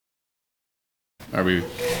Are you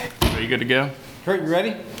good to go? Kurt, you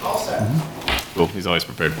ready? All set. Cool, he's always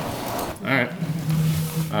prepared. All right.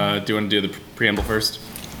 Do you want to do the preamble first?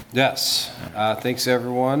 Yes. Thanks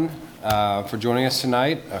everyone for joining us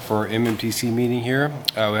tonight for our MMTC meeting here.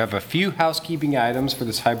 We have a few housekeeping items for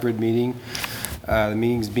this hybrid meeting. The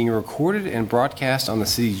meeting is being recorded and broadcast on the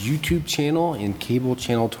city's YouTube channel and cable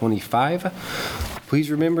channel 25. Please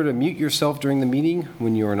remember to mute yourself during the meeting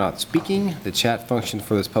when you are not speaking. The chat function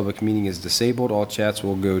for this public meeting is disabled. All chats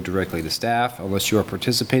will go directly to staff. Unless you are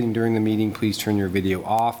participating during the meeting, please turn your video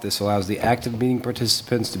off. This allows the active meeting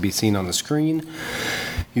participants to be seen on the screen.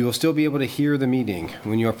 You will still be able to hear the meeting.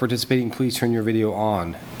 When you are participating, please turn your video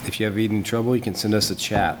on. If you have any trouble, you can send us a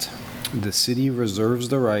chat. The city reserves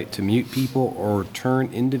the right to mute people or turn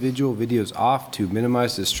individual videos off to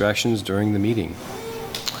minimize distractions during the meeting.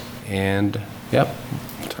 And yep,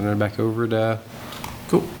 turn it back over to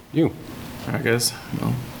you. All right, guys.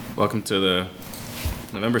 Well, welcome to the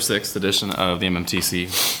November 6th edition of the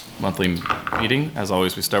MMTC monthly meeting. As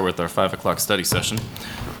always, we start with our 5 o'clock study session.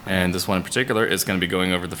 And this one in particular is going to be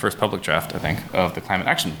going over the first public draft, I think, of the Climate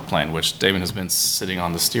Action Plan, which David has been sitting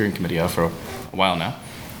on the steering committee of for a while now.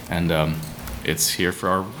 And it's here for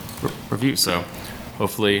our review. So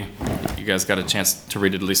hopefully you guys got a chance to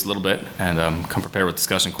read it at least a little bit and come prepared with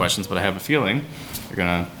discussion questions. But I have a feeling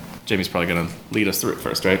Jamie's probably going to lead us through it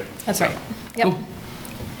first, right? That's right. Yep. Cool.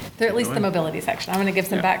 They're at least the mobility section. I'm going to give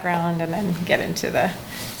some background and then get into the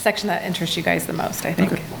section that interests you guys the most, I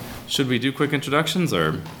think. Okay. Should we do quick introductions,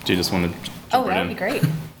 or do you just want to jump right in? That would be great.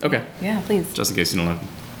 Okay. Yeah, please. Just in case you don't know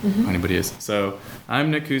who anybody is. So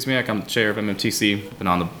I'm Nick Kuzmiak. I'm the chair of MMTC. Been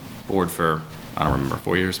on the board for, I don't remember,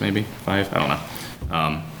 4 years maybe? 5? I don't know.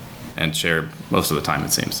 And chair most of the time,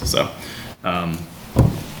 it seems. So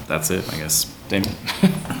that's it, I guess. Damon?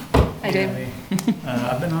 Hi, Dave.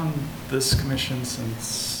 I've been on this commission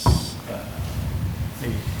since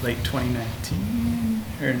maybe late 2019.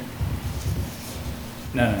 Or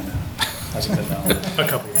no. Hasn't been that long. A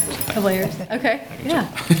couple years. Couple of years. Okay. Yeah.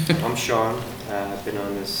 I'm Sean. I've been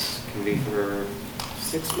on this committee for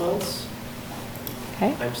 6 months.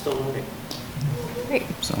 Okay. I'm still learning. Great.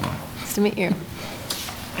 So, Nice to meet you.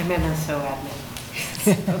 I'm MSO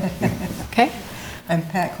admin. Okay. I'm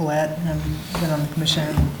Pat Collette, and I've been on the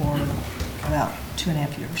commission for about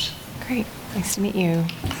 2.5 years. Great. Nice to meet you.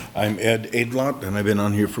 I'm Ed Adlott, and I've been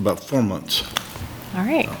on here for about 4 months. All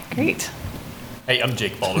right. Great. Hey, I'm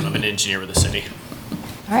Jake Baldwin. I'm an engineer with the city.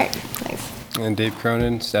 All right. Nice. And Dave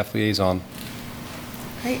Cronin, staff liaison.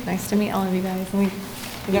 Great. Nice to meet all of you guys. Do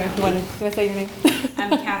I say your name?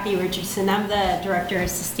 I'm Kathy Richardson. I'm the Director of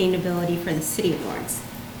Sustainability for the City of Lawrence.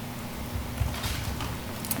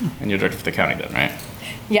 and you're director for the county then, right?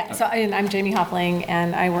 Yeah, so I'm Jamie Hoffling,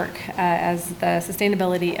 and I work as the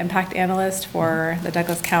Sustainability Impact Analyst for the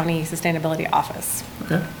Douglas County Sustainability Office.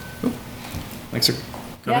 Okay, cool. Thanks for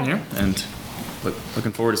coming here, and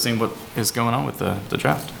looking forward to seeing what is going on with the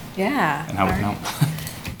draft. Yeah. And how we can help.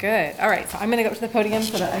 Good. All right, so I'm going to go up to the podium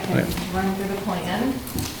so that I can run through the plan.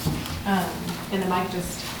 And the mic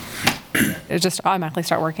just automatically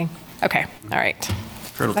start working. Okay, all right.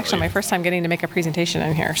 It's actually my first time getting to make a presentation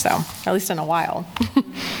in here, so at least in a while.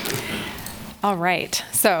 All right,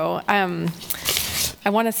 so I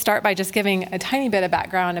want to start by just giving a tiny bit of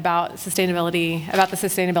background about sustainability, about the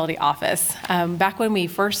Sustainability Office. Back when we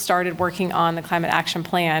first started working on the Climate Action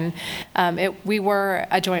Plan, we were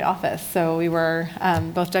a joint office. So we were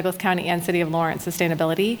both Douglas County and City of Lawrence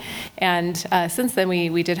Sustainability. And since then,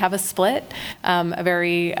 we did have a split, a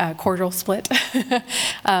very cordial split.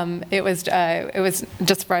 It was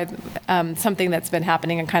just something that's been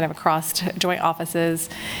happening and kind of across joint offices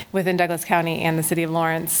within Douglas County and the City of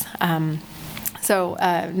Lawrence. So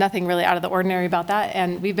nothing really out of the ordinary about that.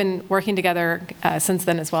 And we've been working together since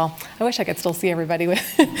then as well. I wish I could still see everybody.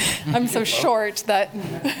 I'm so short that...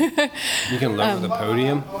 You can lower the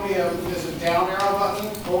podium. There's a down arrow button.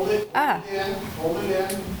 Hold it. Hold it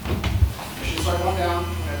in. It should start going down.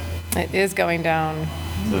 It is going down.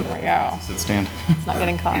 There we go. Sit stand. It's not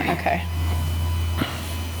getting caught. Okay.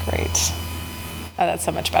 Great. Oh, that's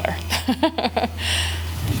so much better.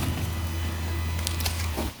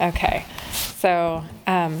 Okay. So,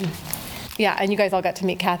 yeah, and you guys all got to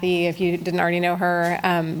meet Kathy if you didn't already know her.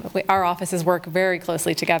 Our offices work very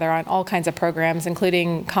closely together on all kinds of programs,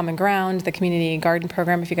 including Common Ground, the Community Garden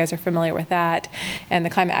Program, if you guys are familiar with that. And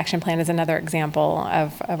the Climate Action Plan is another example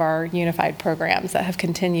of our unified programs that have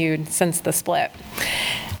continued since the split.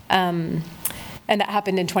 And that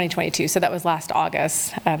happened in 2022, so that was last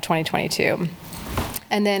August of 2022.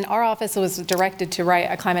 And then our office was directed to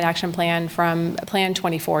write a climate action plan from Plan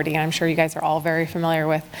 2040. And I'm sure you guys are all very familiar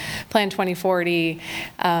with Plan 2040.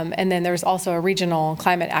 And then there was also a regional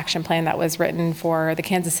climate action plan that was written for the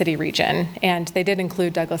Kansas City region. And they did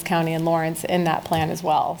include Douglas County and Lawrence in that plan as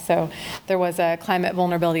well. So there was a climate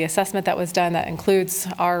vulnerability assessment that was done that includes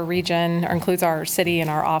our region, or includes our city and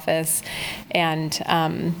our office, and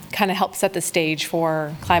kind of help set the stage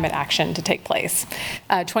for climate action to take place.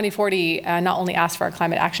 2040 not only asked for a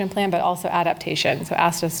climate action plan, but also adaptation. So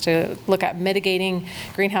asked us to look at mitigating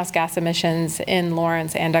greenhouse gas emissions in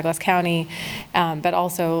Lawrence and Douglas County, but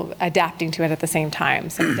also adapting to it at the same time.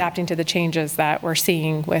 So adapting to the changes that we're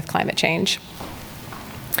seeing with climate change.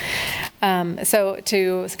 So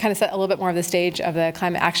to kind of set a little bit more of the stage of the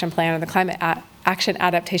climate action plan, or the climate action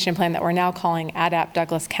adaptation plan that we're now calling ADAPT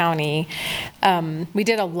Douglas County, we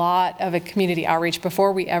did a lot of a community outreach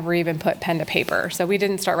before we ever even put pen to paper. So we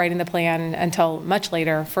didn't start writing the plan until much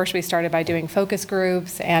later. First, we started by doing focus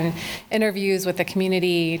groups and interviews with the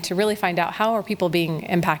community to really find out how are people being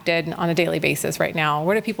impacted on a daily basis right now.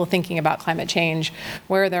 What are people thinking about climate change?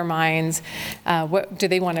 Where are their minds? What do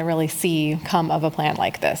they want to really see come of a plan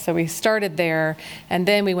like this? So we started there, and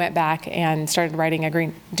then we went back and started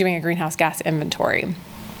doing a greenhouse gas inventory,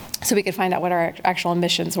 so we could find out what our actual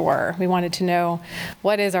emissions were. We wanted to know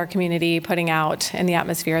what is our community putting out in the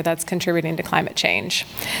atmosphere that's contributing to climate change.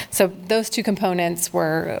 So those two components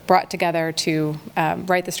were brought together to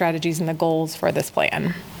write the strategies and the goals for this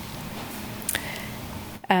plan.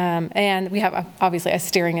 And we have obviously a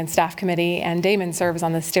steering and staff committee, and Damon serves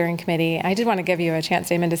on the steering committee. I did want to give you a chance,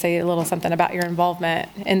 Damon, to say a little something about your involvement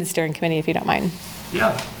in the steering committee, if you don't mind.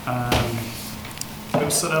 Yeah. It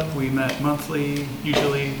was set up, we met monthly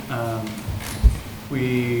usually.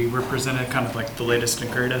 We were presented kind of like the latest and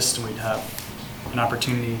greatest, and we'd have an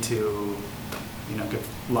opportunity to,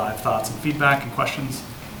 give live thoughts and feedback and questions.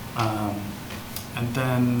 And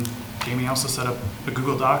then Jamie also set up a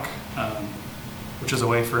Google Doc, which is a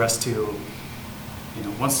way for us to,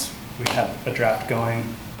 once we had a draft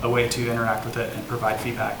going, a way to interact with it and provide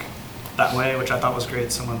feedback that way, which I thought was great.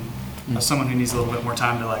 As someone who needs a little bit more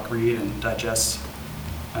time to read and digest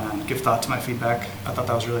and give thought to my feedback, I thought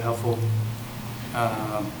that was really helpful.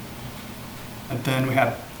 And then we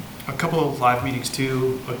had a couple of live meetings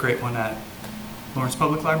too, a great one at Lawrence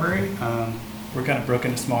Public Library. We're kind of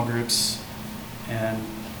broken into small groups and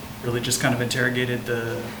really just kind of interrogated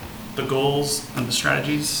the goals and the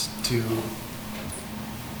strategies to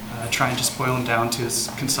try and just boil them down to as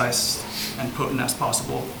concise and potent as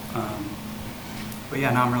possible. But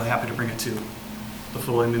yeah, now I'm really happy to bring it to the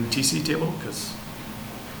full MMTC table, because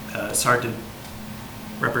it's hard to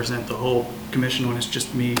represent the whole commission when it's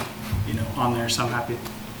just me, on there. So I'm happy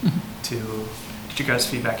to get you guys'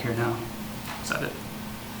 feedback here now. Is that it?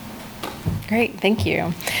 Great, thank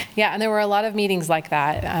you. Yeah, and there were a lot of meetings like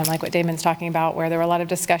that, like what Damon's talking about, where there were a lot of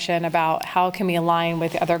discussion about how can we align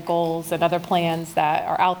with other goals and other plans that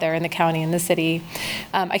are out there in the county and the city.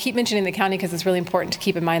 I keep mentioning the county because it's really important to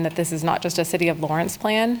keep in mind that this is not just a City of Lawrence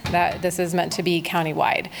plan, that this is meant to be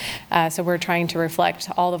countywide. So we're trying to reflect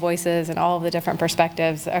all the voices and all of the different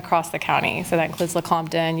perspectives across the county. So that includes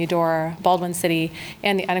Lecompton, Eudora, Baldwin City,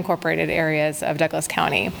 and the unincorporated areas of Douglas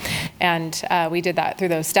County. And we did that through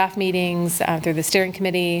those staff meetings, through the steering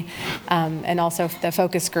committee, and also the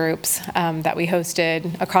focus groups that we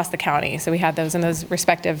hosted across the county. So we had those in those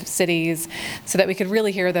respective cities so that we could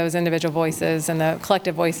really hear those individual voices and the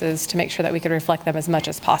collective voices to make sure that we could reflect them as much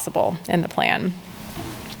as possible in the plan.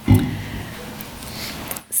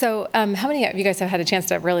 So how many of you guys have had a chance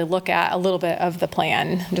to really look at a little bit of the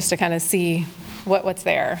plan, just to kind of see what's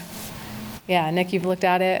there? Yeah, Nick, you've looked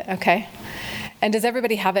at it? Okay. And does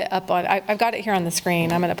everybody have it up on, I've got it here on the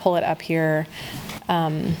screen. I'm going to pull it up here.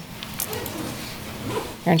 Here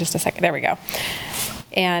in just a second. There we go.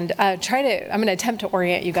 And I'm going to attempt to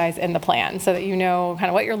orient you guys in the plan so that you know kind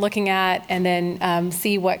of what you're looking at, and then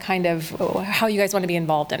see what kind of, how you guys want to be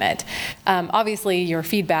involved in it. Obviously, your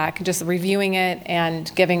feedback, just reviewing it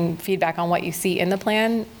and giving feedback on what you see in the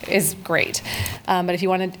plan is great. But if you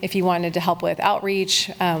wanted to help with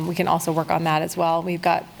outreach, we can also work on that as well. We've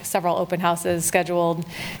got several open houses scheduled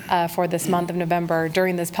for this month of November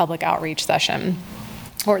during this public outreach session,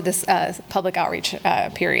 or this public outreach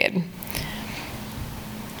period.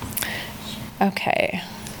 Okay,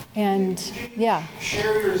 and yeah.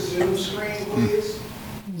 Share your Zoom screen, please.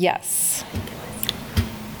 Yes.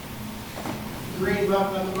 Green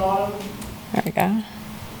button at the bottom. There we go.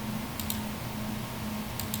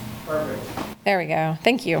 Perfect. There we go.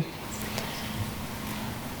 Thank you.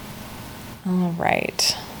 All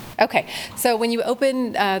right. Okay, so when you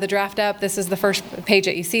open the draft up, this is the first page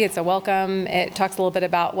that you see. It's a welcome. It talks a little bit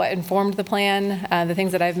about what informed the plan, the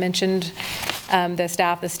things that I've mentioned, the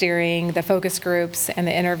staff, the steering, the focus groups, and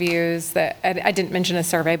the interviews. I didn't mention a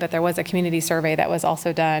survey, but there was a community survey that was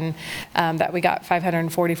also done that we got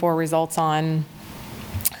 544 results on.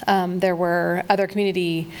 There were other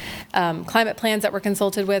community climate plans that were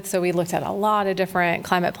consulted with, so we looked at a lot of different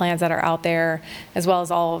climate plans that are out there, as well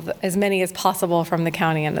as as many as possible from the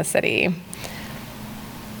county and the city.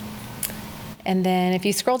 And then if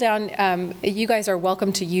you scroll down, you guys are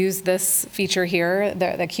welcome to use this feature here,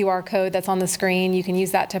 the QR code that's on the screen. You can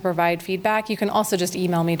use that to provide feedback. You can also just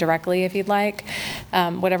email me directly if you'd like,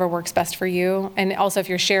 whatever works best for you. And also, if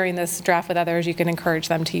you're sharing this draft with others, you can encourage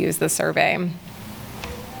them to use the survey.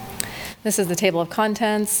 This is the table of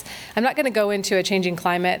contents. I'm not going to go into a changing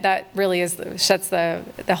climate. That really sets the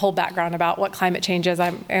whole background about what climate change is.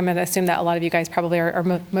 I'm going to assume that a lot of you guys probably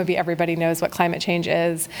or maybe everybody knows what climate change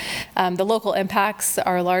is. The local impacts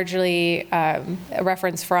are largely a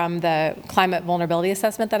reference from the climate vulnerability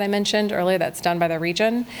assessment that I mentioned earlier that's done by the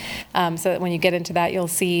region. So that when you get into that, you can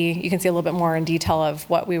see a little bit more in detail of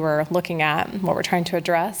what we were looking at, what we're trying to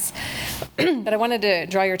address. But I wanted to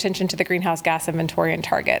draw your attention to the greenhouse gas inventory and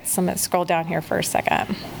targets. I'm going to scroll down here for a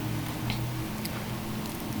second.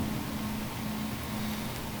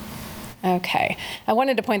 Okay, I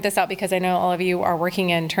wanted to point this out because I know all of you are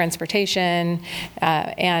working in transportation,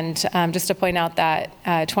 and just to point out that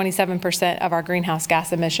 27% of our greenhouse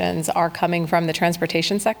gas emissions are coming from the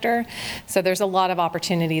transportation sector. So there's a lot of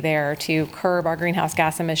opportunity there to curb our greenhouse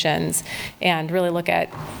gas emissions and really look at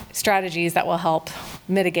strategies that will help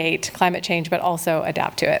mitigate climate change, but also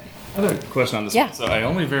adapt to it. I have a question on this Yeah. one. So I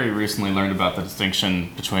only very recently learned about the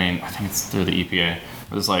distinction between, I think it's through the EPA,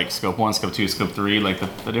 there's like scope 1, scope 2, scope 3, like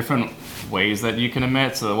the different ways that you can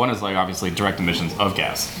emit. So one is like obviously direct emissions of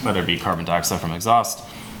gas, whether it be carbon dioxide from exhaust,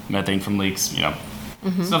 methane from leaks,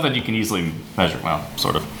 stuff that you can easily measure, well,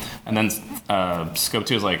 sort of. And then scope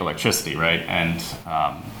 2 is like electricity, right? And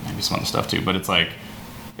maybe some other stuff too, but it's like,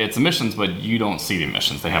 it's emissions, but you don't see the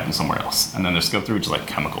emissions. They happen somewhere else. And then there's scope 3, which is like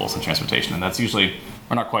chemicals and transportation. And that's usually,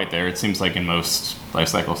 we're not quite there. It seems like in most life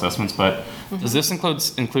cycle assessments, but does this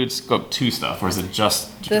include scope 2 stuff, or is it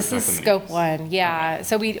just? This is scope 1, yeah. Okay.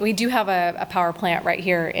 So we do have a power plant right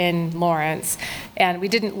here in Lawrence, and we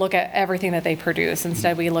didn't look at everything that they produce.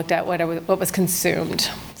 Instead, we looked at what was consumed.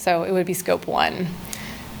 So it would be scope 1.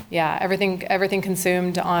 Yeah, everything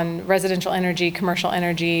consumed on residential energy, commercial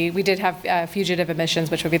energy. We did have fugitive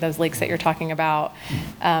emissions, which would be those leaks that you're talking about.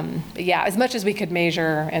 But yeah, as much as we could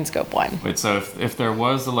measure in scope 1. Wait, so if there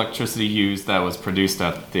was electricity used that was produced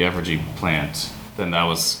at the Evergy plant, then that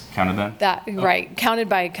was counted then? Right, counted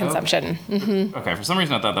by consumption. Oh. Mm-hmm. Okay, for some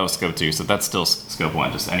reason I thought that was scope 2, so that's still scope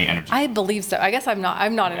 1, just any energy. I believe so. I guess I'm not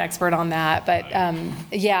an expert on that, but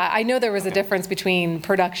yeah, I know there was a difference between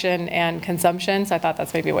production and consumption, so I thought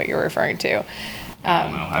that's maybe what you're referring to. I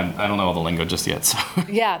don't know. I don't know all the lingo just yet. So.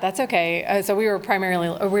 Yeah, that's okay. So we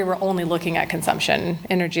were only looking at consumption,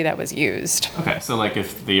 energy that was used. Okay, so like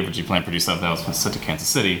if the Evergy plant produced stuff that was sent to Kansas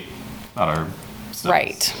City, not our stuff.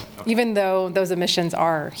 Right. Okay. Even though those emissions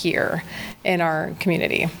are here in our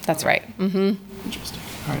community. That's right. Mm-hmm. Interesting.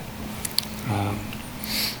 All right.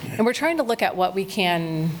 And we're trying to look at what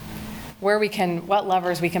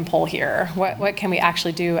levers we can pull here. What can we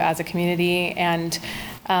actually do as a community? And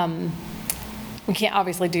we can't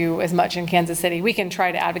obviously do as much in Kansas City. We can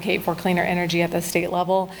try to advocate for cleaner energy at the state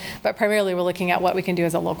level, but primarily we're looking at what we can do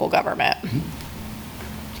as a local government. Mm-hmm.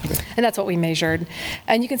 And that's what we measured.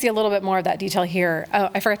 And you can see a little bit more of that detail here. Oh,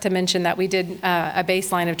 I forgot to mention that we did a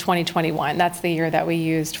baseline of 2021. That's the year that we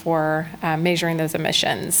used for measuring those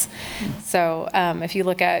emissions. So if you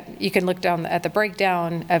you can look down at the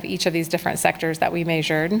breakdown of each of these different sectors that we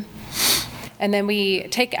measured. And then we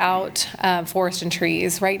take out forest and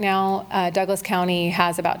trees. Right now, Douglas County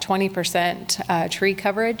has about 20% tree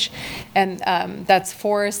coverage, and that's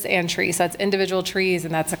forests and trees. So that's individual trees,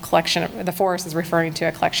 and that's a collection the forest is referring to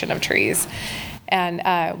a collection of trees.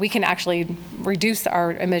 And we can actually reduce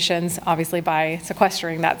our emissions, obviously, by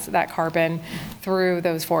sequestering that carbon through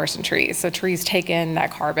those forests and trees. So trees take in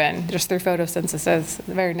that carbon just through photosynthesis, a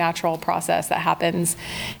very natural process that happens.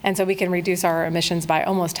 And so we can reduce our emissions by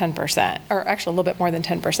almost 10%, or actually a little bit more than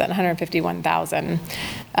 10%, 151,000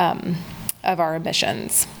 of our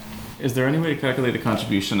emissions. Is there any way to calculate the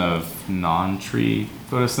contribution of non-tree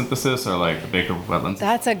photosynthesis or like the Baker wetlands?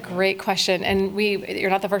 That's a great question, and you're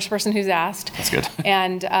not the first person who's asked. That's good.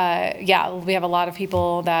 And yeah, we have a lot of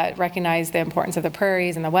people that recognize the importance of the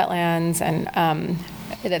prairies and the wetlands, and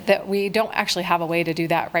that we don't actually have a way to do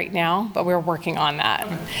that right now, but we're working on that.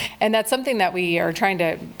 And that's something that we are trying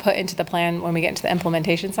to put into the plan when we get into the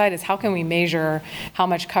implementation side, is how can we measure how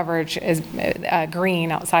much coverage is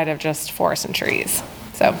green outside of just forests and trees?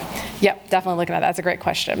 So, yep, definitely looking at that. That's a great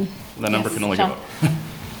question. That number can only go up.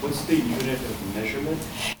 What's the unit of measurement?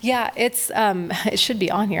 Yeah, it should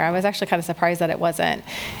be on here. I was actually kind of surprised that it wasn't.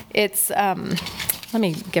 It's, let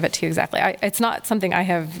me give it to you exactly. It's not something I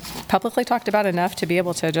have publicly talked about enough to be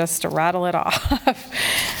able to just rattle it off.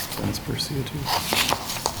 Tons per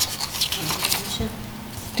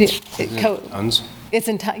CO2. Tons? It's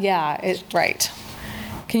in, right.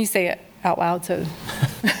 Can you say it out loud? So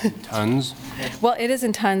Tons? Well, it is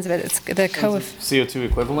in tons, but it's the CO2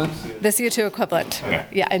 equivalent? The CO2 equivalent. Okay.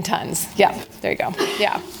 Yeah, in tons. Yeah, there you go.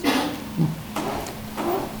 Yeah.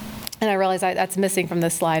 And I realize that's missing from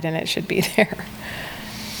this slide, and it should be there.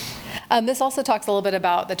 This also talks a little bit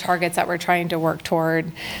about the targets that we're trying to work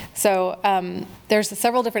toward. So there's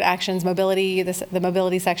several different actions. Mobility, the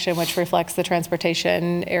mobility section, which reflects the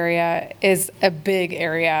transportation area, is a big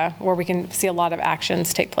area where we can see a lot of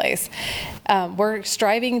actions take place. We're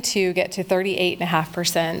striving to get to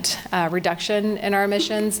 38.5% reduction in our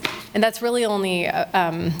emissions, and that's really only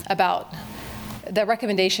about. The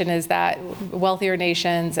recommendation is that wealthier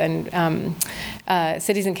nations and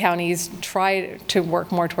cities and counties try to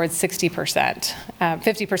work more towards 60%.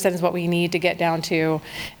 50% is what we need to get down to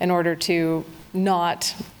in order to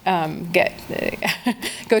not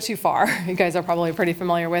go too far. You guys are probably pretty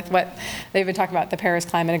familiar with what they've been talking about, the Paris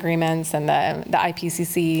Climate Agreements and the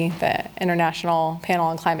IPCC, the International Panel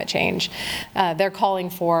on Climate Change. They're calling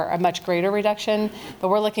for a much greater reduction, but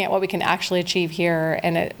we're looking at what we can actually achieve here,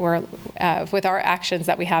 and we're with our actions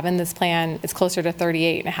that we have in this plan, it's closer to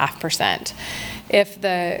 38.5%. If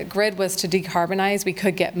the grid was to decarbonize, we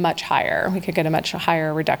could get much higher. We could get a much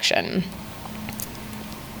higher reduction.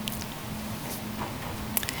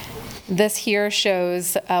 This here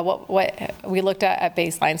shows what we looked at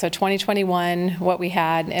baseline. So 2021, what we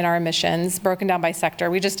had in our emissions, broken down by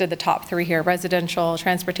sector. We just did the top three here: residential,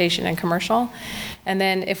 transportation, and commercial. And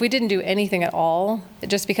then if we didn't do anything at all,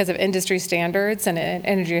 just because of industry standards and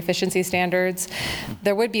energy efficiency standards,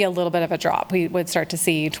 there would be a little bit of a drop. We would start to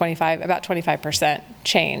see about 25%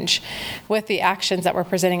 change. With the actions that we're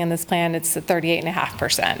presenting in this plan, it's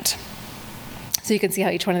 38.5%. So you can see how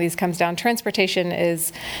each one of these comes down. Transportation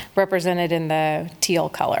is represented in the teal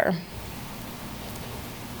color.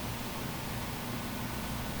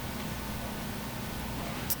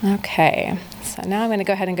 Okay, so now I'm going to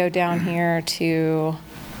go ahead and go down here to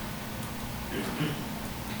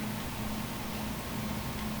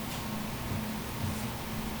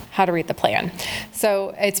how to read the plan.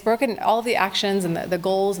 So it's broken, all of the actions and the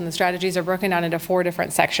goals and the strategies are broken down into 4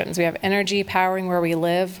 different sections. We have energy, powering where we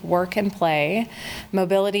live, work, and play;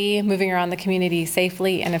 mobility, moving around the community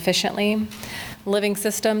safely and efficiently; living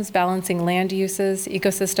systems, balancing land uses,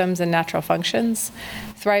 ecosystems, and natural functions;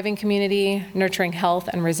 thriving community, nurturing health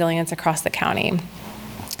and resilience across the county.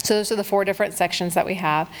 So those are the 4 different sections that we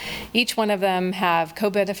have. Each one of them have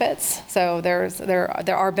co-benefits. So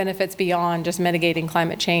there are benefits beyond just mitigating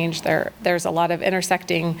climate change. There's a lot of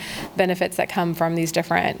intersecting benefits that come from these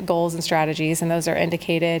different goals and strategies, and those are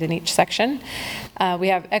indicated in each section. We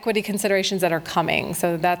have equity considerations that are coming.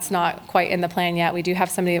 So that's not quite in the plan yet. We do have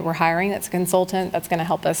somebody that we're hiring that's a consultant that's going to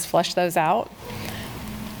help us flesh those out.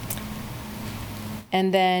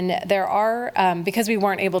 And then there are, because we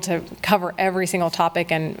weren't able to cover every single topic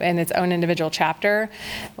in its own individual chapter,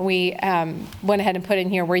 we went ahead and put in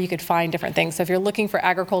here where you could find different things. So if you're looking for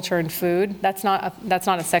agriculture and food, that's not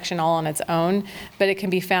a section all on its own, but it can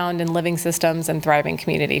be found in living systems and thriving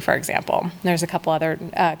community, for example. There's a couple other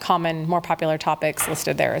common, more popular topics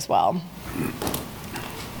listed there as well.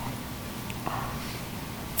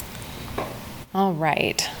 All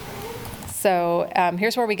right. So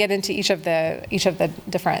here's where we get into each of the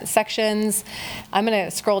different sections. I'm going to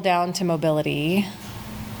scroll down to mobility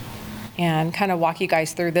and kind of walk you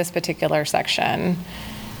guys through this particular section.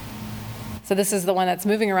 So this is the one that's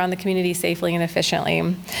moving around the community safely and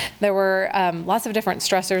efficiently. There were lots of different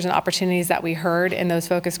stressors and opportunities that we heard in those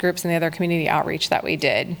focus groups and the other community outreach that we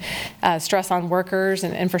did. Stress on workers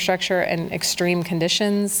and infrastructure and extreme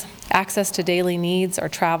conditions, access to daily needs or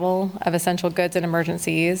travel of essential goods and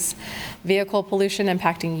emergencies, vehicle pollution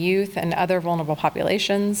impacting youth and other vulnerable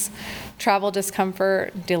populations, travel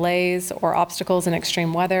discomfort, delays or obstacles in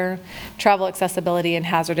extreme weather, travel accessibility in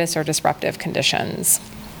hazardous or disruptive conditions.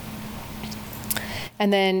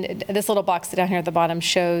 And then this little box down here at the bottom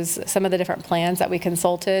shows some of the different plans that we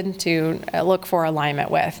consulted to look for alignment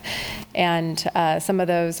with. And some of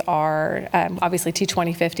those are obviously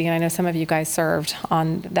T2050, and I know some of you guys served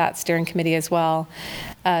on that steering committee as well.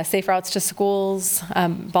 Safe routes to schools,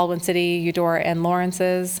 Baldwin City, Eudora, and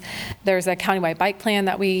Lawrence's. There's a countywide bike plan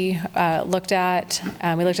that we looked at.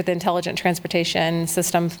 We looked at the intelligent transportation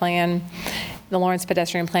system plan, the Lawrence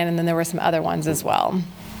pedestrian plan, and then there were some other ones as well.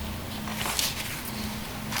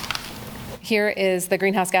 Here is the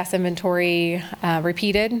greenhouse gas inventory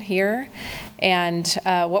repeated here, and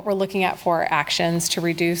what we're looking at for actions to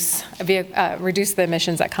reduce the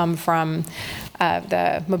emissions that come from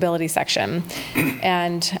the mobility section.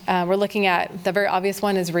 And we're looking at, the very obvious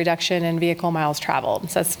one is reduction in vehicle miles traveled.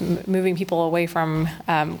 So that's moving people away from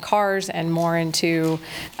cars and more into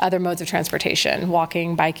other modes of transportation,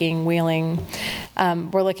 walking, biking, wheeling.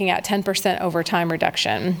 We're looking at 10% over time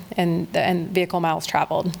reduction in vehicle miles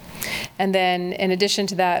traveled. And then in addition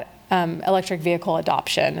to that, electric vehicle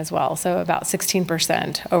adoption as well, so about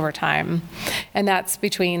 16% over time. And that's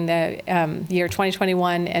between the year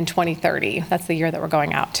 2021 and 2030. That's the year that we're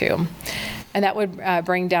going out to. And that would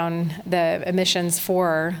bring down the emissions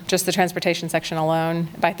for just the transportation section alone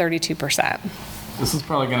by 32%. This is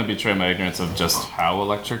probably going to betray my ignorance of just how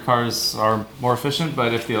electric cars are more efficient,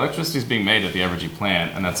 but if the electricity is being made at the Evergy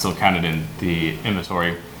plant and that's still counted in the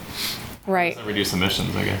inventory, right. Does that reduce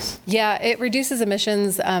emissions, I guess? Yeah, it reduces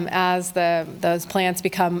emissions as those plants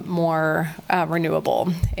become more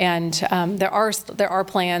renewable, and there are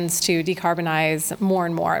plans to decarbonize more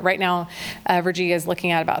and more. Right now, Evergy is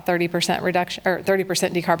looking at about 30% reduction or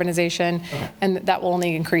 30% decarbonization, and that will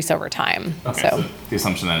only increase over time. Okay, so the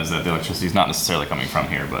assumption then is that the electricity is not necessarily coming from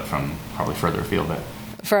here, but from probably further afield.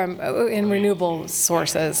 From in renewable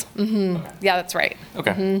sources. Mm-hmm. Okay. Yeah, that's right.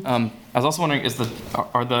 Okay. Mm-hmm. I was also wondering,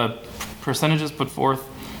 are the percentages put forth,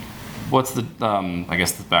 what's the, I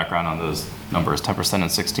guess the background on those numbers, 10% and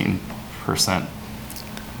 16%?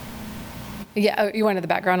 Yeah, you wanted the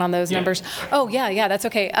background on those numbers? Oh, yeah, that's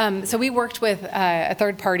okay. So we worked with a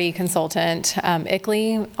third-party consultant,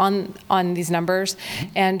 ICLEI, on these numbers,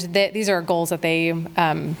 and these are goals that they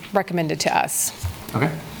recommended to us.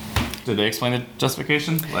 Okay. Did they explain the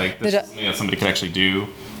justification? Like, this is something that somebody could actually do?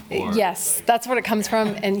 Or, yes, that's what it comes from.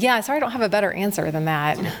 And yeah, sorry, I don't have a better answer than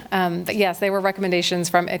that. But yes, they were recommendations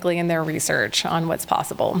from ICLEI in their research on what's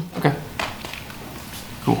possible. Okay.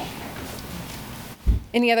 Cool.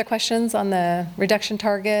 Any other questions on the reduction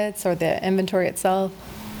targets or the inventory itself?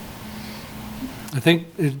 I think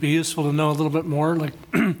it'd be useful to know a little bit more. Like,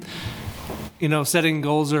 setting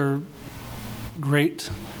goals are great,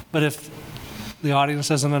 but if the audience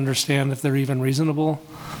doesn't understand if they're even reasonable,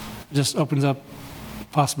 it just opens up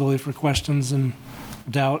possibility for questions and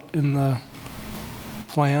doubt in the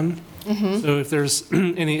plan. Mm-hmm. So if there's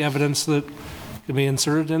any evidence that could be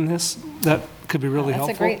inserted in this, that could be really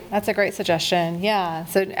helpful. That's a great suggestion. Yeah.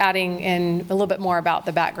 So adding in a little bit more about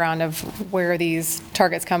the background of where these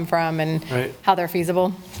targets come from and how they're feasible.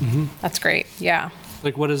 Mm-hmm. That's great. Yeah.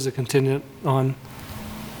 Like, what is it contingent on?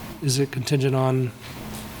 Is it contingent on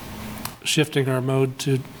shifting our mode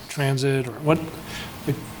to transit, or what?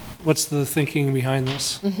 What's the thinking behind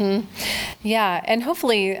this? Mm-hmm. Yeah, and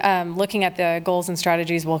hopefully looking at the goals and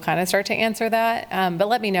strategies will kind of start to answer that, but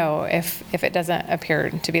let me know if it doesn't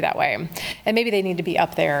appear to be that way. And maybe they need to be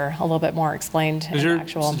up there a little bit more explained. Because you're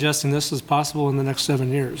suggesting this is possible in the next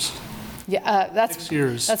 7 years. Yeah, that's 6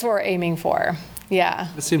 years. That's what we're aiming for. Yeah.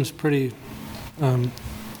 It seems pretty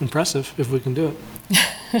impressive if we can do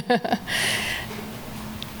it.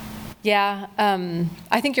 Yeah,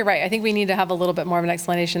 I think you're right. I think we need to have a little bit more of an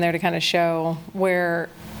explanation there to kind of show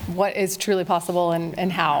what is truly possible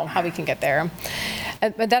and how we can get there.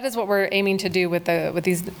 But that is what we're aiming to do with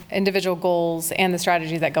these individual goals and the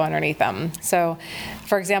strategies that go underneath them. So,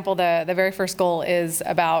 for example, the very first goal is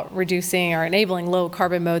about reducing or enabling low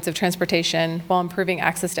carbon modes of transportation while improving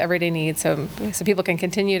access to everyday needs, so people can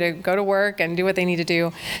continue to go to work and do what they need to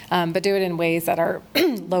do, but do it in ways that are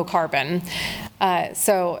low carbon. And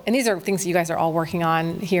these are things that you guys are all working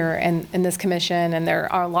on here in this commission, and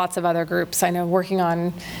there are lots of other groups I know working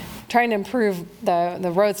on trying to improve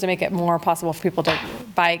the roads to make it more possible for people to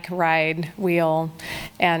bike, ride, wheel,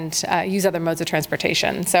 and use other modes of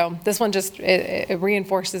transportation. So this one just it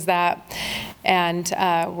reinforces that. And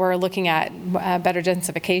we're looking at better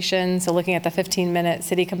densification, so looking at the 15-minute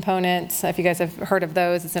city components. If you guys have heard of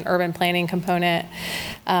those, it's an urban planning component,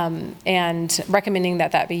 and recommending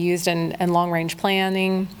that be used in long-range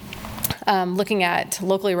planning. looking at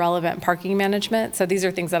locally relevant parking management. So these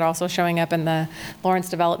are things that are also showing up in the Lawrence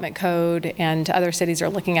Development Code, and other cities are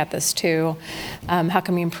looking at this too. How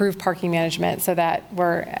can we improve parking management so that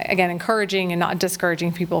we're, again, encouraging and not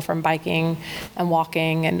discouraging people from biking and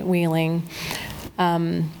walking and wheeling?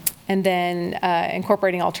 And then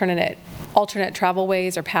incorporating alternate travel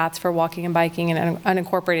ways or paths for walking and biking in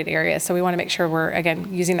unincorporated areas. So we want to make sure we're,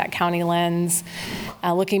 again, using that county lens,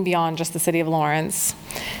 looking beyond just the city of Lawrence.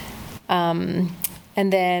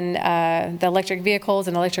 And then the electric vehicles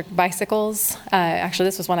and electric bicycles. Actually,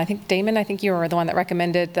 this was one, I think, Damon, I think you were the one that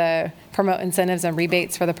recommended the promote incentives and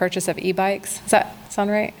rebates for the purchase of e-bikes. Does that sound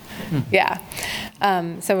right? Yeah.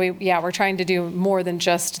 So we're trying to do more than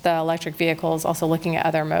just the electric vehicles, also looking at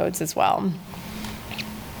other modes as well.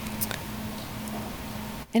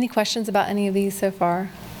 Any questions about any of these so far?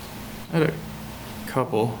 I had a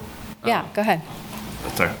couple. Yeah, go ahead.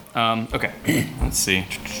 Sorry. Okay, let's see.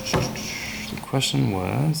 The question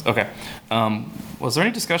was, okay. Was there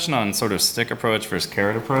any discussion on sort of stick approach versus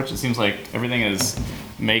carrot approach? It seems like everything is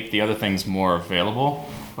make the other things more available,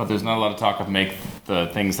 but there's not a lot of talk of make the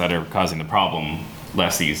things that are causing the problem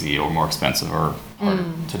less easy or more expensive or harder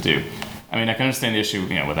to do. I mean, I can understand the issue,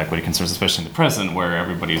 with equity concerns, especially in the present, where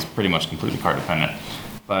everybody's pretty much completely car dependent.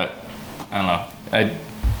 But I don't know.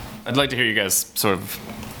 I'd like to hear you guys sort of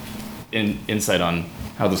insight on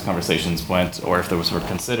how those conversations went, or if they were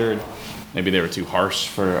considered. Maybe they were too harsh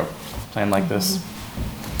for a plan like this.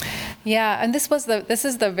 Yeah, and this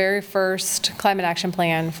is the very first climate action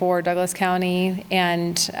plan for Douglas County,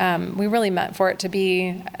 and we really meant for it to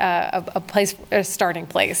be a starting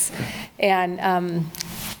place. And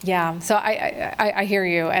so I hear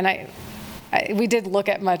you, and we did look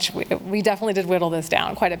at we definitely did whittle this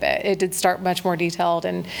down quite a bit. It did start much more detailed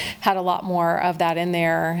and had a lot more of that in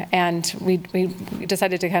there. And we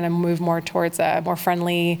decided to kind of move more towards a more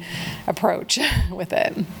friendly approach with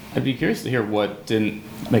it. I'd be curious to hear what didn't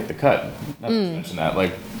make the cut. Not to mention that,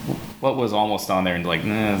 like, what was almost on there and like,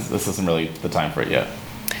 this isn't really the time for it yet.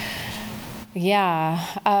 Yeah.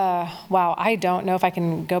 Wow. I don't know if I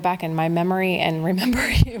can go back in my memory and remember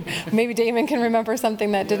you. Maybe Damon can remember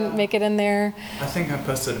something that didn't make it in there. I think I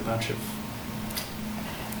posted a bunch of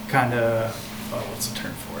kind of, what's the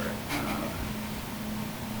term for it?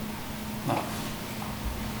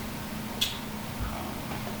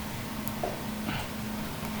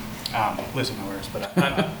 I'm losing my words, but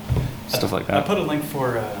Stuff like that. I put a link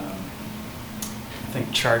for, I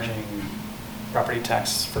think, charging property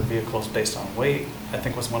tax for vehicles based on weight, I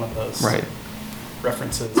think was one of those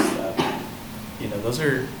references that, those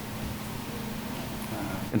are...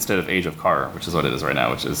 Instead of age of car, which is what it is right now,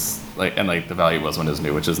 which is like, and like the value was when it was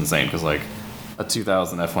new, which is insane, because like a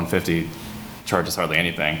 2000 F-150 charges hardly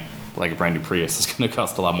anything. Like a brand new Prius is going to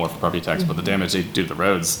cost a lot more for property tax, but the damage they do to the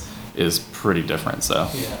roads is pretty different, so.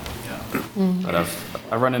 Yeah. But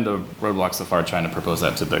I've run into roadblocks so far trying to propose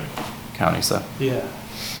that to the county, so. Yeah.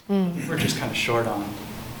 We're just kind of short on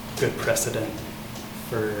good precedent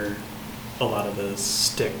for a lot of the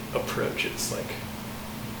stick approaches. Like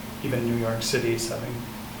even New York City is having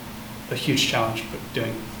a huge challenge with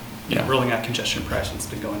doing, rolling out congestion pricing. It's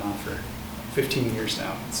been going on for 15 years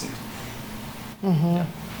now, it seems. Yeah.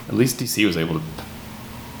 At least DC was able to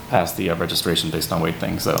pass the registration based on weight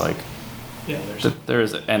thing. So like, there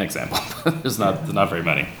is an example. There's not very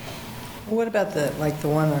many. What about the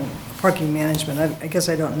one on parking management? I guess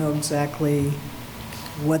I don't know exactly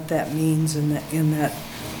what that means in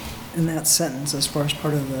that sentence as far as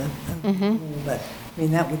part of the rule, but I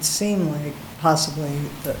mean, that would seem like possibly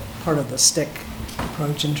the part of the stick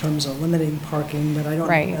approach in terms of limiting parking, but I don't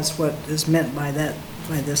know if that's what is meant by that,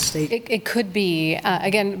 by this state. It could be,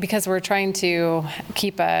 again, because we're trying to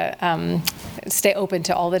keep stay open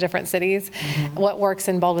to all the different cities. What works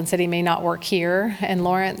in Baldwin City may not work here in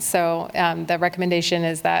Lawrence, so the recommendation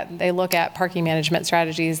is that they look at parking management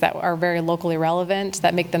strategies that are very locally relevant,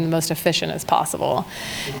 that make them the most efficient as possible.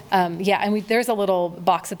 And there's a little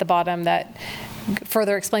box at the bottom that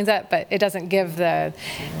further explains that, but it doesn't give the...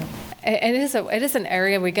 It is an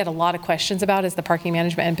area we get a lot of questions about, is the parking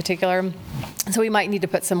management in particular. So we might need to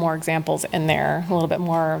put some more examples in there, a little bit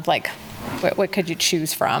more like what could you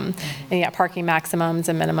choose from? And parking maximums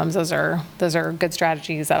and minimums, those are good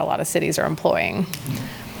strategies that a lot of cities are employing.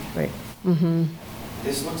 Right.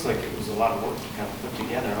 This looks like it was a lot of work to kind of put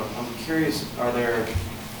together. I'm curious, are there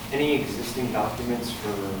any existing documents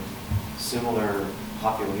for similar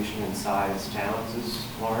population and size towns as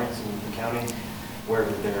Lawrence and the county, where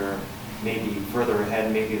they're maybe further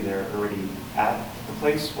ahead, maybe they're already at the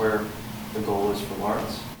place where the goal is for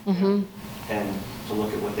Lawrence? And to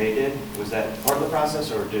look at what they did, was that part of the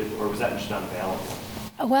process, or was that just not available?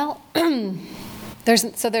 Well,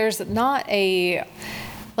 there's not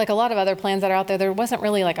like a lot of other plans that are out there. There wasn't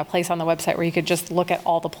really like a place on the website where you could just look at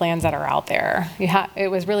all the plans that are out there. It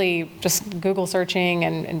was really just Google searching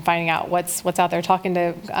and finding out what's out there, talking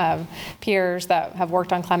to peers that have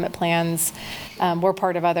worked on climate plans. We're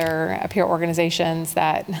part of other peer organizations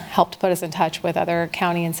that helped put us in touch with other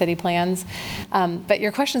county and city plans. But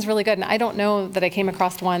your question is really good, and I don't know that I came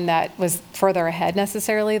across one that was further ahead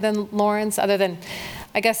necessarily than Lawrence, other than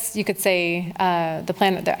I guess you could say the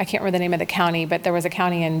plan, I can't remember the name of the county, but there was a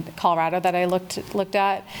county in Colorado that I looked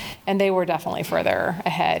at, and they were definitely further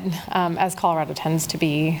ahead, as Colorado tends to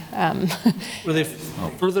be. Were they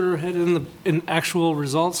further ahead in actual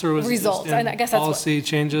results, or was Results, it just in and I guess that's policy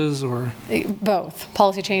changes, or? Both.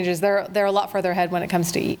 Policy changes. They're a lot further ahead when it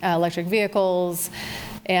comes to electric vehicles,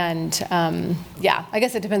 and yeah, I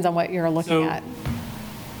guess it depends on what you're looking at.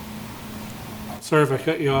 Sorry if I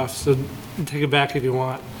cut you off, so take it back if you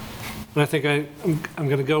want. But I think I'm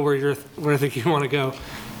going to go where I think you want to go.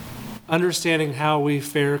 Understanding how we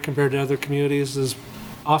fare compared to other communities is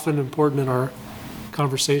often important in our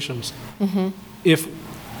conversations. Mm-hmm.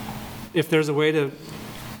 If there's a way to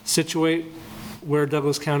situate where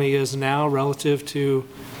Douglas County is now relative to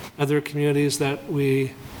other communities that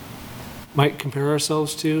we might compare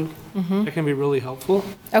ourselves to, that can be really helpful.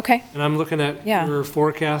 Okay. And I'm looking at Yeah. your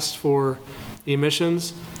forecast for the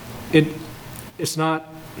emissions. It's not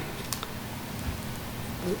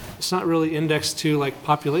really indexed to like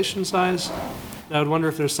population size. And I would wonder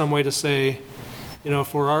if there's some way to say,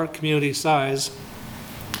 for our community size,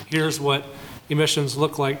 here's what emissions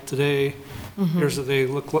look like today. Here's what they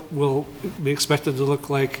will be expected to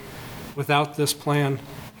look like without this plan.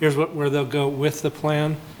 Here's where they'll go with the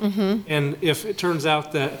plan. And if it turns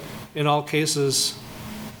out that in all cases,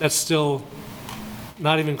 that's still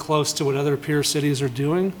not even close to what other peer cities are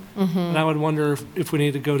doing. And I would wonder if we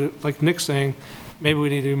need to go to, like Nick's saying, maybe we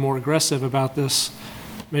need to be more aggressive about this.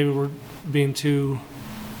 Maybe we're being too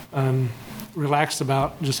relaxed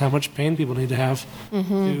about just how much pain people need to have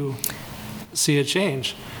to see a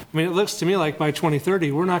change. I mean, it looks to me like by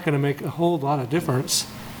 2030, we're not going to make a whole lot of difference.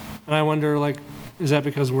 And I wonder, is that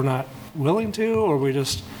because we're not willing to, or we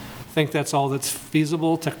just think that's all that's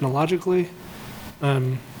feasible technologically?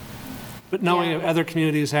 But knowing other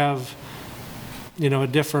communities have, a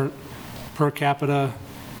different per capita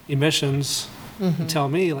emissions, tell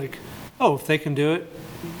me if they can do it,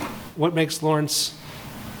 what makes Lawrence,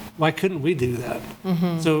 why couldn't we do that?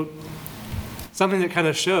 So something that kind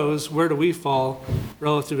of shows where do we fall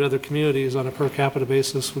relative to other communities on a per capita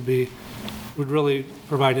basis would really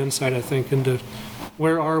provide insight, I think, into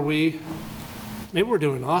where are we. Maybe we're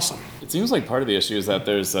doing awesome. It seems like part of the issue is that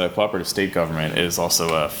there's a cooperative state government is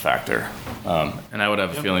also a factor. And I would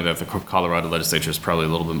have a feeling that the Colorado legislature is probably a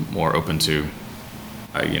little bit more open to,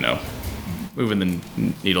 moving the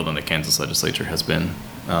needle than the Kansas legislature has been.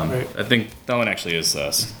 Right. I think that one actually is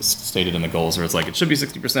stated in the goals where it's it should be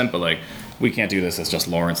 60%, but we can't do this as just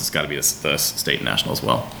Lawrence. It's got to be the state and national as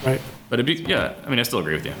well. Right. But I still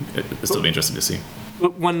agree with you. It'd still be interesting to see.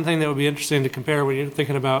 But one thing that would be interesting to compare when you're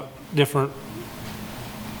thinking about different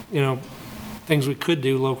things we could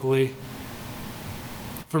do locally.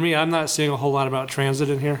 For me, I'm not seeing a whole lot about transit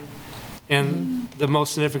in here. And the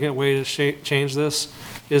most significant way to change this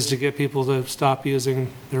is to get people to stop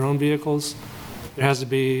using their own vehicles. There has to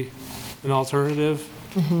be an alternative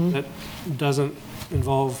that doesn't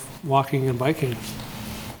involve walking and biking.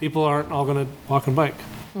 People aren't all going to walk and bike.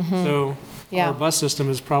 So our bus system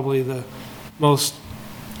is probably the most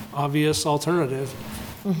obvious alternative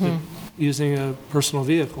to using a personal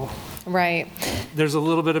vehicle. Right. There's a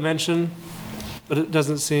little bit of mention, but it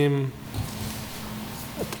doesn't seem,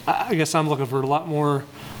 I guess I'm looking for a lot more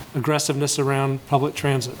aggressiveness around public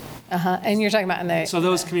transit. And you're talking about So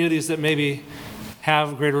those communities that maybe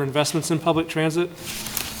have greater investments in public transit,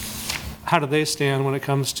 how do they stand when it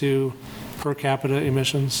comes to per capita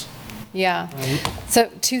emissions? Yeah.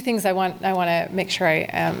 So two things I want to make sure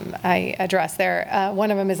I address there.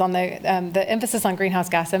 One of them is on the emphasis on greenhouse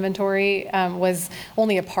gas inventory was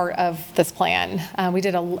only a part of this plan. We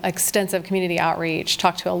did an extensive community outreach,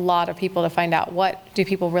 talked to a lot of people to find out what do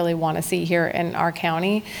people really want to see here in our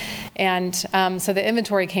county. And so the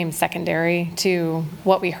inventory came secondary to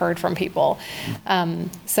what we heard from people.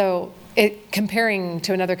 Comparing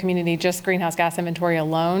to another community, just greenhouse gas inventory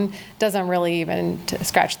alone doesn't really even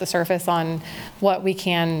scratch the surface on what we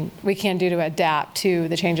can do to adapt to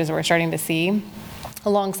the changes we're starting to see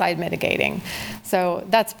alongside mitigating. So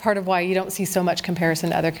that's part of why you don't see so much comparison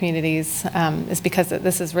to other communities, is because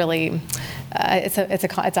this is really it's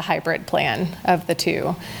a hybrid plan of the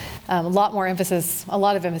two. a lot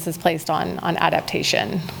of emphasis placed on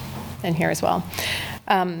adaptation in here as well.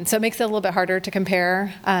 So it makes it a little bit harder to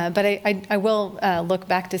compare, but I will look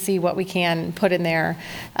back to see what we can put in there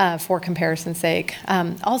for comparison's sake.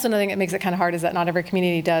 Also, another thing that makes it kind of hard is that not every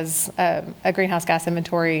community does a greenhouse gas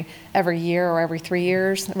inventory every year or every 3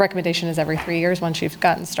 years. The recommendation is every 3 years once you've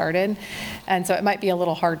gotten started. And so it might be a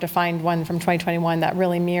little hard to find one from 2021 that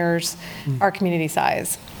really mirrors our community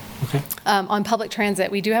size. Okay. On public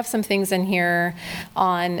transit, we do have some things in here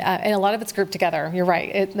on, and a lot of it's grouped together. You're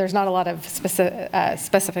right. There's not a lot of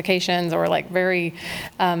specifications or like very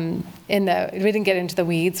we didn't get into the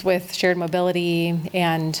weeds with shared mobility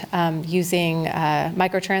and using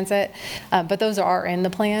microtransit, but those are in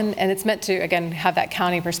the plan, and it's meant to, again, have that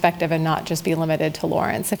county perspective and not just be limited to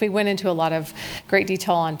Lawrence. If we went into a lot of great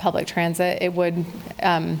detail on public transit, it would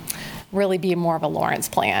really be more of a Lawrence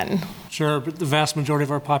plan. Sure, but the vast majority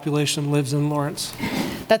of our population lives in Lawrence.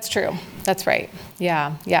 That's true. That's right.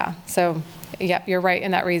 Yeah. So, yeah, you're right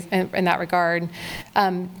in that in that regard.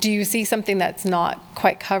 Do you see something that's not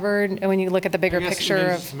quite covered when you look at the bigger picture?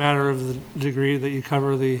 It's a matter of the degree that you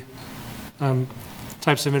cover the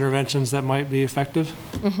types of interventions that might be effective.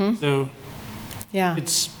 Mm-hmm. So, yeah,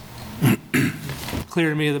 it's clear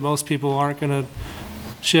to me that most people aren't going to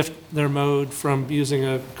shift their mode from using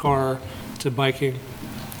a car to biking.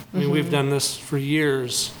 I mean, we've done this for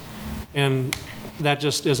years, and that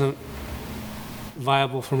just isn't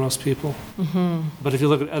viable for most people. But if you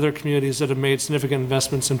look at other communities that have made significant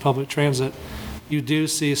investments in public transit, you do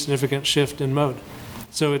see a significant shift in mode.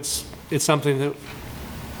 So it's something that,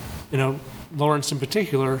 Lawrence in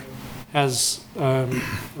particular has a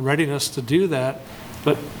readiness to do that,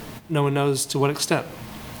 but no one knows to what extent.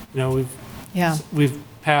 We've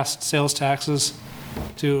passed sales taxes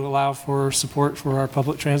to allow for support for our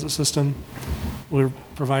public transit system. We're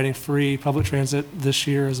providing free public transit this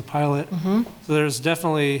year as a pilot. So there's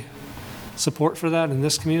definitely support for that in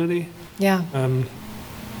this community. Yeah.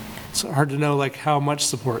 It's hard to know how much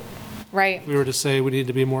support. Right. If we were to say we need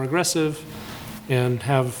to be more aggressive and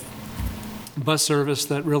have bus service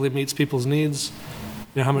that really meets people's needs,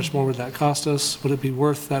 how much more would that cost us? Would it be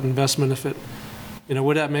worth that investment if it,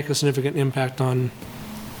 would that make a significant impact on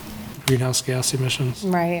greenhouse gas emissions?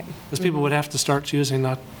 Right. Because people would have to start choosing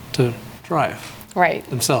not to drive. Right.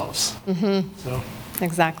 Themselves. So.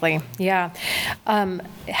 Exactly. Yeah.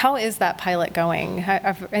 How is that pilot going?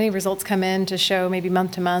 Have any results come in to show maybe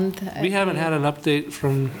month to month? We haven't had an update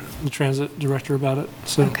from the transit director about it.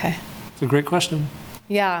 So okay. It's a great question.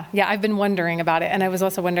 Yeah. I've been wondering about it, and I was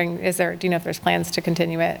also wondering, do you know if there's plans to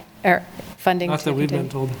continue it or funding? Not that we've been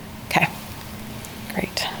told. Okay.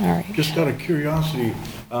 Great. All right. Just out of curiosity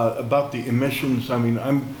about the emissions, I mean,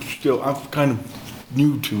 I'm kind of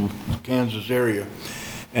new to Kansas area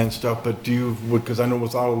and stuff, but because I know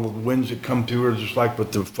with all of the winds that come through, or just like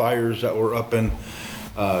with the fires that were up in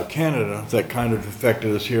Canada that kind of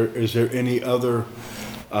affected us here, is there any other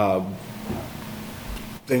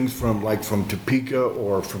things from Topeka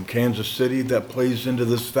or from Kansas City that plays into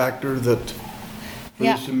this factor for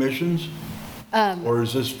these emissions? Or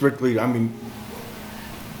is this strictly, I mean...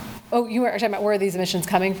 Oh, you were talking about where are these emissions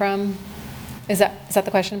coming from? Is that the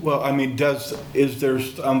question? Well, I mean, is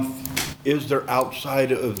there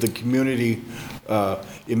outside of the community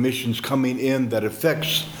emissions coming in that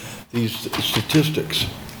affects these statistics?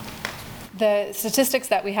 The statistics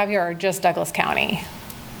that we have here are just Douglas County.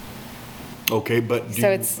 Okay, but is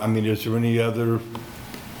there any other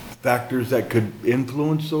factors that could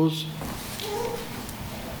influence those?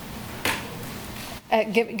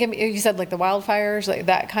 Give me, you said like the wildfires, like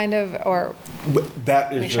that kind of, or?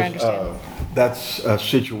 That is just, that's a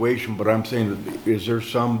situation, but I'm saying, is there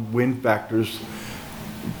some wind factors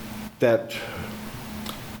that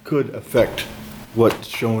could affect what's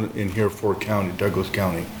shown in here for Douglas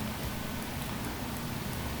County?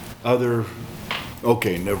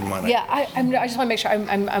 Okay, never mind. Yeah, I just want to make sure,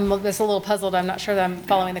 I'm just a little puzzled. I'm not sure that I'm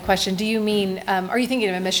following the question. Do you mean, are you thinking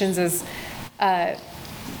of emissions as,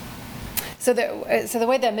 so the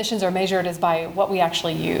way the emissions are measured is by what we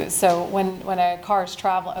actually use. So when a car's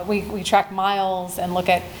travel, we track miles and look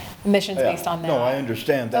at emissions based on that. No, I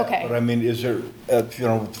understand that. Okay. But I mean, is there,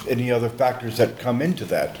 any other factors that come into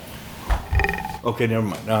that? Okay, never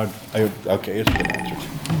mind. Now, okay, it's been answered.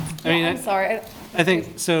 I'm sorry. I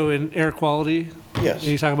think, so in air quality, yes.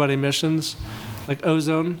 You talk about emissions, like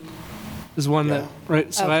ozone is one that,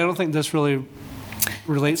 right? So I don't think this really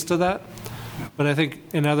relates to that. But I think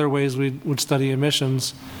in other ways we would study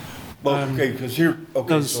emissions. Well, okay, because here,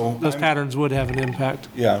 those patterns would have an impact.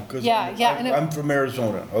 Yeah, because I'm from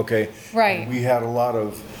Arizona, okay? Right. And we had a lot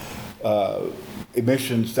of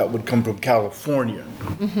emissions that would come from California,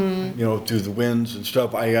 you know, through the winds and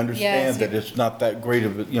stuff. I understand Yes. that it's not that great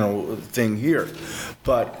of a, you know, thing here.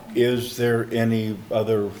 But is there any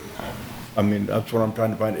other, I mean, that's what I'm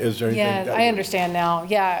trying to find. Is there anything? Yeah, that I understand now.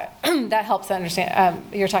 Yeah, that helps to understand.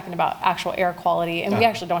 You're talking about actual air quality, and we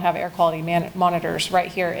actually don't have air quality monitors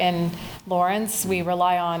right here in Lawrence. We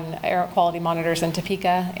rely on air quality monitors in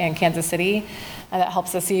Topeka and Kansas City, and that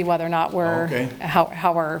helps us see whether or not we're Okay.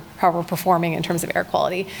 how we're performing in terms of air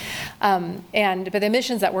quality. But the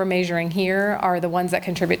emissions that we're measuring here are the ones that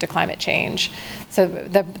contribute to climate change. So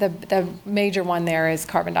the major one there is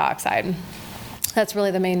carbon dioxide. That's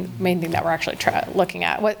really the main thing that we're actually looking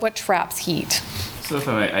at. What traps heat? So if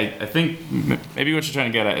I may, I think maybe what you're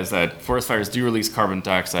trying to get at is that forest fires do release carbon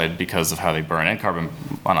dioxide because of how they burn, and carbon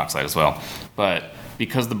monoxide as well. But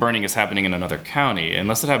because the burning is happening in another county,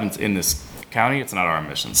 unless it happens in this county, it's not our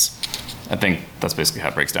emissions. I think that's basically how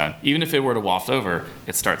it breaks down. Even if it were to waft over,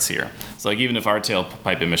 it starts here. So like even if our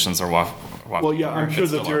tailpipe emissions are wafted Well, yeah, I'm over, sure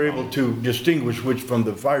it's that still they're our able to distinguish which from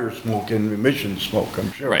the fire smoke and emission smoke,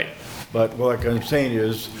 I'm sure. Right. But what I'm saying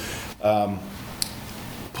is,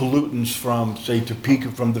 pollutants from, say,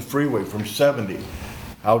 Topeka, from the freeway, from 70,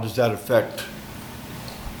 how does that affect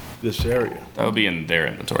this area? That would be in their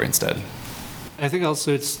inventory instead. I think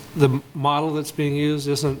also it's the model that's being used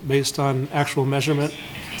isn't based on actual measurement.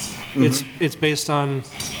 It's based on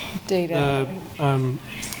Data.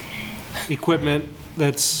 equipment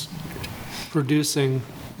that's producing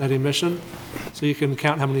that emission. So you can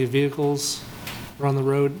count how many vehicles are on the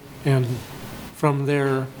road, and from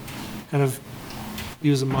there, kind of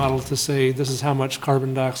use a model to say this is how much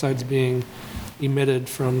carbon dioxide is being emitted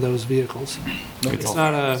from those vehicles. It's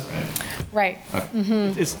not a, Right.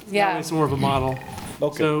 it's, Yeah. it's more of a model.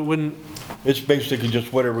 Okay. So when, It's basically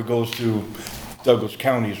just whatever goes through Douglas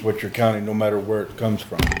County is what you're counting, no matter where it comes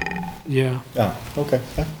from. yeah, Yeah, okay.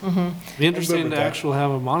 be interesting with to that. actually have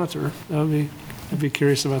a monitor. I'd be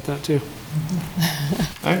curious about that too.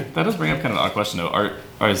 That does bring up kind of an odd question though.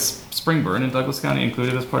 Is spring burn in Douglas County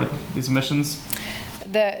included as part of these emissions?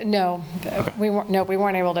 No, we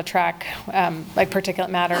weren't able to track like particulate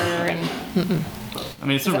matter and I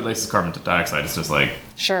mean, it still releases carbon dioxide. It's just like,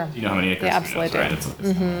 sure. you know how many acres Yeah, it goes, absolutely. right?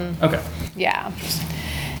 It's okay. Yeah.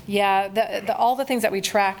 Yeah, all the things that we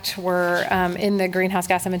tracked were in the greenhouse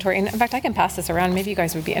gas inventory. And in fact, I can pass this around. Maybe you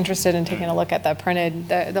guys would be interested in taking a look at the printed,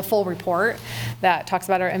 the full report that talks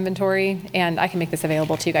about our inventory. And I can make this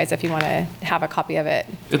available to you guys if you want to have a copy of it.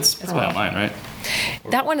 It's probably online, right?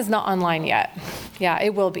 That one is not online yet. Yeah,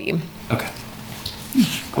 it will be. Okay.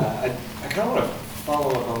 I kind of want to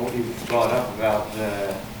follow up on what you brought up about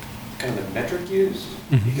the kind of the metric used,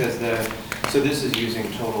 because so this is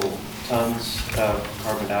using total tons of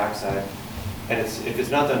carbon dioxide, and if it's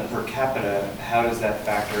not done per capita, how does that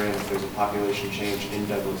factor in if there's a population change in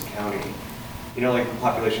Douglas County? You know, like the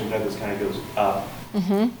population of Douglas County goes up,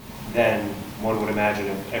 then one would imagine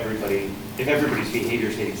if everybody's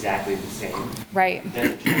behavior stayed exactly the same, Right.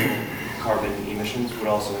 then total carbon emissions would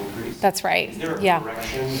also increase. That's right. Is there a Yeah.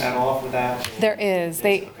 correction at all for that? There is.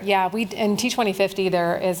 In T2050,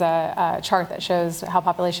 there is a chart that shows how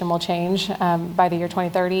population will change by the year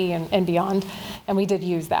 2030 and beyond. And we did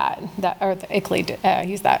use that or the ICLEI did,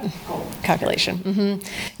 use that calculation.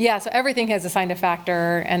 Yeah, so everything has assigned a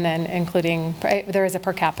factor, and then including, there is a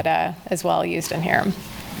per capita as well used in here.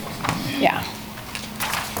 Yeah.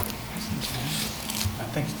 I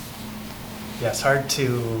think, yeah, it's hard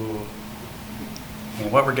to,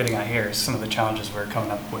 what we're getting at here is some of the challenges we're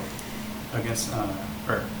coming up with against,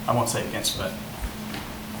 or I won't say against, but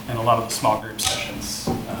in a lot of the small group sessions,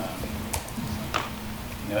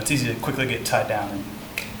 it's easy to quickly get tied down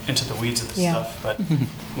into the weeds of this Yeah. stuff, but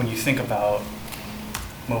when you think about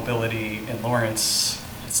mobility in Lawrence,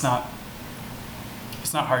 it's not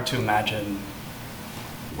hard to imagine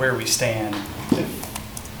where we stand if,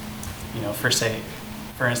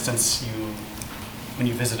 for instance, when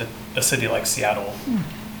you visit a city like Seattle,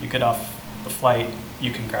 you get off the flight, you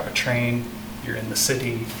can grab a train, you're in the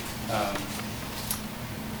city,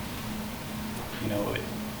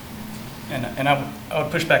 and I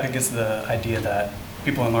would push back against the idea that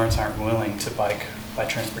people in Lawrence aren't willing to bike by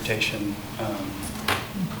transportation,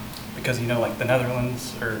 because like the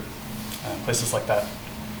Netherlands or places like that,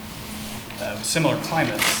 similar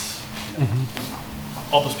climates,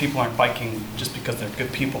 all those people aren't biking just because they're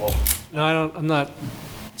good people. No, I'm not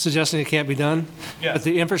suggesting it can't be done. Yeah. But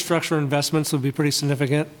the infrastructure investments would be pretty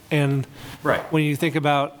significant. And Right. when you think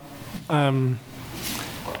about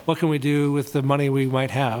what can we do with the money we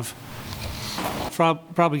might have,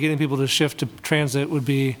 probably getting people to shift to transit would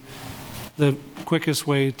be the quickest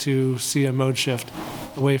way to see a mode shift.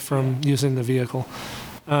 away from using the vehicle.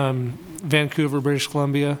 Vancouver, British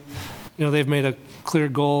Columbia, they've made a clear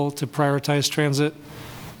goal to prioritize transit.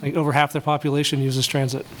 Like over half their population uses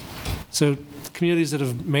transit. So communities that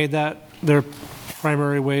have made that their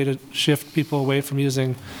primary way to shift people away from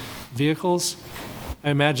using vehicles, I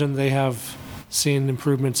imagine they have seen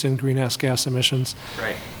improvements in greenhouse gas emissions.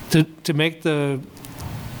 Right. To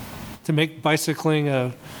make bicycling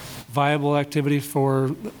a viable activity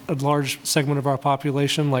for a large segment of our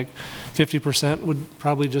population, like 50%, would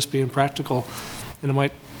probably just be impractical. And it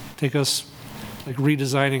might take us like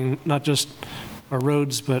redesigning not just our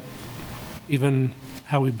roads, but even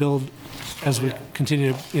how we build as we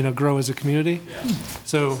continue to grow as a community.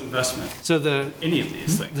 So Investment, so the any of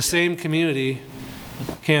these things. the same community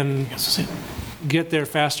can get there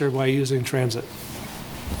faster by using transit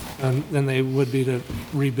than they would be to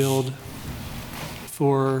rebuild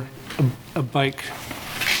for a bike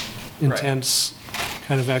intense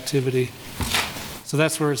kind of activity. So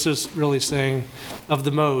that's where it's just really saying, of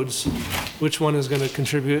the modes, which one is going to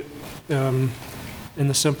contribute in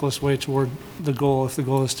the simplest way toward the goal, if the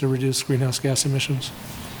goal is to reduce greenhouse gas emissions.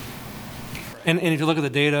 And if you look at the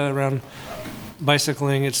data around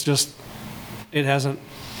bicycling, it hasn't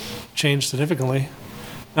changed significantly.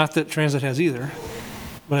 Not that transit has either,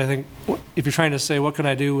 but I think if you're trying to say, what can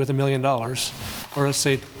I do with $1 million, or let's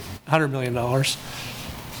say $100 million,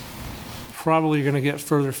 probably you're going to get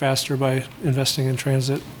further faster by investing in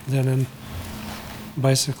transit than in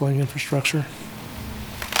bicycling infrastructure.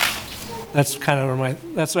 That's kind of where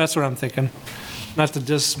that's what I'm thinking. Not to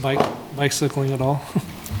diss bicycling at all.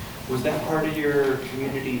 Was that part of your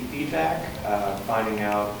community feedback, finding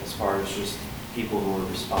out as far as just people who were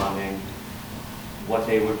responding, what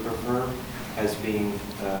they would prefer as being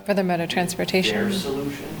For the mode of transportation. their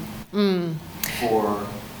solution for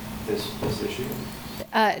this issue?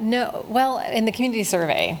 No, well, in the community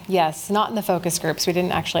survey, yes, not in the focus groups. We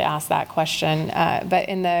didn't actually ask that question, but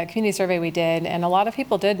in the community survey we did, and a lot of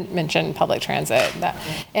people did mention public transit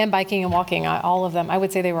and biking and walking. All of them, I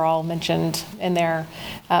would say they were all mentioned in there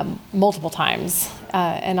multiple times.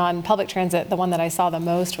 And on public transit, the one that I saw the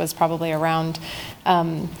most was probably around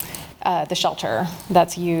the shelter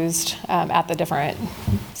that's used at the different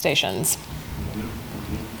stations.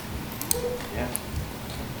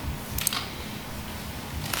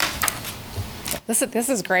 This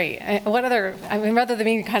is great. What other, rather than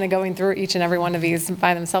me kind of going through each and every one of these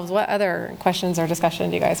by themselves, what other questions or discussion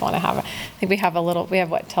do you guys want to have? I think we have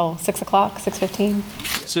what, till 6 o'clock, 6:15?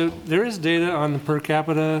 So there is data on the per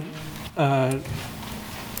capita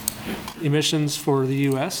emissions for the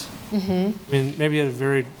U.S. I mean, maybe at a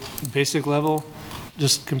very basic level,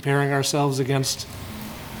 just comparing ourselves against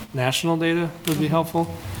national data would be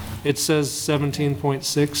helpful. It says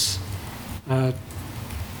 17.6.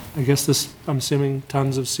 I guess I'm assuming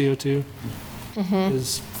tons of CO2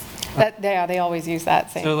 is. They always use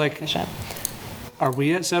that same definition. Are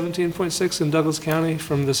we at 17.6 in Douglas County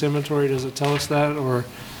from this inventory? Does it tell us that, or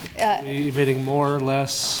are we emitting more or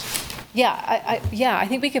less? Yeah, I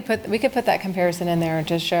think we could put that comparison in there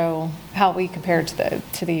to show how we compare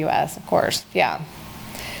to the U.S. Of course, yeah.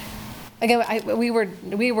 Again, we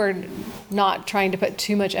were not trying to put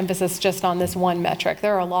too much emphasis just on this one metric.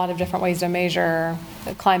 There are a lot of different ways to measure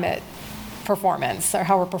climate performance or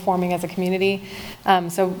how we're performing as a community.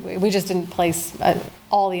 So we just didn't place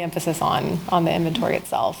all the emphasis on the inventory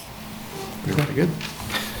itself. Very good.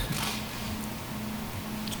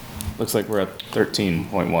 Looks like we're at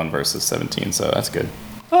 13.1 versus 17, so that's good.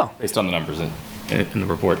 Oh. Based on the numbers in the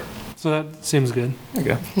report. So that seems good. There you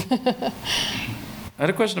go. I had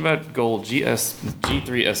a question about goal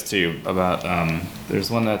G3S2 about, there's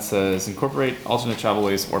one that says incorporate alternate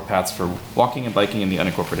travelways or paths for walking and biking in the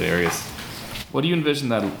unincorporated areas. What do you envision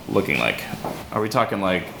that looking like? Are we talking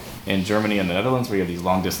like in Germany and the Netherlands where you have these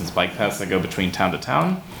long distance bike paths that go between town to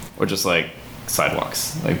town, or just like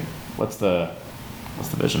sidewalks? Like what's the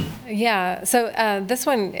vision? Yeah, so this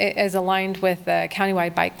one is aligned with the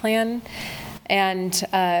countywide bike plan. And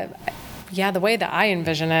the way that I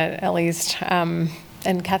envision it, at least,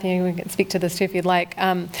 and Kathy, you can speak to this too if you'd like.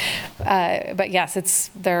 But yes,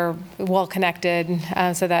 they're well connected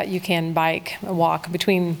so that you can bike and walk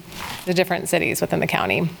between the different cities within the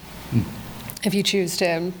county. If you choose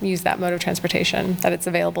to use that mode of transportation, that it's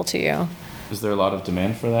available to you. Is there a lot of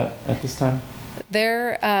demand for that at this time?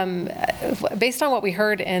 There, based on what we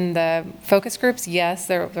heard in the focus groups, yes,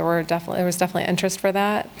 there was definitely interest for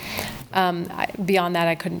that. Beyond that,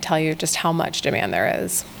 I couldn't tell you just how much demand there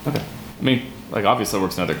is. Okay. I mean, like obviously it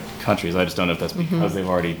works in other countries. I just don't know if that's because they've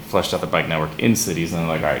already fleshed out the bike network in cities and they're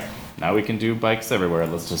like, all right, now we can do bikes everywhere.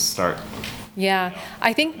 Let's just start Yeah,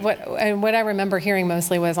 I think what I remember hearing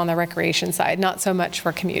mostly was on the recreation side, not so much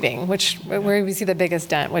for commuting, which where we see the biggest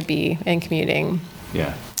dent would be in commuting.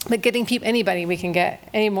 Yeah. But getting anybody we can get,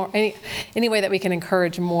 any way that we can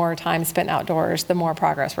encourage more time spent outdoors, the more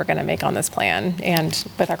progress we're going to make on this plan and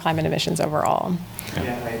with our climate emissions overall.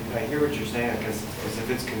 Yeah, I hear what you're saying, because if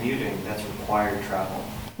it's commuting, that's required travel.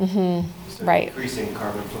 Mm-hmm. So Right. increasing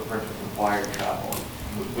carbon footprint of required travel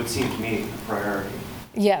would seem to me a priority.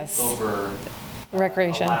 Yes. Over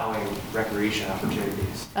Recreation. allowing recreation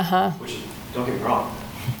opportunities. Uh-huh. Which is, don't get me wrong,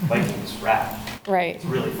 biking is rad. Right. It's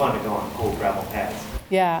really fun to go on cool gravel paths.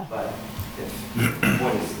 Yeah. But if the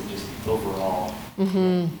point is to just overall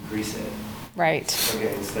increase it. Right.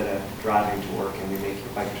 Okay, instead of driving to work and you make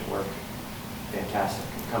your bike to work fantastic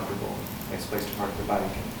and comfortable, nice place to park the bike.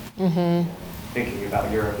 And, thinking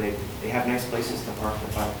about Europe, they have nice places to park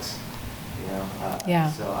their bikes, you know?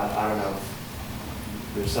 Yeah. So I don't know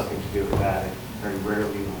if there's something to do with that. I very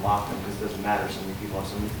rarely even lock them because it doesn't matter, so many people have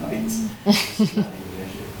so many bikes. It's not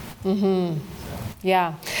even an issue.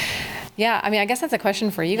 Yeah. Yeah, I mean, I guess that's a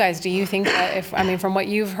question for you guys. Do you think that from what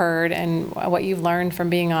you've heard and what you've learned from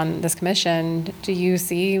being on this commission, do you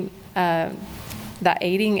see that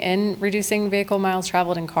aiding in reducing vehicle miles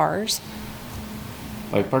traveled in cars?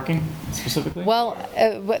 Like parking specifically? Well,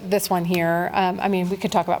 this one here, we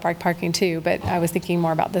could talk about parking too, but I was thinking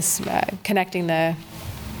more about this, connecting the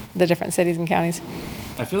different cities and counties.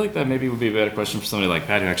 I feel like that maybe would be a better question for somebody like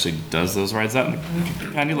Pat who actually does those rides out in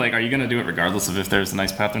the county. Like, are you going to do it regardless of if there's a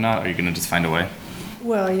nice path or not? Or are you going to just find a way?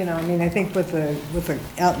 Well, I think with the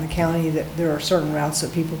out in the county, that there are certain routes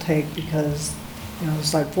that people take because,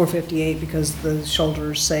 it's like 458 because the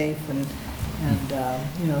shoulder is safe and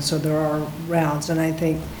so there are routes. And I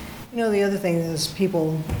think, the other thing is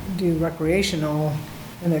people do recreational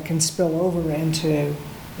and it can spill over into,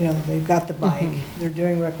 they've got the bike, they're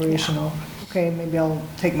doing recreational. Okay, maybe I'll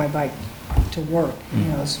take my bike to work,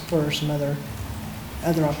 for some other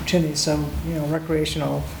opportunities. So,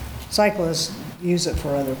 recreational cyclists use it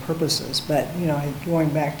for other purposes. But, going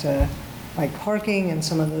back to like parking and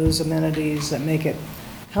some of those amenities that make it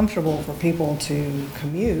comfortable for people to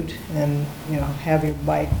commute and, have your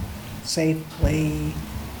bike safely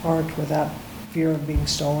parked without fear of being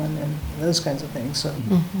stolen and those kinds of things. So,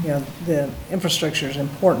 the infrastructure is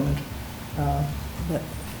important, but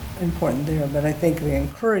important there, but I think the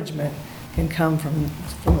encouragement can come from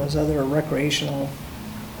those other recreational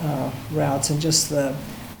routes and just the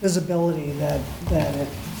visibility that it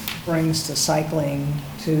brings to cycling,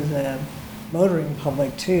 to the motoring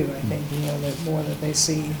public too. I think, the more that they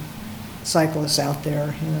see cyclists out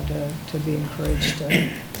there, to be encouraged to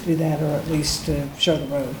do that, or at least to show the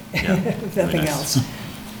road, if nothing else.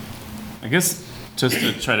 I guess just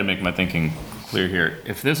to try to make my thinking clear here,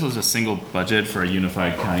 if this was a single budget for a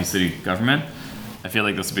unified county city government, I feel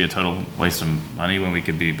like this would be a total waste of money when we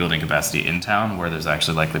could be building capacity in town where there's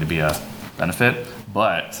actually likely to be a benefit.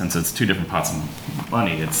 But since it's two different pots of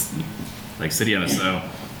money, it's like city MSO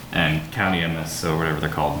and county MSO, or whatever they're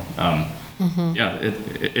called. Yeah,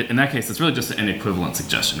 in that case, it's really just an equivalent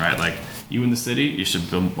suggestion, right? Like, you in the city, you should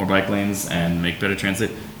build more bike lanes and make better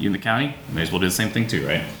transit. You in the county, may as well do the same thing too,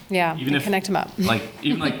 right? Yeah, even if connect them up.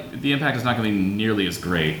 Even the impact is not going to be nearly as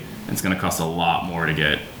great. It's going to cost a lot more to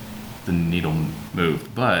get the needle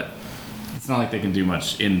moved, but it's not like they can do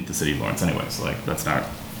much in the city of Lawrence anyway. So that's not,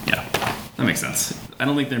 that makes sense. I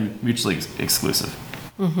don't think they're mutually exclusive.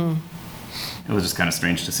 It was just kind of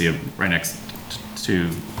strange to see it right next to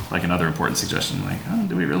like another important suggestion. Like, oh,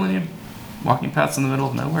 do we really need walking paths in the middle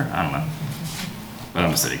of nowhere? I don't know. But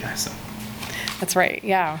I'm a city guy, so. That's right,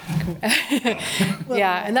 yeah.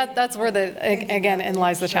 Yeah, and that's where again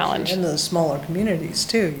lies the challenge. In the smaller communities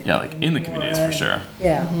too. Yeah, like in the communities for sure.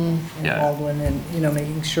 Yeah, in Baldwin, and,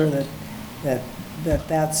 making sure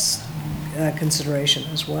that's a consideration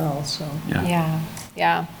as well, so.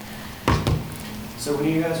 Yeah. So when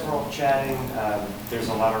you guys were all chatting, there's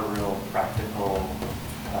a lot of real practical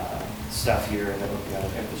stuff here that looking at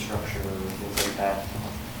infrastructure and things like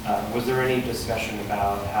that. Was there any discussion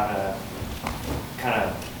about how to kind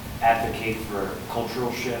of advocate for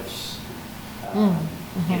cultural shifts?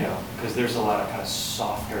 Because there's a lot of kind of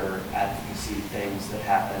softer advocacy things that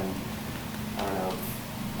happen, I don't know,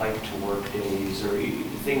 bike to work days or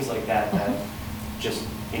things like that that just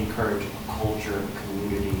encourage a culture and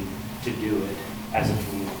community to do it as a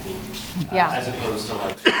community, as opposed to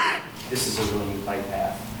like, this is a really neat bike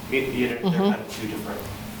path. They're kind of two different.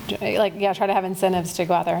 Try to have incentives to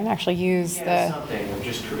go out there and actually use something, or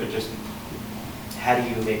just how do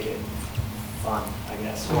you make it fun, I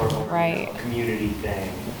guess, or a community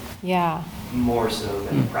thing. Yeah. More so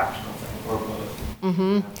than a practical thing, or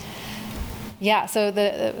both. Yeah, so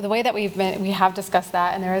the way that we have discussed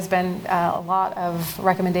that, and there has been a lot of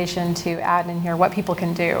recommendation to add in here what people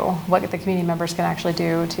can do, what the community members can actually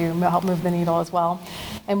do to help move the needle as well.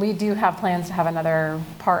 And we do have plans to have another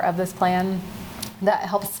part of this plan that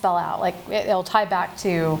helps spell out, like it'll tie back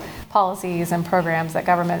to policies and programs that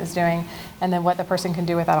government is doing, and then what the person can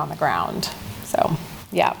do with that on the ground. So,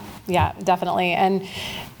 yeah, definitely. And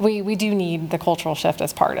we do need the cultural shift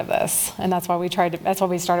as part of this, and that's why we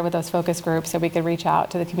started with those focus groups, so we could reach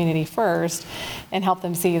out to the community first and help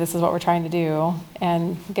them see this is what we're trying to do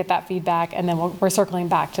and get that feedback, and then we're circling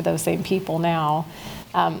back to those same people now.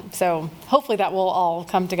 So hopefully that will all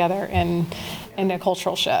come together in a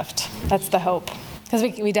cultural shift. That's the hope, because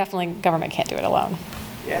we definitely, government can't do it alone.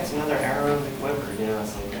 Yeah, it's another arrow in the quiver.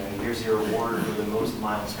 It's like here's your award for the most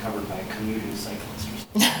miles covered by a commuting cyclist or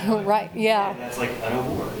something. Right, yeah. And that's like an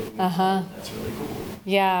award. That's really cool.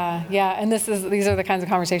 Yeah, and these are the kinds of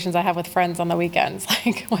conversations I have with friends on the weekends.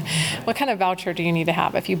 Like, what kind of voucher do you need to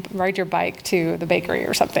have if you ride your bike to the bakery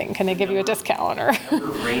or something? Can they give you a discount? Or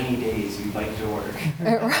rainy days you bike to work.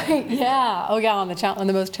 Right, yeah. Oh yeah, on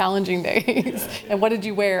the most challenging days. Yeah. And what did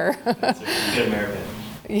you wear? That's a good American.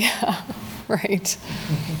 Yeah, right.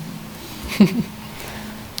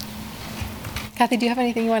 Kathy, do you have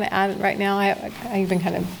anything you want to add right now? I've been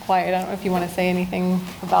kind of quiet. I don't know if you want to say anything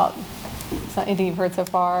about anything you've heard so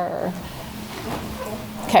far. Or...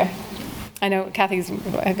 Okay. I know Kathy's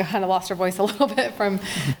kind of lost her voice a little bit from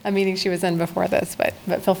a meeting she was in before this, but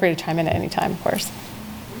feel free to chime in at any time, of course.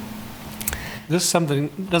 This is something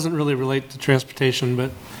that doesn't really relate to transportation, but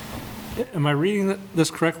am I reading this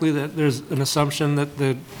correctly, that there's an assumption that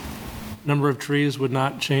the number of trees would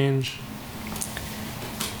not change?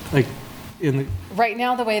 Like, right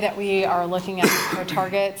now, the way that we are looking at our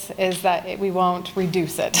targets is that we won't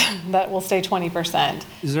reduce it. That will stay 20%.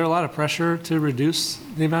 Is there a lot of pressure to reduce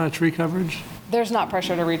the amount of tree coverage? There's not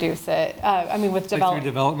pressure to reduce it. I mean, with through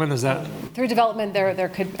development, is that? Through development, there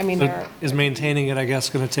could, I mean, so is maintaining it, I guess,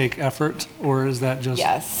 going to take effort, or is that just?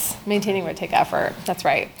 Yes, maintaining would take effort. That's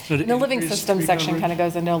right. So the living systems section kind of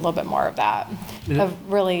goes into a little bit more of that, of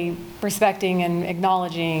really respecting and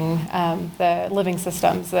acknowledging the living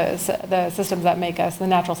systems, the systems that make us, the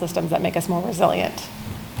natural systems that make us more resilient.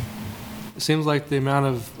 It seems like the amount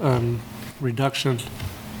of reduction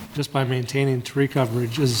just by maintaining tree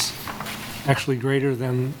coverage is actually greater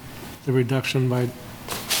than the reduction by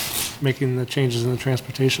making the changes in the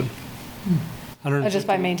transportation. Just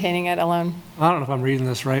by maintaining it alone? I don't know if I'm reading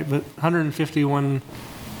this right, but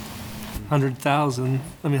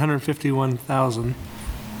 151,000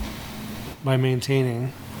 by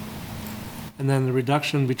maintaining. And then the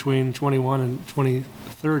reduction between 21 and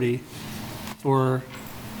 2030 for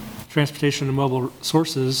transportation and mobile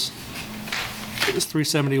sources is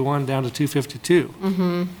 371 down to 252.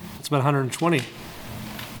 Mm-hmm. It's about 120.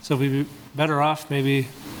 So we'd be better off maybe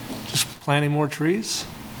just planting more trees?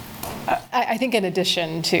 I think in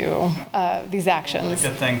addition to these actions. A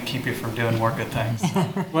good thing keep you from doing more good things.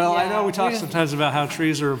 Well, yeah, I know we talk sometimes about how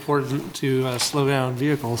trees are important to slow down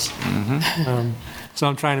vehicles. Mm-hmm. So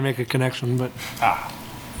I'm trying to make a connection, but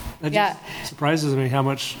that just surprises me how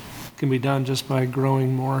much can be done just by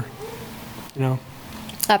growing more,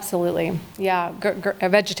 Absolutely. Yeah.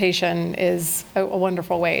 Vegetation is a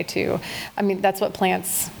wonderful way to, I mean, that's what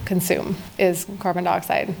plants consume is carbon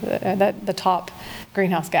dioxide, the top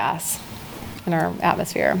greenhouse gas in our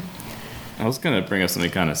atmosphere. I was going to bring up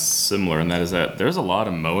something kind of similar, and that is that there's a lot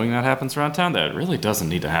of mowing that happens around town that really doesn't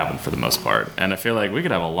need to happen for the most part. And I feel like we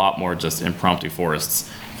could have a lot more just impromptu forests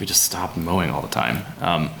if we just stopped mowing all the time.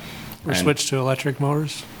 Or switch to electric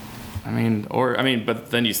motors. But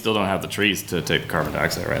then you still don't have the trees to take the carbon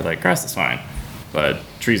dioxide, right? Like grass is fine, but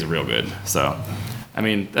trees are real good. So, I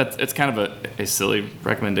mean, it's kind of a silly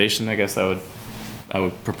recommendation, I guess I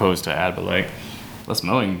would propose to add, but like less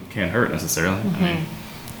mowing can't hurt necessarily. Mm-hmm. I mean,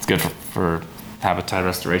 it's good for habitat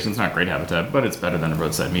restoration. It's not great habitat, but it's better than a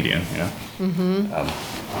roadside median,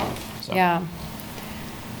 Mm-hmm. Yeah.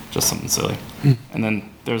 Just something silly. And then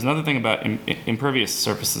there's another thing about impervious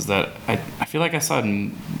surfaces that I feel like I saw it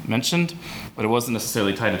mentioned, but it wasn't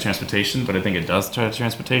necessarily tied to transportation, but I think it does tie to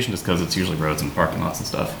transportation just because it's usually roads and parking lots and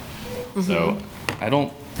stuff. Mm-hmm. So I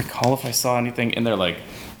don't recall if I saw anything in there like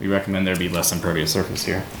we recommend there be less impervious surface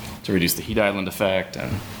here to reduce the heat island effect.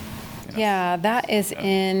 And yeah, that is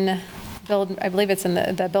in build, I believe it's in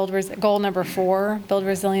the goal number 4, build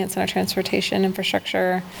resilience in our transportation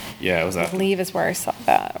infrastructure. Yeah, it was that. I believe is where I saw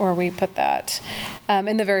that, or we put that.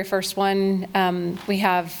 In the very first one, we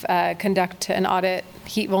have conduct an audit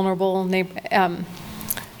heat vulnerable neighborhoods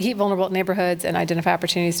and identify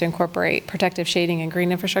opportunities to incorporate protective shading and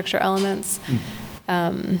green infrastructure elements.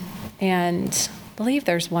 And I believe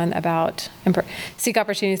there's one about seek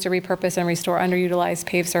opportunities to repurpose and restore underutilized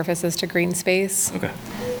paved surfaces to green space. Okay.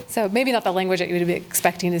 So maybe not the language that you would be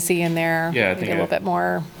expecting to see in there. Yeah, I maybe think a little bit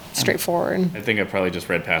more straightforward. I think I probably just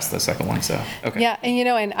read past the second one, so, okay. Yeah, and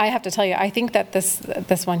and I have to tell you, I think that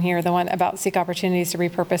this one here, the one about seek opportunities to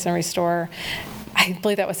repurpose and restore, I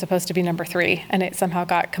believe that was supposed to be number 3, and it somehow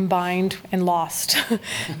got combined and lost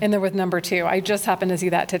in there with number 2. I just happened to see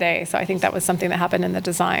that today, so I think that was something that happened in the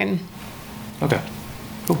design. Okay,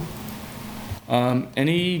 cool.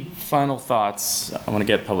 Any final thoughts? I want to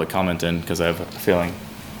get public comment in because I have a feeling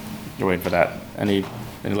you're waiting for that. Any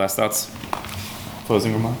last thoughts?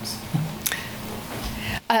 Closing remarks?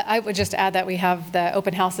 I would just add that we have the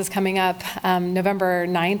open houses coming up. November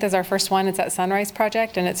 9th is our first one. It's at Sunrise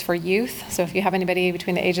Project, and it's for youth. So if you have anybody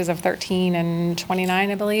between the ages of 13 and 29,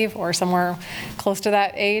 I believe, or somewhere close to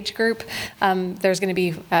that age group, there's going to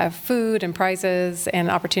be food and prizes and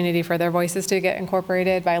opportunity for their voices to get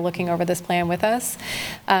incorporated by looking over this plan with us.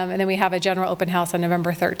 And then we have a general open house on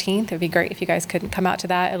November 13th. It would be great if you guys could come out to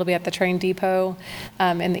that. It'll be at the train depot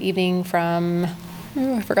in the evening from...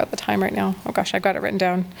 I forgot the time right now. Oh gosh, I've got it written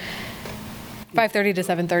down. 5:30 to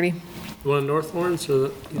 7:30. You want North Lawrence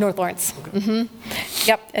or North Lawrence. Okay.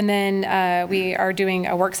 Yep. And then we are doing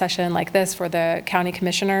a work session like this for the county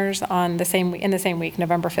commissioners in the same week,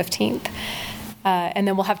 November 15th. And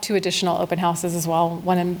then we'll have 2 additional open houses as well,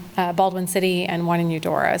 one in Baldwin City and one in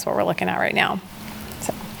Eudora is what we're looking at right now.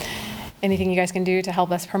 So anything you guys can do to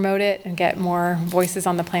help us promote it and get more voices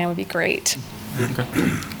on the plan would be great. Okay,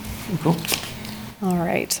 cool. All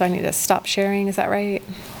right, so I need to stop sharing, is that right?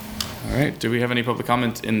 All right, do we have any public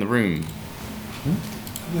comment in the room?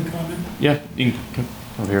 Public comment? Yeah, you can come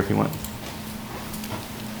over here if you want.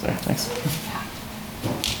 Sorry, thanks.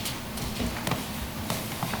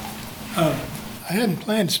 I hadn't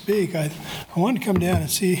planned to speak. I wanted to come down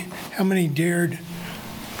and see how many dared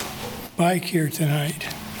bike here tonight.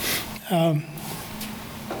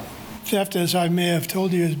 Theft, as I may have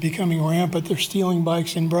told you, is becoming rampant. They're stealing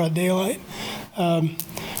bikes in broad daylight.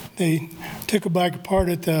 They took a bike apart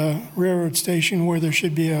at the railroad station where there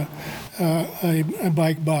should be a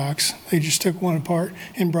bike box. They just took one apart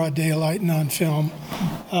in broad daylight and on film.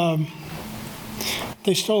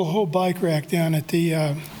 They stole a whole bike rack down at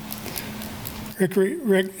the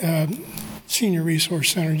Senior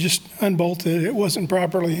Resource Center, just unbolted. It wasn't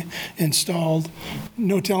properly installed.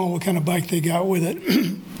 No telling what kind of bike they got with it.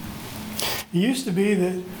 It used to be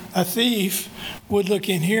that a thief would look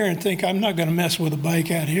in here and think, I'm not going to mess with a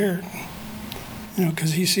bike out here,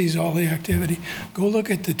 because he sees all the activity. Go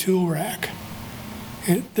look at the tool rack.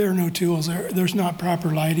 There are no tools there. There's not proper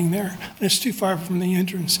lighting there. And it's too far from the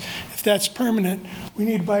entrance. If that's permanent, we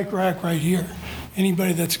need a bike rack right here.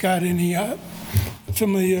 Anybody that's got any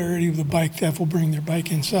familiarity with the bike theft will bring their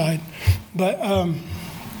bike inside. But I'm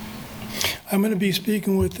going to be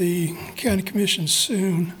speaking with the county commission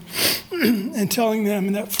soon and telling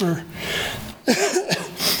them that for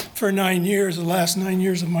 9 years, the last 9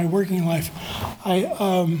 years of my working life,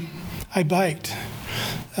 I biked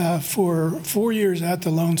for 4 years at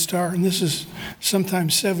the Lone Star, and this is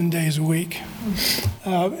sometimes 7 days a week.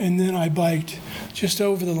 And then I biked just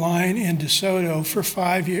over the line in DeSoto for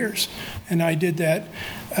 5 years, and I did that.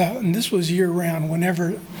 And this was year round.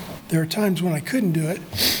 Whenever there are times when I couldn't do it,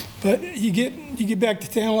 but you get back to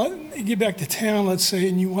town. You get back to town, let's say,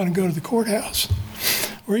 and you want to go to the courthouse.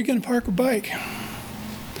 Where are you going to park a bike?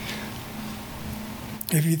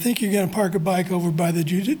 If you think you're going to park a bike over by the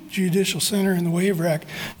Judicial Center in the wave rack,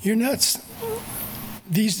 you're nuts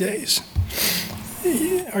these days.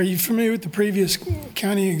 Are you familiar with the previous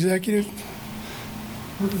county executive?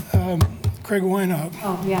 Craig Weinob.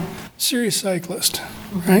 Oh, yeah. Serious cyclist,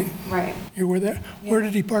 right? Right. You were there. Yeah. Where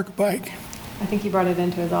did he park a bike? I think he brought it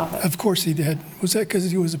into his office. Of course he did. Was that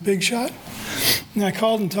because he was a big shot? And I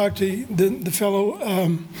called and talked to the fellow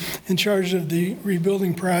in charge of the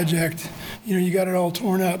rebuilding project. You got it all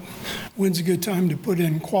torn up. When's a good time to put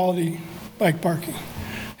in quality bike parking?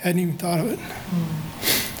 Hadn't even thought of it.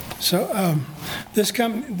 So this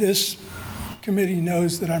committee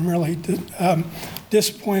knows that I'm really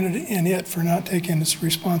disappointed in it for not taking this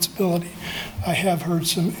responsibility. I have heard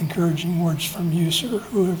some encouraging words from you, sir,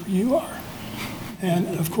 whoever you are. And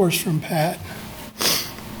of course from Pat.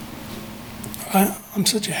 I'm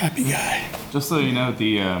such a happy guy. Just so you know,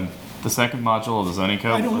 the second module of the zoning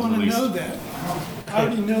code I don't was want to released. know that. I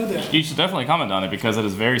already know that. You should definitely comment on it because it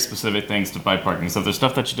is very specific things to bike parking. So if there's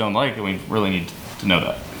stuff that you don't like, we really need to know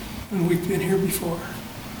that. And we've been here before.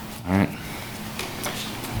 All right.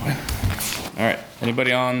 All right.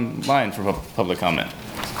 Anybody online for public comment?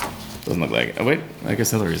 Doesn't look like it. Oh, wait. I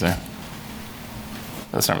guess Hillary's there.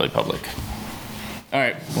 That's not really public. All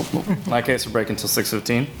right, well, in that case, we're breaking until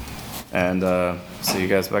 6:15, and see you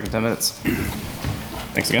guys back in 10 minutes.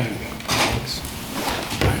 Thanks again.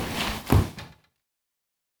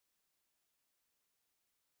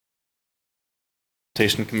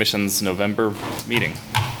 Transportation Commission's November meeting.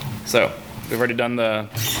 So we've already done the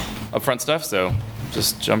upfront stuff, so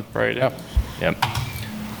just jump right in. Yep.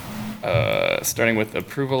 Starting with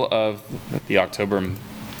approval of the October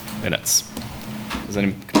minutes. Does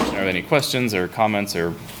any commissioner have any questions or comments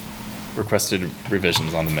or requested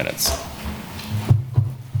revisions on the minutes?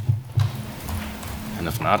 And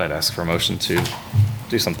if not, I'd ask for a motion to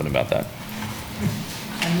do something about that.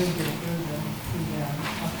 I moved it through the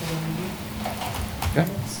October meeting. Okay.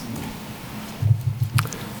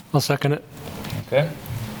 I'll second it. Okay.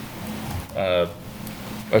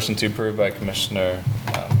 Motion to approve by Commissioner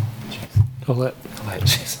Colette.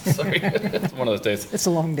 Jesus, sorry. It's one of those days. It's a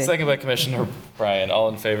long day. Second by Commissioner Bryan. All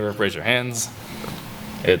in favor, raise your hands.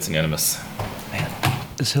 It's unanimous.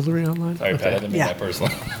 Is Hillary online? Sorry, Pat, I didn't mean Yeah. that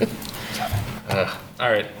personally. All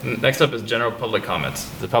right, next up is general public comments.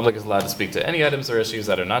 The public is allowed to speak to any items or issues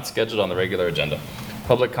that are not scheduled on the regular agenda.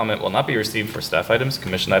 Public comment will not be received for staff items,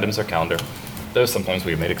 commission items, or calendar, though sometimes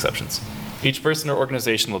we have made exceptions. Each person or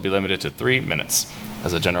organization will be limited to 3 minutes.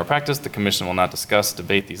 As a general practice, the commission will not discuss,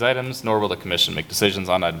 debate these items, nor will the commission make decisions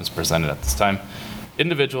on items presented at this time.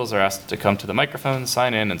 Individuals are asked to come to the microphone,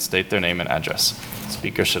 sign in, and state their name and address.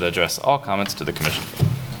 Speakers should address all comments to the commission.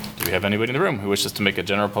 Do we have anybody in the room who wishes to make a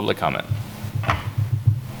general public comment?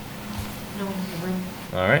 No one in the room.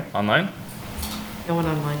 All right, online? No one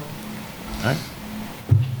online. All right.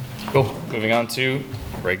 Cool. Moving on to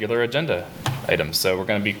regular agenda items. So we're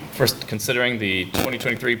going to be first considering the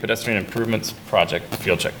 2023 pedestrian improvements project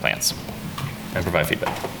field check plans and provide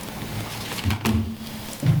feedback.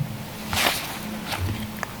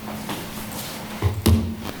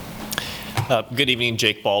 Good evening,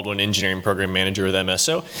 Jake Baldwin, Engineering Program Manager with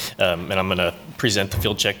MSO, and I'm going to present the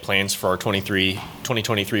field check plans for our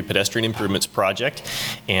 2023 pedestrian improvements project.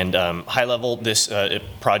 And high level, this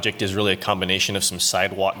project is really a combination of some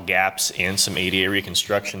sidewalk gaps and some ADA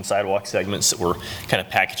reconstruction sidewalk segments that we're kind of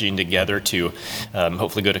packaging together to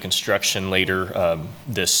hopefully go to construction later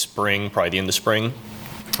this spring, probably the end of spring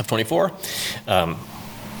of 24.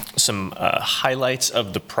 Some highlights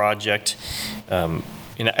of the project.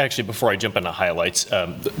 And actually, before I jump into highlights,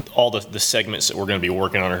 all the segments that we're going to be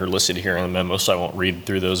working on are listed here in the memo, so I won't read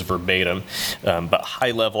through those verbatim. But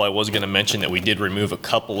high level, I was going to mention that we did remove a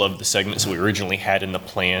couple of the segments that we originally had in the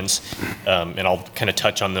plans, and I'll kind of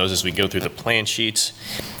touch on those as we go through the plan sheets.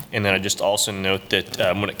 And then I just also note that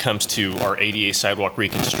when it comes to our ADA sidewalk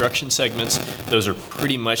reconstruction segments, those are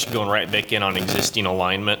pretty much going right back in on existing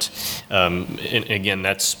alignment. And again,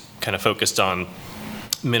 that's kind of focused on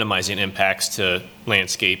minimizing impacts to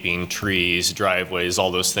landscaping, trees, driveways,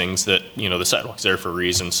 all those things that, you know, the sidewalk's there for a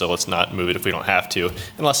reason, so let's not move it if we don't have to,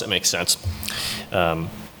 unless it makes sense.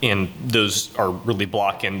 And those are really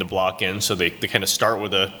block end to block end, so they kind of start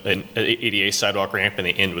with an ADA sidewalk ramp and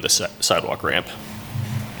they end with a sidewalk ramp.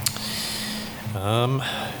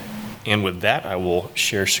 And with that, I will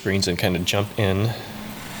share screens and kind of jump in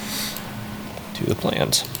to the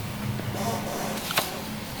plans.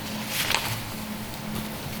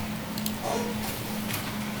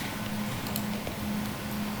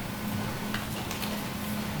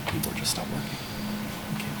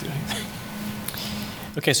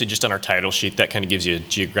 Okay, so just on our title sheet, that kind of gives you a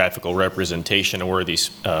geographical representation of where these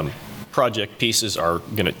project pieces are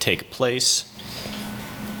going to take place.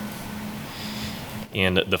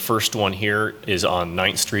 And the first one here is on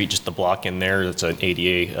 9th Street, just the block in there. That's an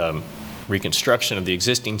ADA reconstruction of the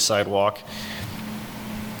existing sidewalk.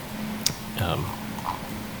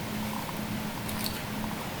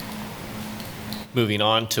 Moving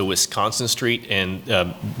on to Wisconsin Street, and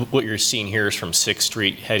what you're seeing here is from 6th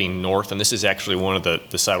Street heading north, and this is actually one of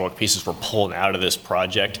the sidewalk pieces we're pulling out of this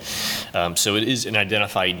project. So it is an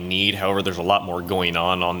identified need. However, there's a lot more going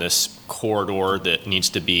on this corridor that needs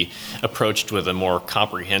to be approached with a more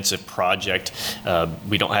comprehensive project.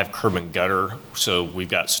 We don't have curb and gutter, so we've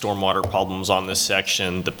got stormwater problems on this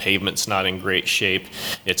section. The pavement's not in great shape.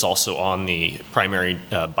 It's also on the primary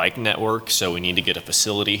bike network, so we need to get a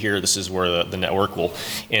facility here. This is where the network will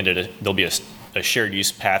end at. There'll be a shared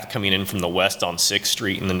use path coming in from the west on 6th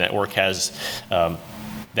Street, and the network has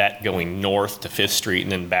that going north to 5th Street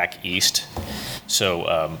and then back east.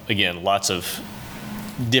 So again, lots of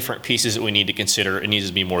different pieces that we need to consider. It needs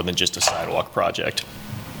to be more than just a sidewalk project.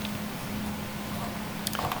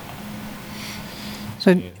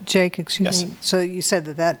 So Jake, excuse Yes. me, so you said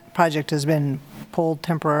that project has been pulled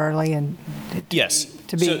temporarily and? Yes,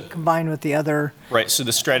 to be combined with the other. Right, so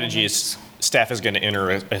the strategy is staff is going to enter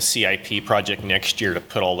a CIP project next year to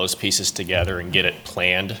put all those pieces together and get it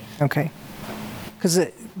planned. Okay. Because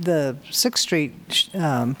the 6th Street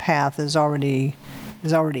path is already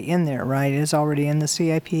in there, right? It's already in the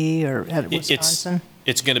CIP or at Wisconsin?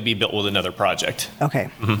 It's going to be built with another project. Okay.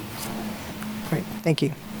 Great, thank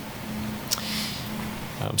you.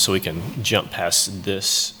 So we can jump past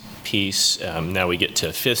this piece. Now we get to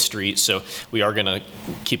 5th Street. So we are going to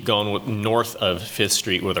keep going north of 5th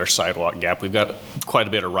Street with our sidewalk gap. We've got quite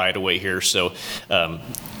a bit of right-of-way here. So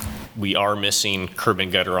we are missing curb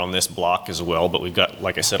and gutter on this block as well, but we've got,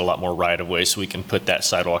 like I said, a lot more right-of-way, so we can put that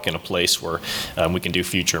sidewalk in a place where we can do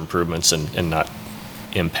future improvements and not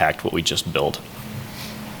impact what we just built.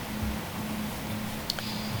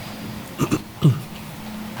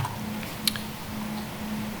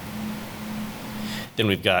 Then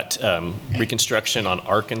we've got reconstruction on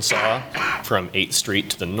Arkansas from 8th Street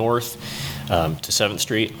to the north to 7th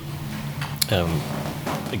Street.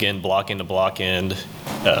 Again, block end to block end,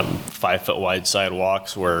 5-foot wide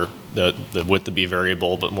sidewalks where the width would be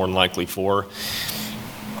variable, but more than likely 4.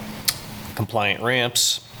 Compliant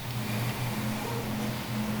ramps.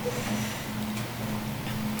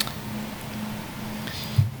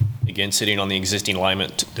 Again, sitting on the existing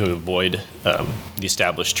alignment to avoid the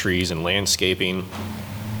established trees and landscaping.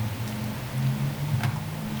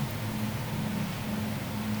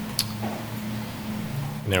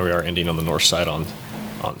 And there we are ending on the north side on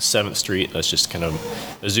 7th Street. That's just kind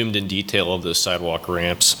of a zoomed in detail of the sidewalk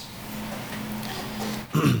ramps.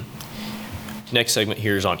 Next segment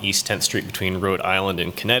here is on East 10th Street between Rhode Island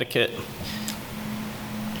and Connecticut.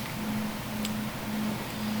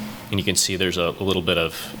 And you can see there's a little bit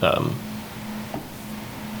of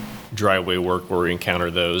driveway work where we encounter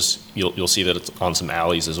those. You'll see that it's on some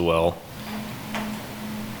alleys as well.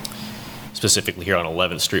 Specifically here on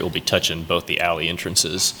 11th Street, we'll be touching both the alley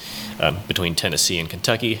entrances between Tennessee and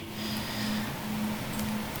Kentucky.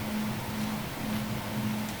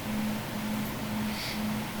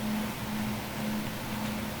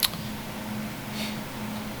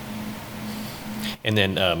 And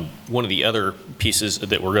then one of the other pieces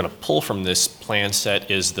that we're going to pull from this plan set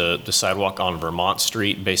is the sidewalk on Vermont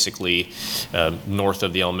Street, basically north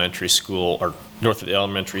of the elementary school, or north of the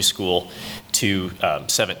elementary school to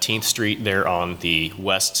 17th Street there on the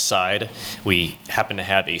west side. We happen to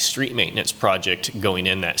have a street maintenance project going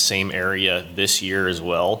in that same area this year as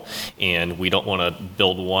well, and we don't want to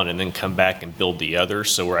build one and then come back and build the other,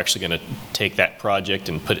 so we're actually going to take that project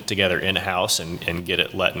and put it together in-house and get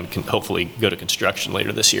it let and can hopefully go to construction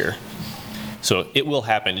later this year. So it will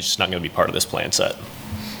happen, it's just not going to be part of this plan set.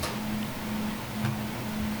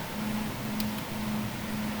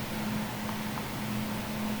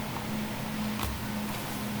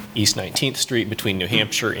 East 19th Street between New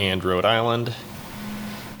Hampshire and Rhode Island.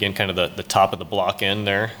 Again, kind of the top of the block end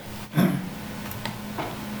there.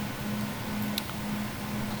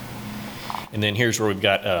 And then here's where we've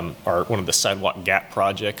got one of the sidewalk gap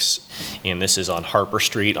projects, and this is on Harper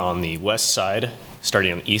Street on the west side,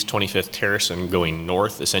 starting on East 25th Terrace and going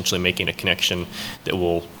north, essentially making a connection that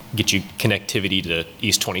will get you connectivity to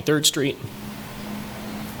East 23rd Street.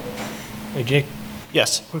 Hey, Jake.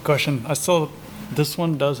 Yes. Quick question. I saw this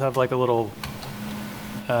one does have like a little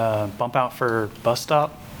bump out for bus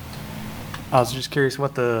stop. I was just curious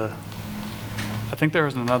I think there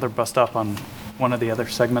was another bus stop on one of the other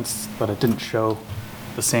segments, but it didn't show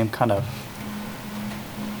the same kind of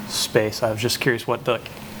space. I was just curious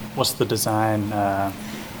what's the design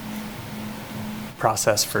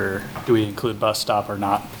process for, do we include bus stop or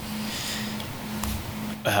not?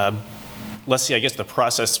 Let's see, I guess the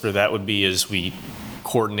process for that would be is we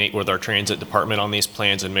coordinate with our transit department on these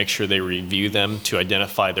plans and make sure they review them to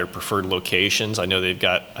identify their preferred locations. I know they've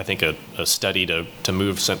got, I think, a study to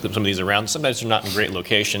move some of these around. Sometimes they're not in great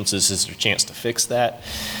locations. This is a chance to fix that.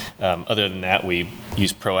 Other than that, we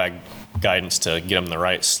use ProAg guidance to get them the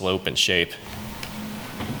right slope and shape.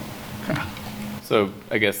 So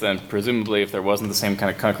I guess then presumably if there wasn't the same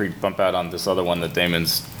kind of concrete bump out on this other one that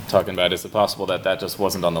Damon's talking about, is it possible that that just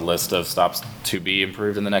wasn't on the list of stops to be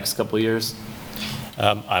improved in the next couple of years?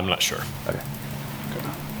 I'm not sure. Okay.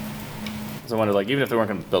 So I wonder, like, even if they weren't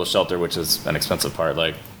going to build a shelter, which is an expensive part,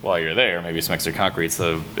 like, while you're there, maybe some extra concrete,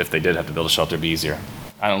 so if they did have to build a shelter, it'd be easier.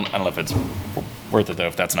 I don't know if it's worth it, though,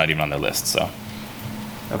 if that's not even on their list, so.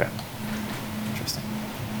 Okay. Interesting.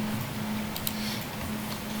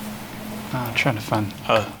 I'm trying to find,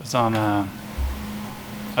 it's on,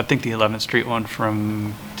 I think the 11th Street one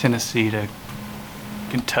from Tennessee to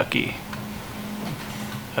Kentucky.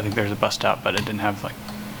 I think there's a bus stop, but it didn't have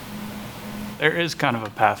there is kind of a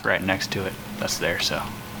path right next to it that's there, so.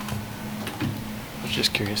 I was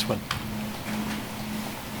just curious what,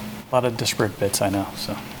 a lot of disparate bits I know,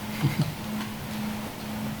 so.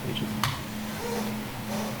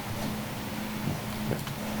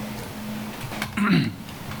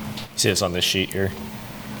 See this on this sheet here?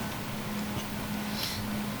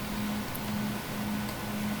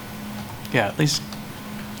 Yeah, at least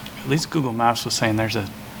Google Maps was saying there's a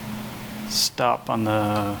stop on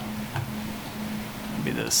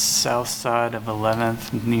maybe the south side of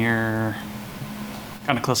 11th, near,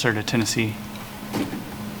 kind of closer to Tennessee.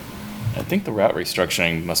 I think the route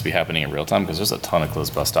restructuring must be happening in real time because there's a ton of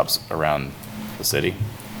closed bus stops around the city.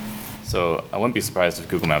 So I wouldn't be surprised if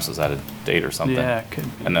Google Maps was out of date or something. Yeah, it could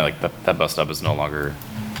be. And then like that bus stop is no longer.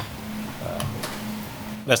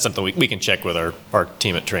 That's something we can check with our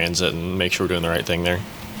team at Transit and make sure we're doing the right thing there.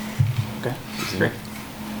 Okay, great.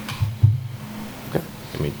 Okay.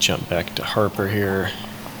 Let me jump back to Harper here.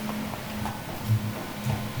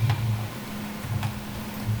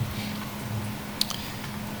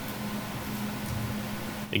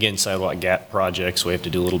 Again, sidewalk gap projects, we have to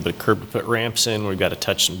do a little bit of curb to put ramps in. We've got to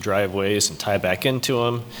touch some driveways and tie back into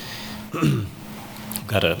them. We've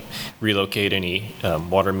got to relocate any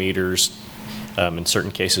water meters. In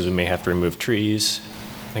certain cases, we may have to remove trees.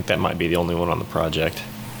 I think that might be the only one on the project.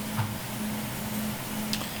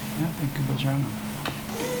 Yeah, I think Google's around.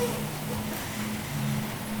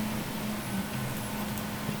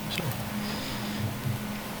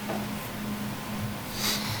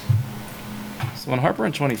 So on Harper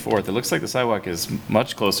and 24th, it looks like the sidewalk is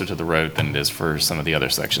much closer to the road than it is for some of the other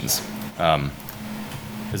sections.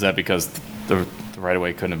 Is that because the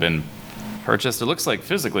right-of-way couldn't have been purchased? It looks like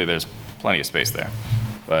physically there's plenty of space there,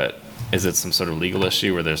 but is it some sort of legal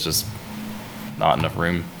issue where there's just not enough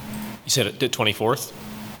room? You said it did 24th?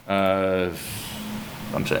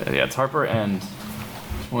 I'm checking. Yeah, it's Harper and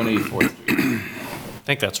 24th Street. I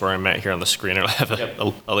think that's where I'm at here on the screen. I have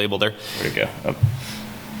a label there. Where'd it go? Oh.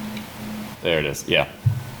 There it is. Yeah.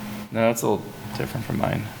 No, that's a little different from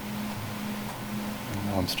mine.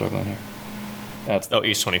 Oh, I'm struggling here. That's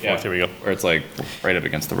East 24th. yeah, Here we go. Where it's like right up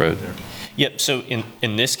against the road there. Yep. So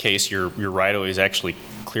in this case, your right of way is actually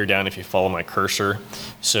clear down if you follow my cursor.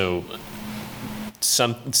 So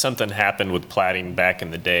something happened with platting back in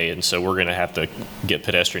the day, and so we're going to have to get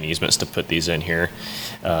pedestrian easements to put these in here.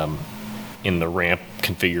 In the ramp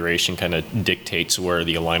configuration kind of dictates where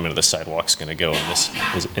the alignment of the sidewalk's going to go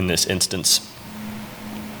in this instance.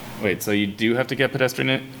 Wait, so you do have to get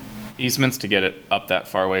pedestrian easements to get it up that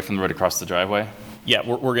far away from the road across the driveway? Yeah,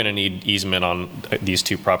 we're going to need easement on these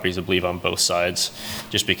two properties, I believe, on both sides,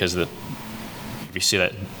 just because if you see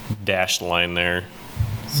that dashed line there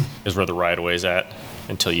is where the right-of-way is at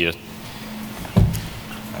until you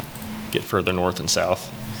get further north and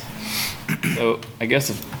south. So I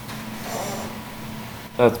guess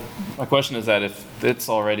my question is that if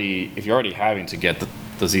you're already having to get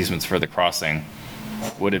those easements for the crossing,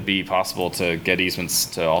 would it be possible to get easements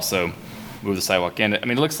to also move the sidewalk in? I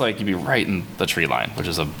mean, it looks like you'd be right in the tree line, which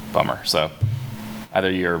is a bummer. So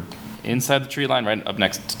either you're inside the tree line, right up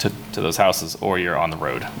next to those houses, or you're on the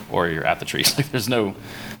road, or you're at the trees. Like there's no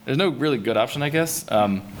really good option, I guess.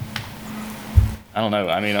 I don't know.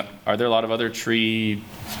 I mean, are there a lot of other tree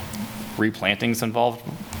replantings involved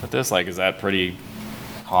with this? Like, is that pretty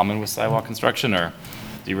common with sidewalk construction, or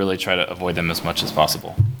do you really try to avoid them as much as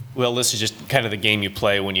possible? Well, this is just kind of the game you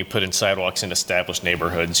play when you put in sidewalks in established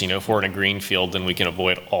neighborhoods. You know, if we're in a green field, then we can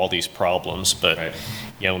avoid all these problems. But, right.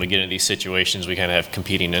 Yeah, when we get into these situations, we kind of have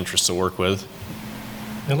competing interests to work with.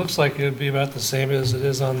 It looks like it would be about the same as it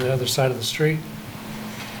is on the other side of the street.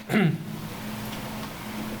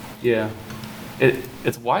 Yeah.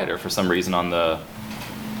 It's wider for some reason on the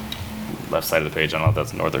left side of the page. I don't know if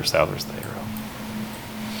that's north or south or the arrow.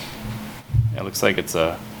 Yeah, it looks like it's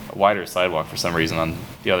a wider sidewalk for some reason on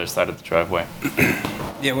the other side of the driveway.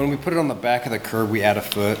 Yeah, when we put it on the back of the curb, we add a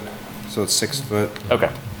foot, so it's 6 foot.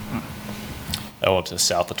 Okay. Oh, to the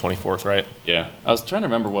south of 24th, right? Yeah. I was trying to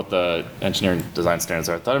remember what the engineering design standards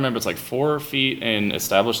are. I thought I remember it's like 4 feet in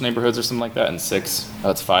established neighborhoods or something like that, and 6. Oh,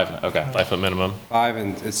 it's 5. Okay. 5 foot minimum. 5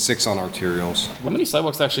 and it's 6 on arterials. How many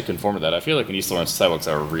sidewalks actually conform to that? I feel like in East Lawrence, sidewalks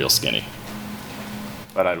are real skinny.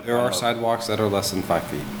 But There are sidewalks that are less than 5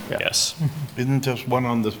 feet. Yeah. Yes. Isn't this one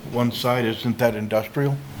on this one side, isn't that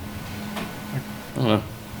industrial? I don't know.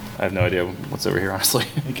 I have no idea what's over here, honestly.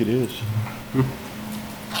 I think it is. The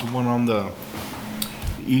one on the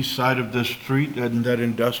east side of this street, isn't that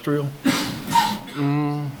industrial?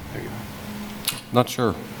 Not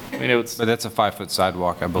sure. I mean, But that's a 5 foot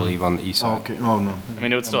sidewalk, I believe, on the east Oh, side. okay, oh, no.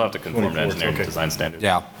 it would still have to conform to 24th, engineering okay. design standards.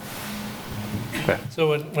 Yeah.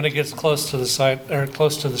 So when it gets close to the site, or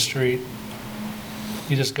close to the street,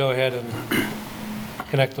 you just go ahead and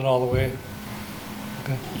connect it all the way?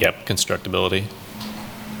 Okay. Yep, constructability.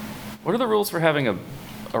 What are the rules for having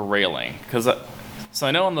a railing? Because so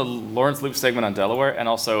I know on the Lawrence Loop segment on Delaware, and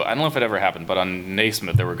also I don't know if it ever happened, but on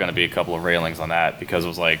Naismith there were going to be a couple of railings on that because it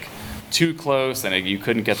was like too close and you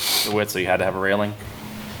couldn't get the width, so you had to have a railing.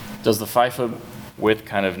 Does the 5-foot width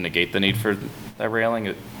kind of negate the need for that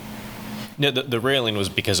railing? No, the railing was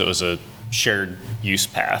because it was a shared use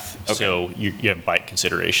path, Okay. so you have bike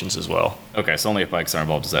considerations as well. Okay, so only if bikes are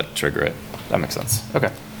involved does that trigger it. That makes sense.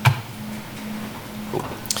 Okay.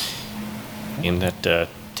 And that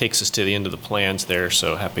takes us to the end of the plans there,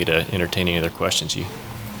 so happy to entertain any other questions you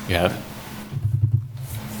have.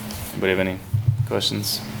 Anybody have any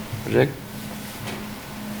questions for Jake?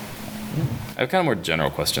 I have kind of more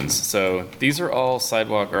general questions. So these are all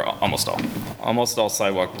sidewalk, or almost all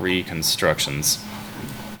sidewalk reconstructions.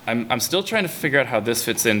 I'm still trying to figure out how this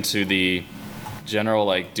fits into the general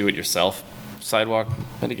like do-it-yourself sidewalk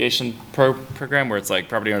mitigation program, where it's like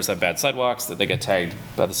property owners have bad sidewalks that they get tagged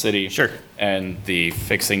by the city. Sure. And the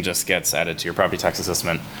fixing just gets added to your property tax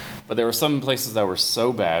assessment. But there were some places that were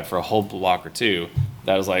so bad for a whole block or two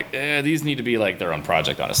that I was like, these need to be like their own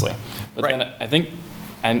project, honestly. But Right. then I think,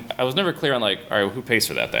 and I was never clear on like, all right, who pays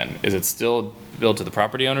for that then? Is it still billed to the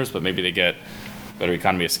property owners, but maybe they get better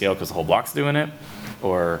economy of scale because the whole block's doing it?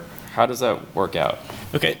 Or how does that work out?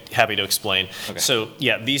 Okay, happy to explain. Okay. So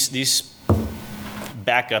yeah, these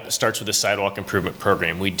back up, it starts with the sidewalk improvement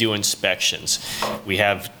program. We do inspections. We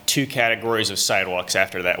have 2 categories of sidewalks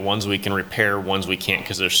after that. Ones we can repair, ones we can't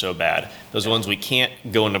because they're so bad. Those ones we can't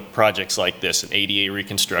go into projects like this, an ADA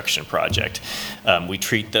reconstruction project. We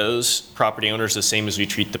treat those property owners the same as we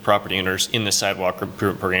treat the property owners in the sidewalk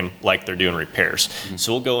improvement program like they're doing repairs.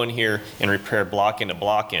 So we'll go in here and repair block end to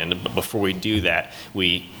block end, but before we do that,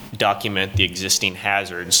 we document the existing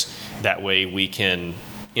hazards. That way we can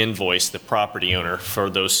invoice the property owner for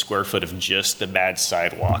those square foot of just the bad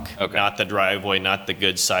sidewalk, Okay. not the driveway, not the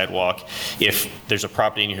good sidewalk. If there's a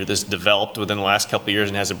property in here that's developed within the last couple of years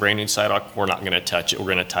and has a brand new sidewalk, we're not going to touch it. We're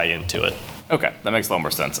going to tie into it. Okay, that makes a lot more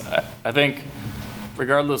sense. I think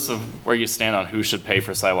regardless of where you stand on who should pay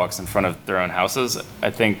for sidewalks in front of their own houses,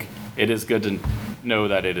 I think it is good to know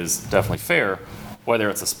that it is definitely fair, whether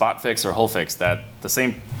it's a spot fix or whole fix, that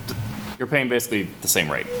you're paying basically the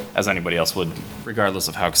same rate as anybody else would, regardless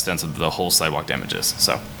of how extensive the whole sidewalk damage is.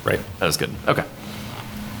 So, Right. that is good. Okay,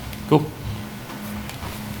 cool.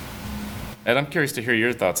 Ed, I'm curious to hear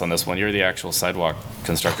your thoughts on this one. You're the actual sidewalk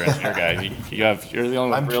constructor engineer guy. You're the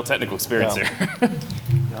only one with real technical experience Yeah. here.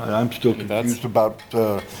 I'm still Any thoughts? confused about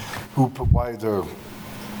why the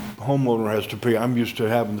homeowner has to pay. I'm used to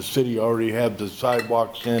having the city already have the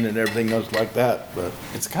sidewalks in and everything else like that, but.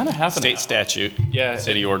 It's kind of happening. State statute, Yeah.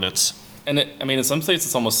 city ordinance. And I mean, in some states,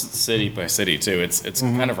 it's almost city by city too. It's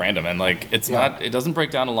kind of random, and like it's Yeah. not. It doesn't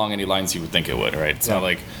break down along any lines you would think it would, right? It's not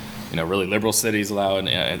like, really liberal cities allow, and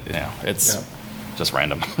it's just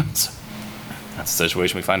random. So that's the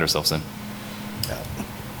situation we find ourselves in.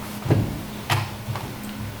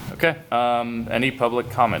 Okay. Any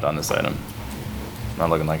public comment on this item?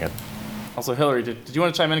 Not looking like it. Also, Hillary, did you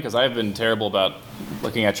want to chime in? Because I've been terrible about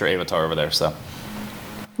looking at your avatar over there. So.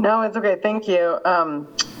 No, it's okay. Thank you.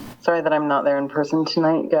 Sorry that I'm not there in person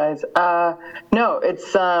tonight, guys. No,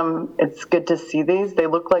 it's good to see these. They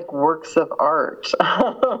look like works of art. So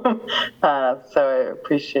I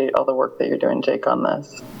appreciate all the work that you're doing, Jake, on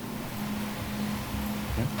this.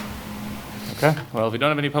 Okay. Well, if we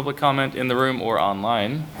don't have any public comment in the room or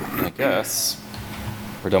online, I guess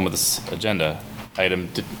we're done with this agenda item.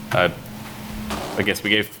 I guess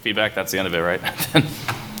we gave feedback. That's the end of it, right? Then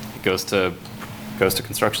it goes to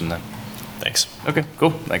construction then. Thanks. Okay, cool.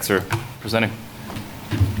 Thanks for presenting.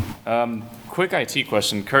 Quick IT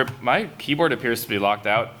question. Kurt, my keyboard appears to be locked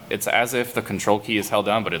out. It's as if the control key is held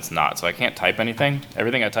down, but it's not. So I can't type anything.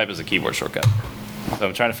 Everything I type is a keyboard shortcut. So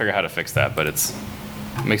I'm trying to figure out how to fix that, but it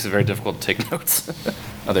makes it very difficult to take notes.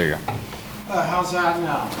 Oh, there you go. How's that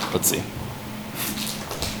now? Let's see.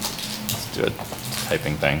 Let's do a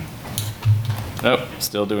typing thing. Nope,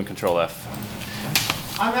 still doing Control F.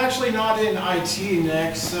 I'm actually not in IT,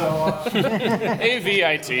 Nick, so...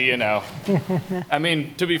 AVIT, I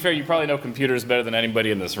mean, to be fair, you probably know computers better than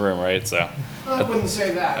anybody in this room, right? So I wouldn't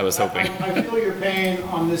say that. I was hoping. I feel your pain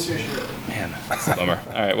on this issue. Man, that's a bummer.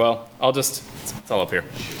 All right, well, it's all up here.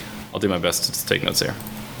 I'll do my best to just take notes here.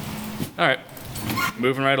 All right,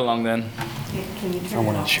 moving right along then. Can you turn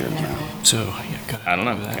it off? So, yeah, go ahead. I don't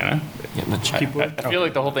know, can I? Yeah, the keyboard. I feel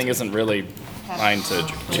like the whole thing isn't really trying to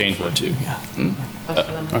change what. Yeah.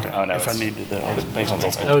 Okay. Oh, no, If I needed that. I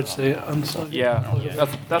would say unplug. Yeah,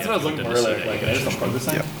 that's what I was looking for earlier. Like, can I just unplug this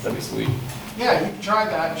thing? That'd be sweet. Yeah, you can try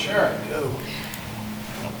that, sure. Go.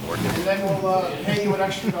 And then we'll pay you an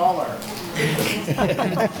extra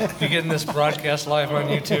 $1. You're getting this broadcast live on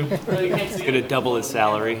YouTube. It's gonna double his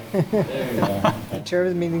salary. Chair of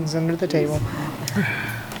the meeting's under the table.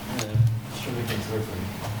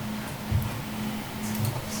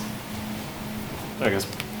 I guess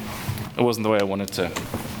it wasn't the way I wanted to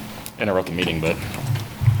interrupt the meeting, but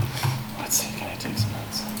let's see, can I take some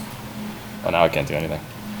notes? Oh, now I can't do anything.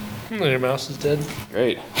 Your mouse is dead.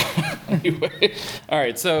 Great. Anyway, all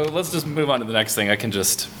right, so let's just move on to the next thing. I can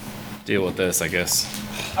just deal with this, I guess.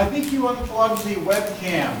 I think you unplugged the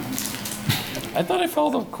webcam. I thought I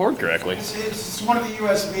followed the cord correctly. It's one of the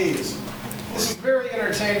USBs. This is very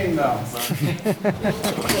entertaining, though.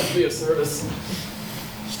 Must be a service.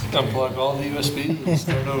 Unplug all the USBs and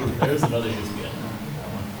start over. There's another USB.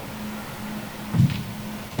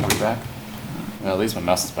 Are we back? Well, at least my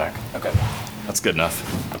mouse is back. Okay, that's good enough.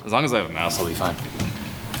 As long as I have a mouse, I'll be fine.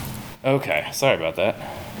 Okay, sorry about that.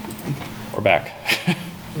 We're back.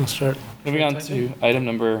 Let's start. Moving on to item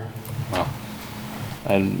number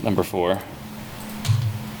 4.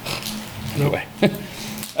 Anyway,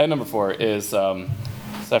 item number 4 is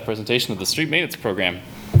staff presentation of the street maintenance program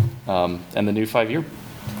and the new 5-year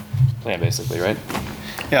plan, basically, right?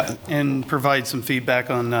 Yeah, and provide some feedback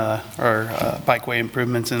on our bikeway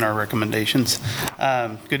improvements and our recommendations.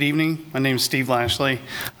 Good evening. My name is Steve Lashley.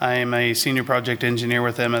 I am a senior project engineer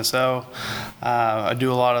with MSO. I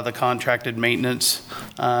do a lot of the contracted maintenance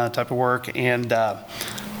type of work, and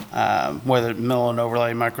whether mill and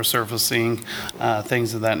overlay, microsurfacing,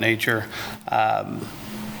 things of that nature.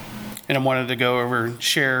 And I wanted to go over and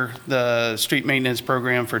share the street maintenance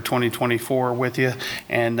program for 2024 with you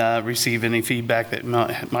and receive any feedback that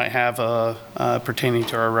might have pertaining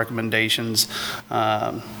to our recommendations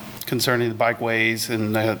concerning the bikeways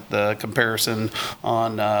and the comparison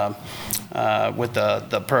on with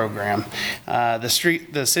the program.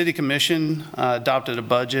 The city commission adopted a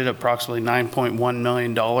budget of approximately $9.1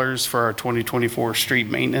 million for our 2024 street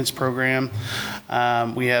maintenance program.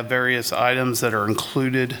 We have various items that are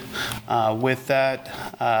included with that.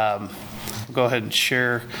 I'll go ahead and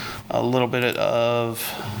share a little bit of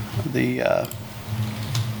the,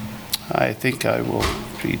 I think I will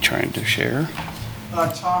be trying to share.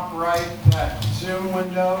 Top right, that Zoom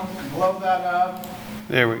window, blow that up.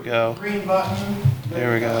 There we go. Green button.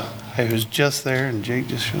 There we go. I was just there and Jake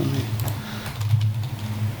just showed me.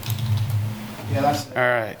 Yeah, that's it. All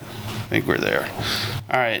right. I think we're there.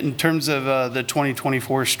 All right. In terms of the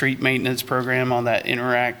 2024 street maintenance program on that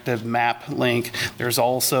interactive map link, there's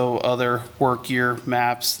also other work year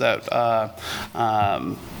maps that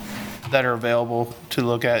that are available to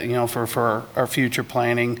look at, for our future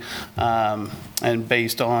planning, and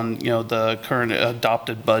based on, the current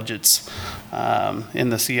adopted budgets in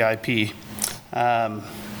the CIP.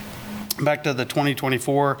 Back to the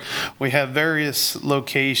 2024, we have various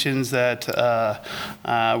locations that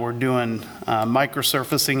we're doing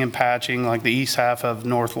microsurfacing and patching, like the east half of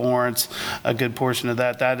North Lawrence. A good portion of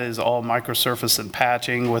that is all microsurface and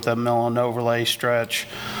patching with a mill and overlay stretch.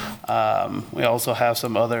 We also have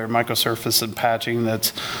some other microsurface and patching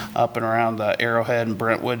that's up and around the Arrowhead and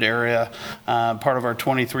Brentwood area. Part of our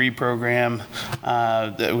 23 program,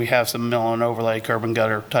 that we have some mill and overlay curb and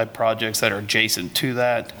gutter type projects that are adjacent to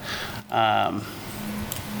that.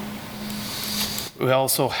 We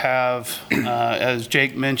also have, as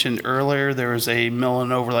Jake mentioned earlier, there is a mill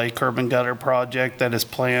and overlay curb and gutter project that is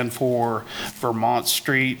planned for Vermont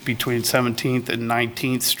Street between 17th and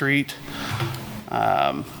 19th Street.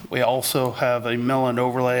 We also have a mill and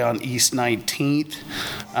overlay on East 19th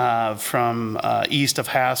from east of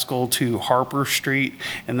Haskell to Harper Street,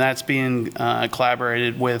 and that's being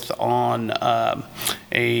collaborated with on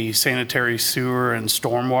a sanitary sewer and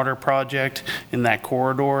stormwater project in that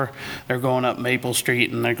corridor. They're going up Maple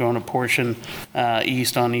Street and they're going a portion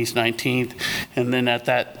east on East 19th, and then at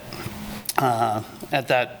that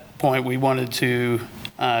point we wanted to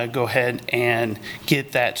go ahead and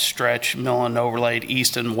get that stretch mill and overlaid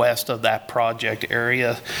east and west of that project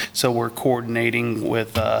area. So we're coordinating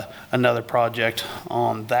with another project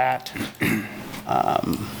on that.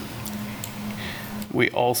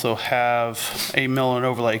 We also have a mill and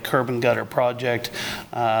overlay curb and gutter project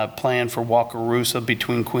planned for Wakarusa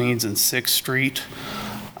between Queens and 6th Street.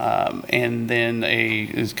 And then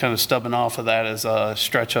is kind of stubbing off of that is a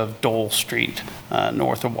stretch of Dole Street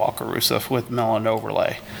north of Wakarusa with mill and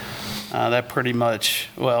overlay. That pretty much,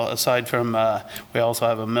 well, aside from, we also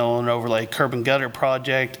have a mill and overlay curb and gutter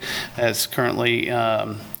project that's currently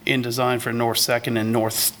in design for North 2nd and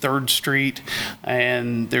North 3rd Street.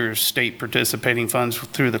 And there's state participating funds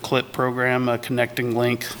through the CLIP program, a connecting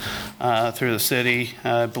link through the city.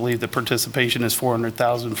 I believe the participation is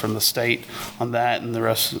 $400,000 from the state on that, and the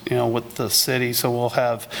rest, with the city. So we'll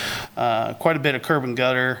have quite a bit of curb and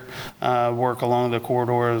gutter work along the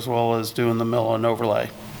corridor, as well as doing the mill and overlay.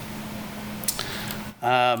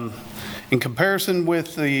 In comparison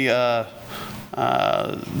with the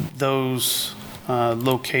those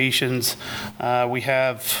locations, we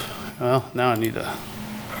have, well, now I need to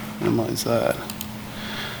minimize that.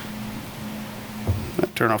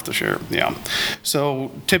 Turn off the share, yeah.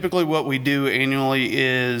 So typically what we do annually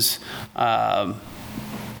is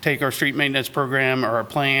take our street maintenance program or our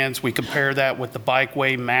plans, we compare that with the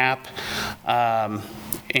bikeway map,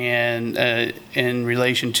 and in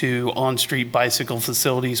relation to on-street bicycle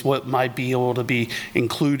facilities, what might be able to be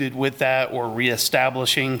included with that, or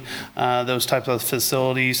reestablishing those types of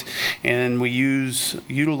facilities. And we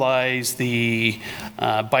utilize the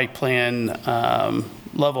bike plan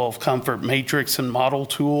level of comfort matrix and model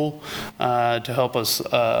tool to help us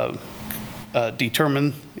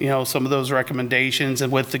determine, some of those recommendations,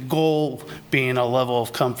 and with the goal being a level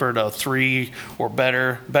of comfort of 3 or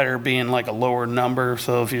better being like a lower number.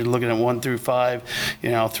 So if you're looking at 1 through 5,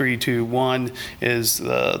 3 to 1 is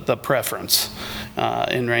the preference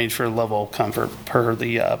in range for level of comfort per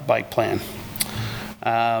the bike plan.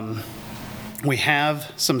 We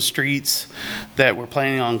have some streets that we're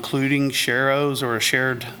planning on including sharrows or a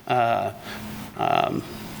shared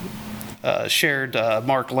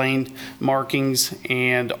mark lane markings,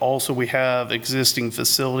 and also we have existing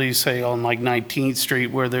facilities, say on like 19th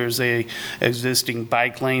Street, where there's a existing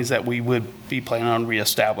bike lanes that we would be planning on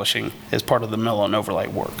reestablishing as part of the mill and overlay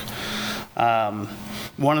work.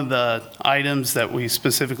 One of the items that we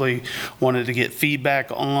specifically wanted to get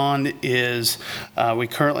feedback on is we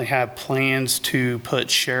currently have plans to put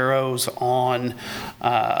sharrows on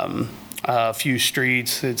a few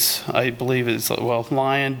streets. I believe it's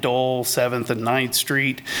Lion, Dole, 7th and 9th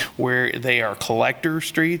Street, where they are collector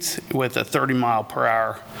streets with a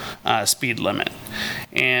 30-mile-per-hour speed limit.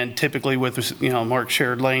 And typically with marked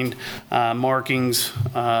shared lane markings,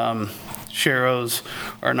 sharrows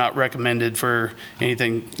are not recommended for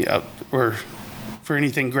anything or for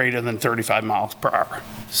anything greater than 35 miles per hour,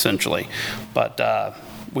 essentially. But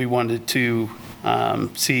we wanted to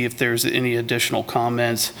see if there's any additional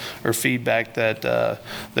comments or feedback that the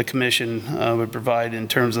commission would provide in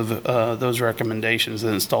terms of those recommendations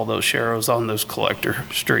and install those sharrows on those collector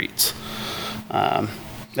streets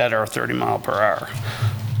that are 30 mile per hour.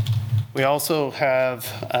 We also have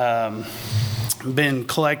been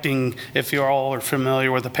collecting, if you all are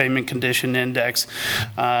familiar with the pavement condition index,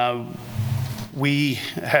 we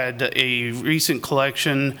had a recent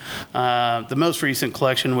collection. The most recent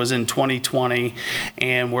collection was in 2020,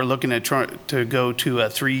 and we're looking at trying to go to a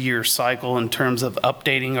 3-year cycle in terms of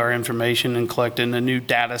updating our information and collecting a new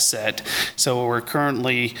data set. So we're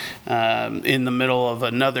currently in the middle of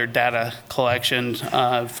another data collection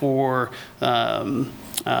for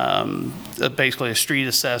basically a street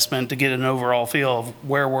assessment to get an overall feel of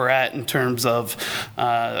where we're at in terms of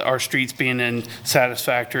our streets being in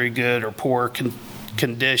satisfactory, good, or poor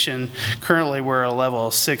condition. Currently, we're at a level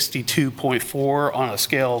of 62.4 on a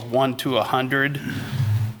scale of 1 to 100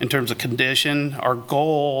 in terms of condition. Our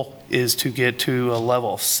goal is to get to a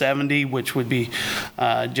level of 70, which would be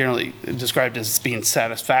generally described as being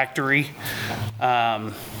satisfactory.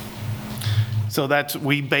 So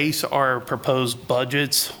we base our proposed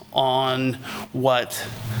budgets on what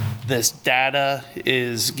this data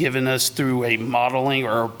is given us through a modeling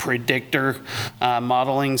or a predictor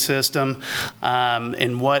modeling system,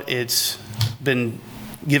 and what it's been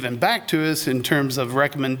given back to us in terms of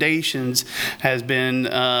recommendations has been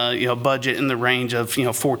budget in the range of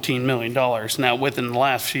 $14 million. Now, within the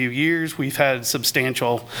last few years, we've had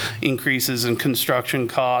substantial increases in construction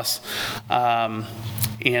costs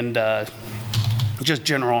and just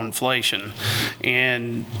general inflation,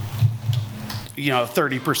 and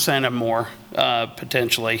 30% or more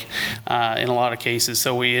potentially in a lot of cases.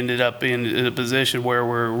 So we ended up in a position where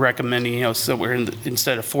we're recommending, so we're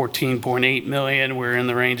instead of 14.8 million, we're in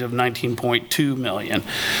the range of 19.2 million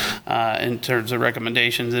in terms of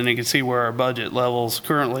recommendations. And you can see where our budget levels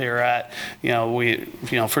currently are at.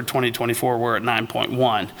 For 2024, we're at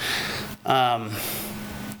 9.1.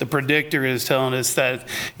 The predictor is telling us that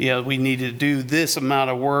we need to do this amount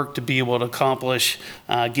of work to be able to accomplish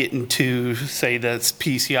getting to, say, that's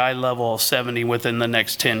PCI level of 70 within the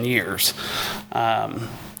next 10 years.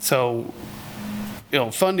 So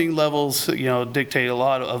funding levels, dictate a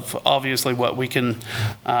lot of obviously what we can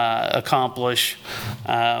accomplish.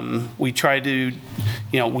 We try to,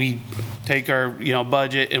 we take our,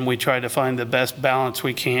 budget and we try to find the best balance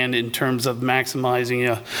we can in terms of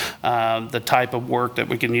maximizing the type of work that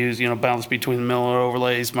we can use, balance between mill and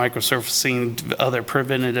overlays, microsurfacing, other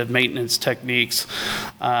preventative maintenance techniques,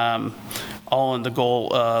 all in the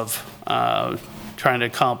goal of trying to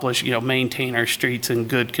accomplish, maintain our streets in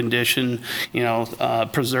good condition,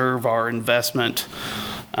 preserve our investment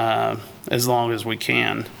as long as we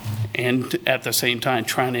can. And at the same time,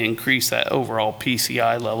 trying to increase that overall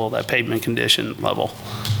PCI level, that pavement condition level.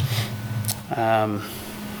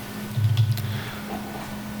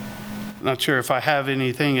 Not sure if I have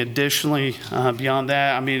anything additionally beyond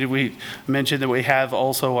that. I mean, we mentioned that we have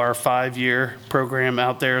also our 5-year program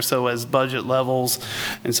out there. So as budget levels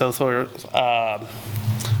and so forth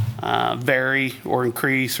vary or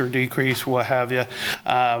increase or decrease, what have you,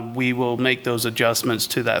 we will make those adjustments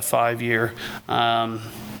to that 5-year.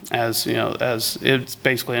 As it's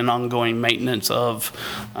basically an ongoing maintenance of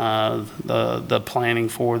the planning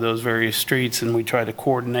for those various streets, and we try to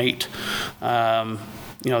coordinate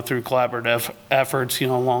through collaborative efforts,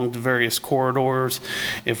 along the various corridors.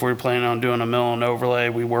 If we're planning on doing a mill and overlay,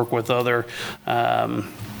 we work with other,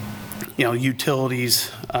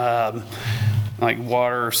 utilities, like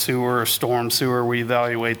water, sewer, storm sewer. We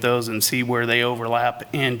evaluate those and see where they overlap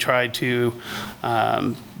and try to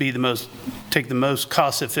take the most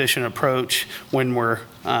cost-efficient approach when we're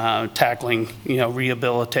tackling,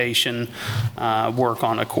 rehabilitation work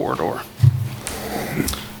on a corridor.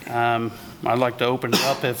 I'd like to open it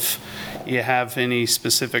up if you have any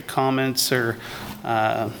specific comments or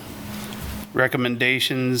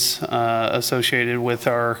recommendations associated with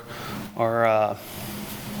our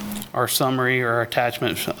summary or our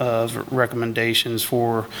attachment of recommendations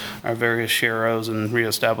for our various sharrows and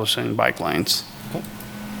reestablishing bike lanes.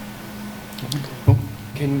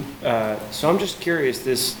 So I'm just curious,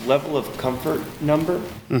 this level of comfort number,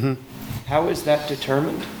 how is that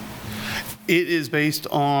determined? It is based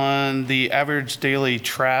on the average daily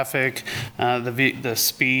traffic, the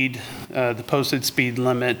speed, the posted speed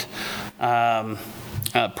limit,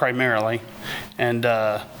 primarily, and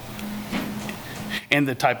the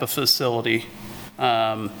type of facility.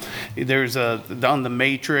 There's on the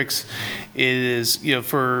matrix, it is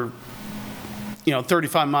for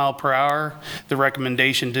 35 mile per hour, the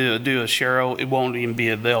recommendation to do a sharrow, it won't even be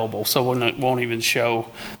available. So it won't even show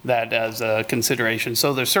that as a consideration.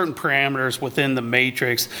 So there's certain parameters within the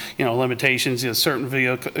matrix, limitations,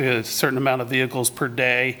 certain amount of vehicles per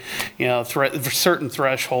day, certain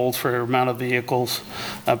thresholds for amount of vehicles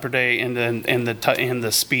per day, and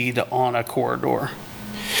the speed on a corridor.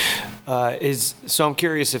 So I'm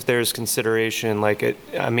curious if there's consideration,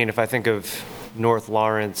 if I think of North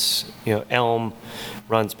Lawrence, Elm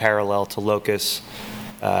runs parallel to Locust.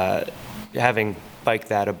 Having biked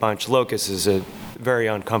that a bunch, Locust is a very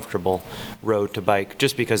uncomfortable road to bike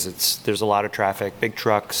just because there's a lot of traffic, big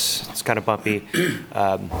trucks, it's kind of bumpy.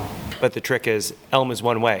 But the trick is Elm is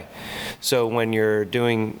one way. So when you're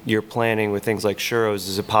doing your planning with things like sharrows,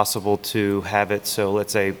 is it possible to have it so,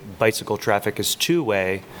 let's say, bicycle traffic is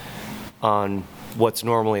two-way on what's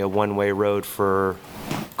normally a one-way road for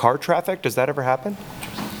car traffic? Does that ever happen?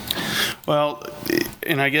 Well,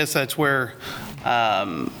 and I guess that's where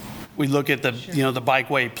we look at the the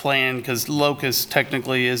bikeway plan, because Locust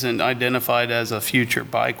technically isn't identified as a future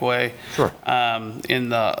bikeway. Sure. In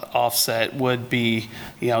the offset would be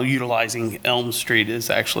utilizing Elm Street is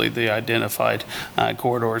actually the identified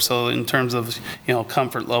corridor. So in terms of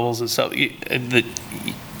comfort levels and stuff,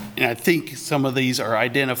 and I think some of these are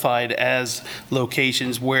identified as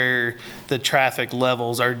locations where the traffic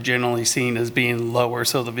levels are generally seen as being lower,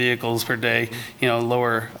 so the vehicles per day,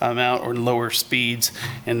 lower amount or lower speeds,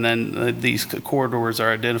 and then these corridors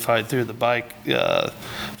are identified through the bike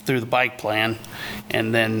plan,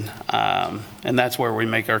 and then and that's where we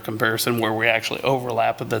make our comparison, where we actually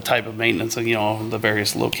overlap with the type of maintenance of the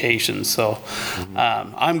various locations. So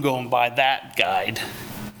I'm going by that guide.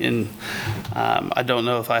 And I don't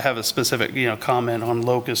know if I have a specific, comment on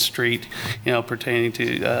Locust Street, pertaining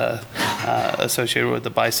to associated with the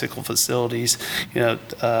bicycle facilities,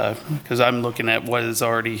 because I'm looking at what is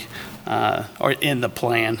already or in the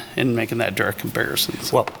plan and making that direct comparison.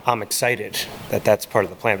 Well, I'm excited that that's part of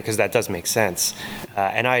the plan, because that does make sense.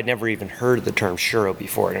 And I had never even heard the term sharrow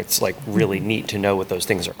before, and it's really neat to know what those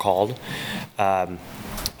things are called.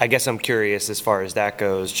 I guess I'm curious, as far as that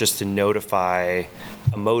goes, just to notify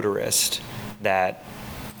a motorist that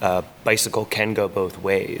a bicycle can go both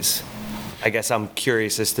ways. I guess I'm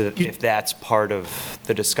curious as to if that's part of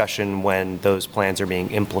the discussion when those plans are being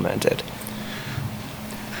implemented.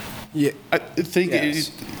 Yeah, I think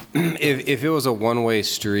yes. If it was a one-way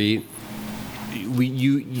street,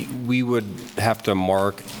 we would have to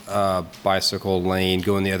mark a bicycle lane,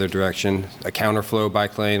 go in the other direction, a counterflow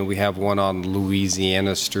bike lane. We have one on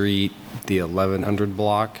Louisiana Street, the 1100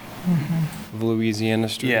 block of Louisiana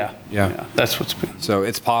Street. Yeah, that's what's been. So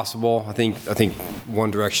it's possible. I think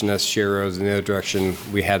one direction that's Sharrow's, and the other direction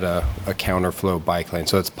we had a counterflow bike lane.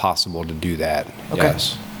 So it's possible to do that. Okay.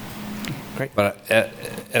 Yes. Great. But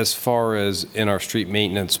as far as in our street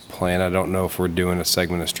maintenance plan, I don't know if we're doing a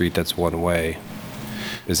segment of street that's one way.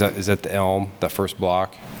 Is that the Elm, that first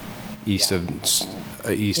block, east of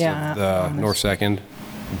the North Second? Is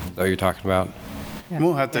that what you're talking about?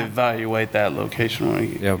 We'll have to evaluate that location when we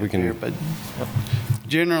get we can. here, but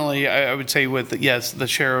generally, I would say with, yes, the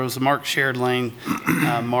Sharrows, the marked shared lane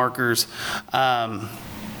markers,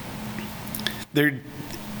 they're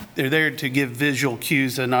there to give visual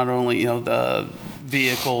cues to not only, the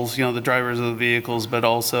vehicles, the drivers of the vehicles, but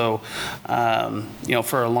also,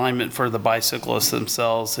 for alignment for the bicyclists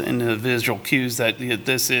themselves, and the visual cues that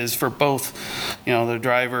this is for both, the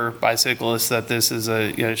driver, bicyclists, that this is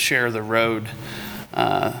a share the road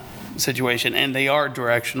situation, and they are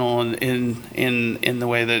directional in the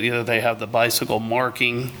way that they have the bicycle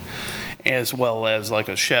marking, as well as like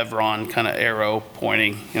a chevron kind of arrow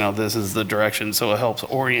pointing, this is the direction, so it helps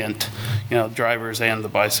orient, drivers and the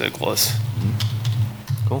bicyclists.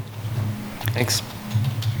 Cool. Thanks.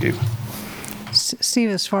 Thank you.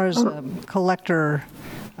 Steve, as far as collector,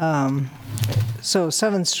 so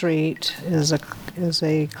 7th Street is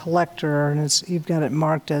a collector, and you've got it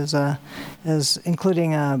marked as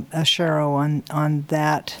including a Sharrow on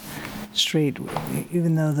that street,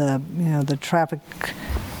 even though the traffic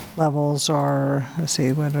levels are, let's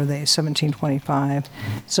see, what are they, 1725.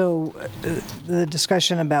 So the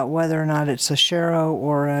discussion about whether or not it's a Sharrow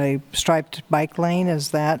or a striped bike lane,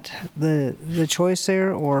 is that the choice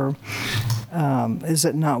there, or is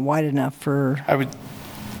it not wide enough for?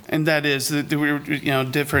 And that is that there were,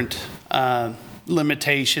 different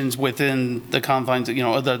limitations within the confines,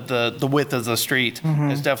 the width of the street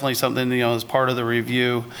is definitely something, as part of the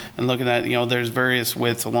review and looking at, there's various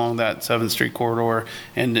widths along that 7th Street corridor,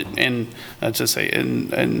 and let's just say,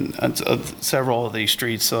 in several of these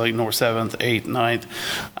streets, so like North 7th, 8th,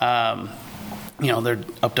 9th, they're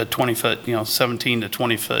up to 20 foot, 17 to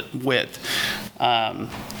 20 foot width.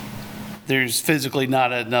 There's physically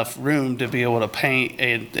not enough room to be able to paint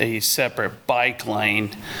a separate bike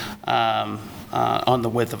lane on the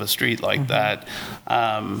width of a street like that.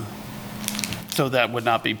 So that would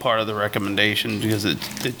not be part of the recommendation, because it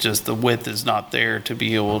just, the width is not there to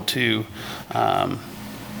be able to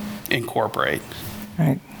incorporate.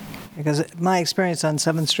 Right. Because my experience on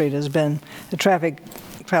 7th Street has been the traffic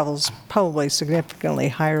travels probably significantly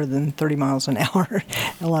higher than 30 miles an hour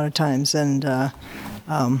a lot of times. And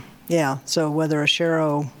so whether a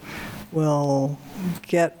Sharrow will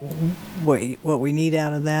get what we need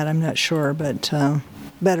out of that, I'm not sure, but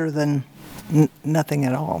better than nothing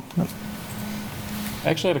at all. I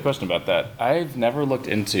actually had a question about that. I've never looked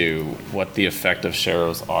into what the effect of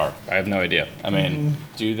Sharrows are. I have no idea. I mean,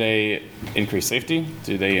 do they increase safety?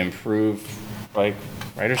 Do they improve bike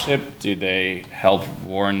ridership? Do they help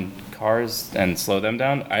warn cars and slow them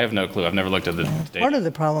down? I have no clue. I've never looked at the data. Part of the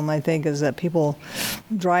problem, I think, is that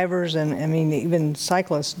drivers, and I mean, even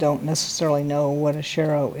cyclists don't necessarily know what a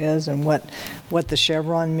Sharrow is and what the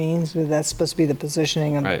chevron means. That's supposed to be the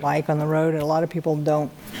positioning of the bike on the road, and a lot of people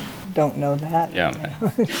don't know that. Yeah.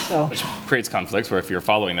 So, which creates conflicts where if you're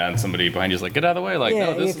following that and somebody behind you is like, get out of the way, like,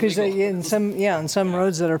 no, this is legal. in some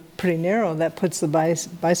roads that are pretty narrow, that puts the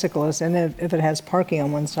bicyclist, and if it has parking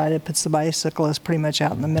on one side, it puts the bicyclist pretty much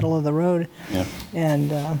out in the middle of the road. Yeah.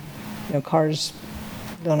 And cars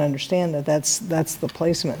don't understand that's the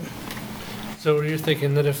placement. So are you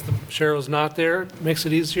thinking that if the Sharrow's not there, it makes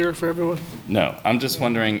it easier for everyone? No, I'm just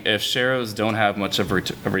wondering if Sharrows don't have much of a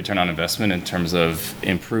return on investment in terms of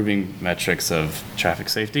improving metrics of traffic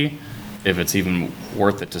safety, if it's even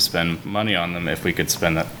worth it to spend money on them if we could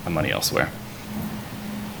spend that money elsewhere.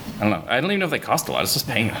 I don't know. I don't even know if they cost a lot. It's just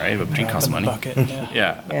paint, right? But paint costs money. Bucket,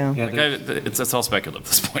 Yeah. Yeah. It's all speculative at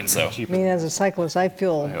this point, so. I mean, as a cyclist, I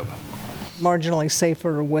feel marginally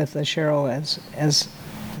safer with a Sharrow as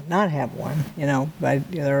not have one,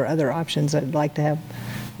 but there are other options I'd like to have,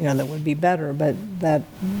 that would be better, but that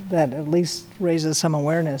at least raises some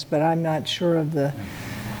awareness. But I'm not sure of the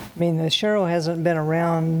Sharrow hasn't been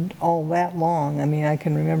around all that long. I mean, I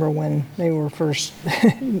can remember when they were first,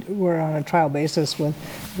 were on a trial basis with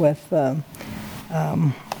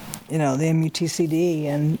you know, the MUTCD,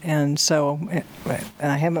 and so,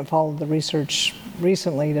 and I haven't followed the research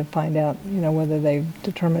recently to find out, you know, whether they've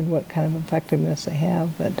determined what kind of effectiveness they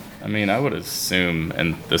have, but. I mean, I would assume,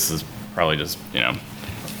 and this is probably just, you know,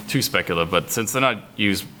 too speculative, but since they're not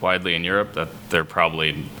used widely in Europe, that they're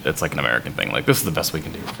probably, it's like an American thing. Like, this is the best we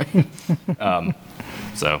can do.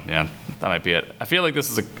 So, yeah, that might be it. I feel like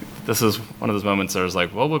this is one of those moments where it's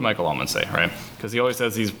like, what would Michael Allman say, right? Because he always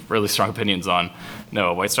has these really strong opinions on, no,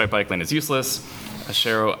 a white stripe bike lane is useless. A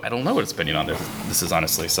Sharrow, I don't know what his opinion on this is,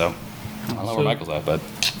 honestly, so I don't know where Michael's at, but.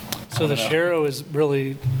 So the Sharrow is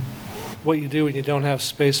really what you do when you don't have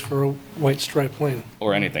space for a white stripe lane.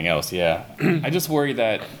 Or anything else, yeah. I just worry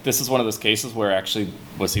that this is one of those cases where actually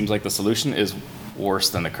what seems like the solution is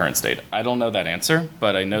worse than the current state. I don't know that answer,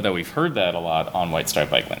 but I know that we've heard that a lot on white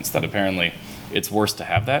stripe bike lanes, that apparently it's worse to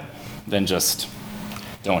have that than just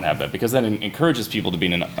don't have that, because then it encourages people to be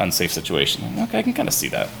in an unsafe situation. Okay, I can kind of see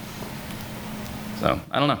that. So,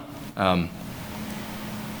 I don't know.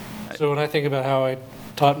 So when I think about how I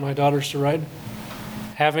taught my daughters to ride,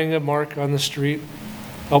 having a mark on the street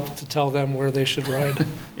helped to tell them where they should ride.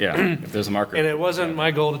 Yeah, if there's a marker. And it wasn't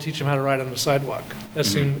my goal to teach them how to ride on the sidewalk. That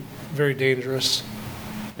seemed very dangerous,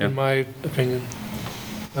 in my opinion.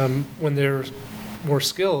 When they're more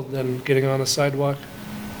skilled, then getting on a sidewalk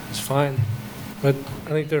is fine. But I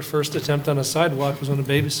think their first attempt on a sidewalk was when a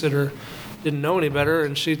babysitter didn't know any better,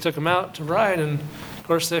 and she took them out to ride, and of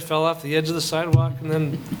course they fell off the edge of the sidewalk and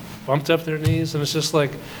then bumped up their knees, and it's just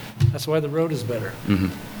like, that's why the road is better.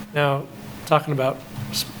 Now, talking about,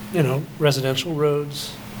 you know, residential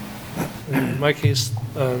roads, in my case,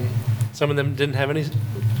 some of them didn't have any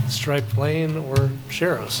striped lane or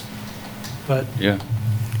Sharrows. But yeah,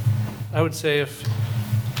 I would say if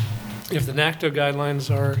the NACTO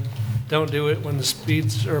guidelines are, don't do it when the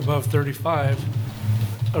speeds are above 35,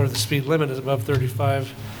 or the speed limit is above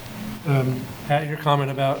 35, Pat, your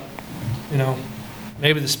comment about, you know,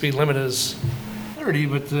 maybe the speed limit is 30,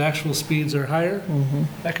 but the actual speeds are higher,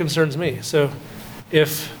 that concerns me. So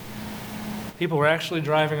if people were actually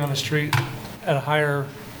driving on the street at a higher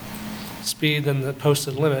speed than the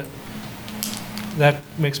posted limit, that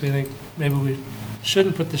makes me think maybe we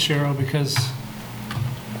shouldn't put the Sharrow, because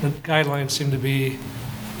the guidelines seem to be,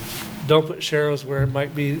 don't put Sharrows where it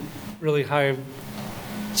might be really high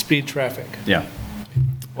speed traffic. Yeah.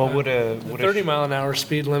 Well, the 30 mile an hour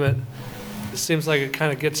speed limit, it seems like it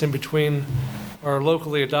kind of gets in between our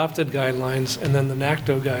locally adopted guidelines and then the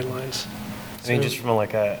NACTO guidelines. I mean, just from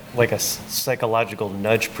a psychological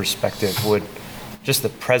nudge perspective, would just the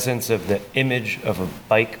presence of the image of a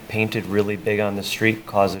bike painted really big on the street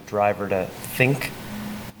cause a driver to think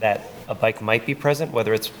that a bike might be present,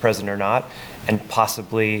 whether it's present or not, and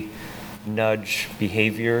possibly nudge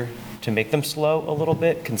behavior to make them slow a little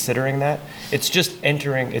bit, considering that? It's just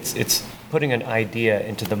entering, it's putting an idea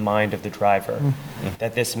into the mind of the driver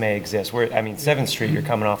that this may exist. Where, I mean, 7th Street, you're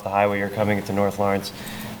coming off the highway, you're coming into North Lawrence,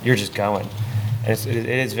 you're just going. And it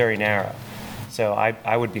is very narrow. So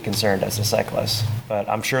I would be concerned as a cyclist. But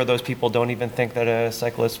I'm sure those people don't even think that a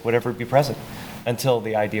cyclist would ever be present until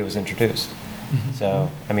the idea was introduced. So,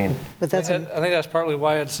 I mean. But that's I think that's partly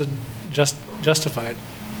why it's justified.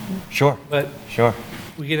 Sure. But sure.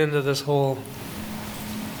 We get into this whole,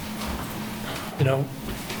 you know,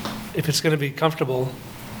 if it's going to be comfortable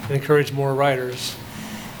and encourage more riders,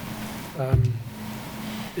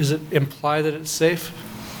 is it imply that it's safe?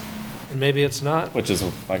 And maybe it's not. Which is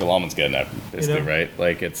what Michael Allman's getting at, basically, You know? right?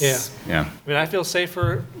 Like, it's, yeah. I mean, I feel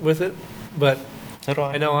safer with it, but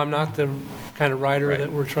I know I'm not the kind of rider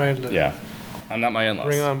that we're trying to. Yeah. I'm not my in-laws.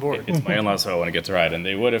 Bring on board. It's my in-laws who I want to get to ride, and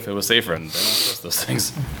they would if it was safer, and they don't trust those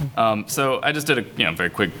things. So I just did a very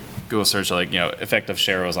quick Google search, like, effect of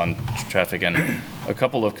Sharrows on traffic, and a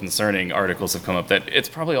couple of concerning articles have come up that it's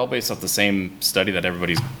probably all based off the same study that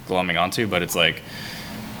everybody's glomming onto, but it's like,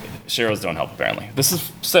 Sharrows don't help, apparently. This is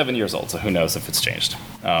 7 years old, so who knows if it's changed.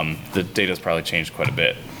 The data's probably changed quite a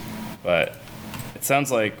bit, but it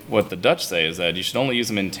sounds like what the Dutch say is that you should only use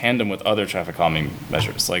them in tandem with other traffic calming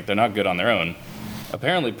measures. Like, they're not good on their own.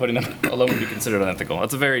 Apparently, putting them alone would be considered unethical.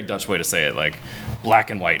 That's a very Dutch way to say it, like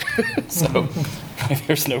black and white. So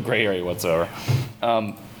there's no gray area whatsoever.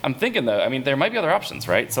 I'm thinking, though, I mean, there might be other options,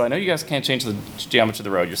 right? So I know you guys can't change the geometry of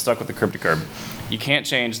the road. You're stuck with the curb to curb. You can't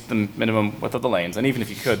change the minimum width of the lanes. And even if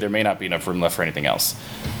you could, there may not be enough room left for anything else.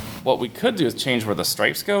 What we could do is change where the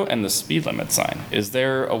stripes go and the speed limit sign. Is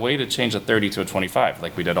there a way to change a 30 to a 25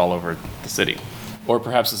 like we did all over the city? Or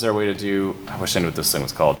perhaps is there a way to do, I wish I knew what this thing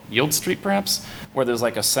was called, Yield Street perhaps? Where there's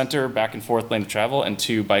like a center back and forth lane of travel and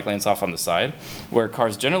 2 bike lanes off on the side, where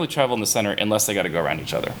cars generally travel in the center unless they got to go around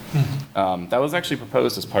each other. That was actually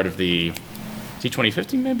proposed as part of the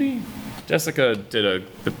T2050 maybe? Jessica did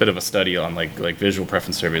a bit of a study on like visual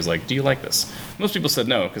preference surveys, like, do you like this? Most people said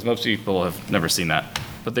no, because most people have never seen that.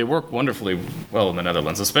 But they work wonderfully well in the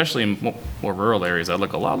Netherlands, especially in more rural areas that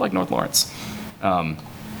look a lot like North Lawrence.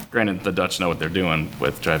 Granted, the Dutch know what they're doing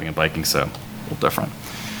with driving and biking, so a little different.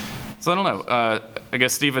 So I don't know. I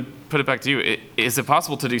guess, Steve, I'd put it back to you. Is it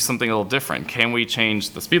possible to do something a little different? Can we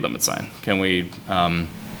change the speed limit sign? Can we,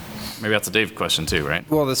 maybe that's a Dave question too, right?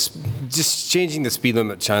 Well, just changing the speed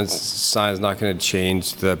limit sign is not going to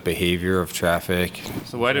change the behavior of traffic.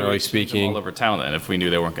 So why did we change them all over town then if we knew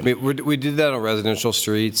they weren't going to? We did that on residential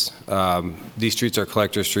streets. These streets are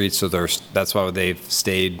collector streets, so that's why they've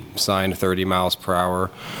stayed signed 30 miles per hour.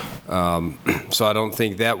 So I don't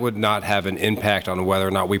think that would not have an impact on whether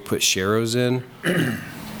or not we put sharrows in.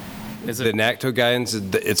 The NACTO guidance,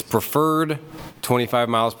 it's preferred 25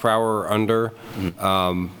 miles per hour or under,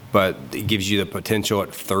 but it gives you the potential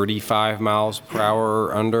at 35 miles per hour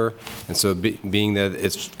or under. And so being that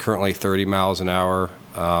it's currently 30 miles an hour,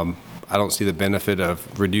 I don't see the benefit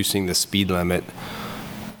of reducing the speed limit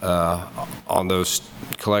on those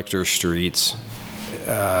collector streets.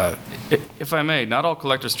 If I may, not all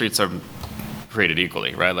collector streets are created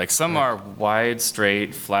equally, right? Like some are wide,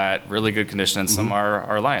 straight, flat, really good condition, and some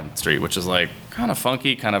are Lion Street, which is like kind of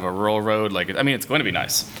funky, kind of a rural road. Like, I mean, it's going to be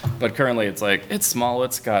nice, but currently it's like, it's small,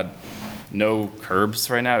 it's got no curbs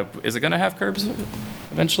right now. Is it going to have curbs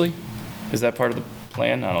eventually? Is that part of the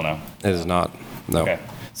plan? I don't know. It is not, no. Okay.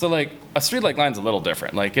 So like a street like Lion's a little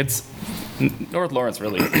different. Like it's, North Lawrence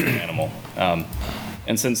really is an animal.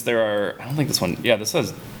 And since there are, I don't think this one, yeah, this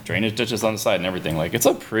has drainage ditches on the side and everything. Like, it's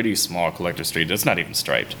a pretty small collector street. It's not even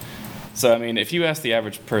striped. So, I mean, if you ask the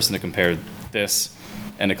average person to compare this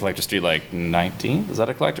and a collector street like 19, is that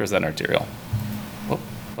a collector or is that an arterial? Well,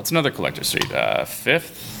 what's another collector street?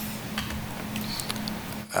 Fifth?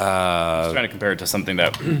 Just trying to compare it to something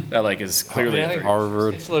that like is clearly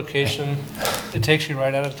Harvard. Its location, it takes you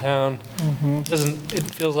right out of town. It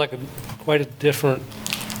feels like quite a different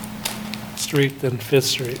street than Fifth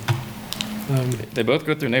Street. They both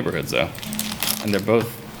go through neighborhoods though, and they're both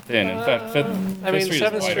thin. In fact, Fifth Street is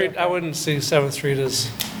 7th wider. Street, I wouldn't see 7th Street as,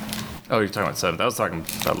 Oh, you're talking about 7th. I was talking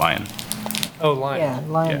about Lion. oh,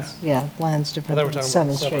 Lion. Yeah, Lions different I thought we were than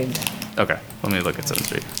talking 7th about Street. Okay, let me look at 7th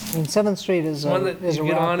Street. I mean, 7th Street is One a that is a you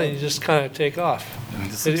get route on and that- you just kind of take off. I mean,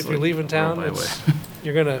 this If looks you're like leaving town, World Byway.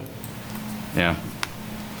 you're Yeah.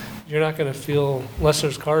 you're not going to feel, unless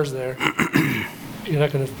there's cars there, you're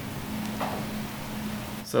not going to,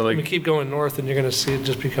 So you like, keep going north and you're going to see it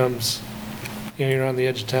just becomes, you're on the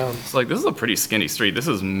edge of town. it's like this is a pretty skinny street. This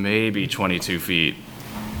is maybe 22 feet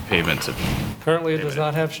pavement to. Currently, it does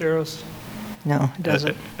not have sharrows. No, it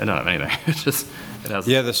doesn't. I don't have anything. It has.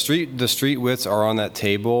 Yeah, the street widths are on that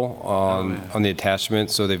table on the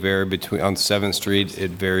attachment, so they vary between, on 7th Street,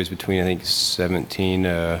 it varies between, I think, 17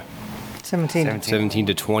 to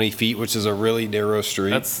 20 feet, which is a really narrow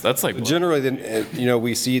street. That's like Generally,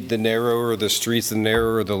 we see the narrower the streets, the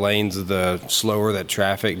narrower the lanes, the slower that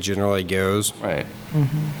traffic generally goes. Right.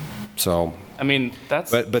 So, I mean,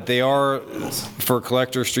 that's. but they are, for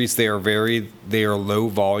collector streets, they are low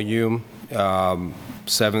volume.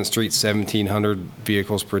 7th Street, 1,700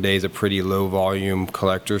 vehicles per day is a pretty low volume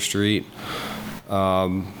collector street.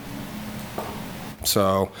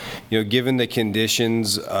 So, given the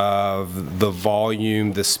conditions of the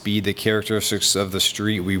volume, the speed, the characteristics of the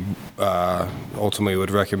street, we ultimately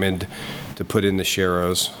would recommend to put in the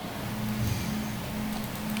sharrows.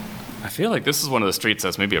 I feel like this is one of the streets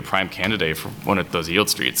that's maybe a prime candidate for one of those yield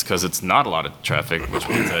streets because it's not a lot of traffic, which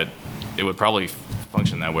means that it would probably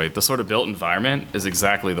function that way. The sort of built environment is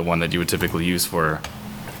exactly the one that you would typically use for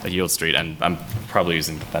a yield street, and I'm probably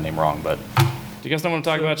using that name wrong, but do you guys know what I'm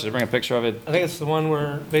talking about? Should I bring a picture of it? I think it's the one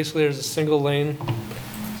where basically there's a single lane,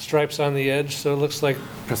 stripes on the edge, so it looks like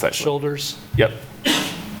Precisely. shoulders, Yep.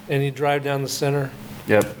 and you drive down the center,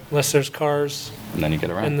 Yep. unless there's cars, And then you get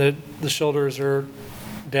around. and the shoulders are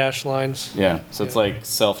dash lines. Yeah, so it's like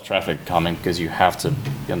self-traffic calming because you have to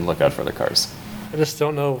be on the lookout for the cars. I just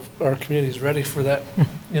don't know if our community's ready for that,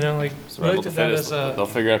 like, Survival looked of the at that fittest, as they'll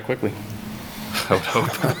figure it out quickly. I would hope.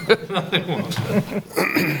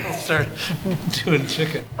 I'll start doing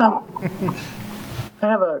chicken. I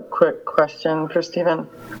have a quick question for Stephen.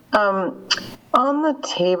 On the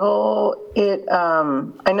table,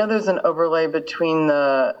 I know there's an overlay between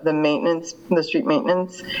the maintenance, the street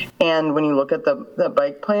maintenance, and when you look at the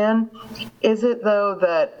bike plan. Is it though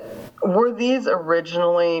that were these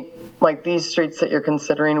originally, like these streets that you're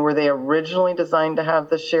considering, were they originally designed to have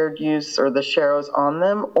the shared use or the sharrows on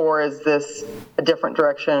them, or is this a different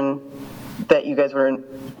direction that you guys were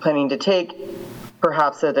planning to take?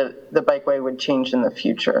 perhaps the bikeway would change in the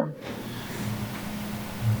future?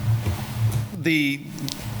 The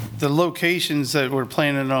locations that we're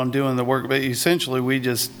planning on doing the work, but essentially we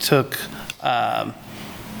just took,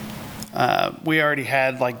 we already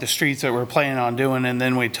had like the streets that we're planning on doing, and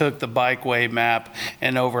then we took the bikeway map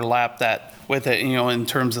and overlapped that with it, in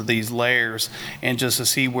terms of these layers, and just to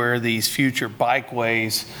see where these future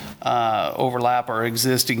bikeways overlap our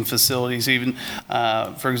existing facilities. Even,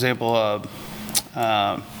 for example,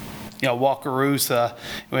 Wakarusa,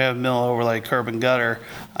 we have mill overlay curb and gutter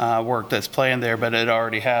work that's planned there, but it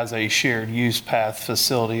already has a shared use path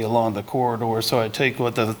facility along the corridor. So I take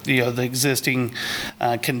what the existing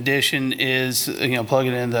condition is, plug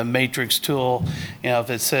it in the matrix tool. If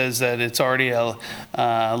it says that it's already a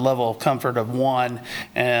level of comfort of 1,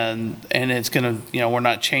 and it's going to, we're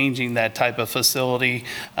not changing that type of facility,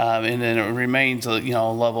 and then it remains a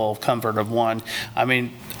level of comfort of 1. I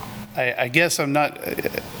mean, I guess I'm not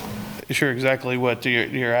sure exactly what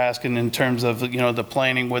you're asking in terms of the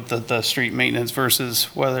planning with the street maintenance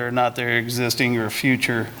versus whether or not they're existing or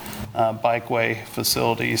future bikeway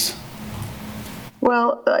facilities.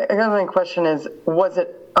 Well, I guess my question is, was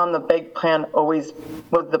it on the bike plan was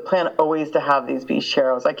the plan always to have these be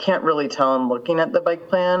sharrows? I can't really tell in looking at the bike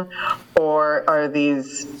plan, or are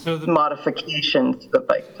these modifications to the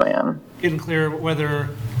bike plan? Getting clear whether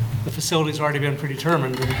the facility's already been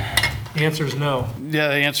predetermined. The answer is no. Yeah,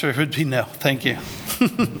 the answer would be no. Thank you.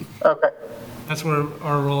 Okay. That's where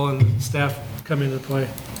our role and staff come into play.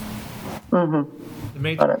 Mm-hmm. The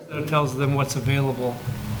matrix tells them what's available.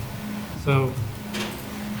 So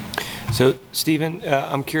Stephen,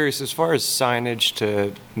 I'm curious, as far as signage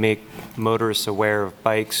to make motorists aware of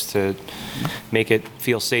bikes, to make it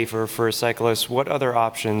feel safer for cyclists, what other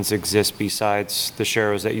options exist besides the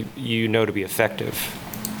sharrows that you know to be effective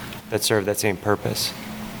that serve that same purpose?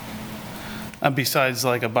 Besides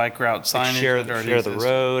like a bike route signage, share the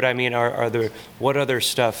road. I mean, are there, what other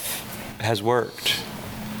stuff has worked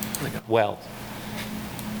well?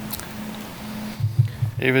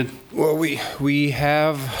 David? Well, we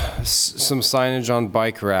have some signage on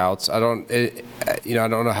bike routes. I don't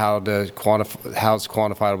know how to quantify how it's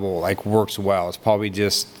quantifiable. Like works well. It's probably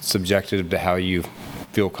just subjective to how you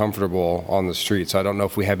feel comfortable on the street. So I don't know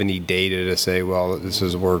if we have any data to say, well, this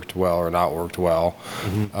has worked well or not worked well.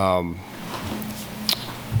 Mm-hmm.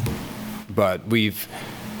 But we've,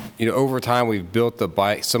 over time, we've built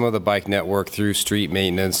some of the bike network through street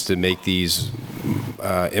maintenance to make these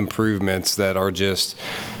improvements that are just,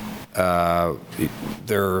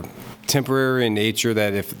 they're temporary in nature,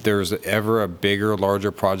 that if there's ever a bigger,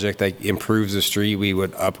 larger project that improves the street, we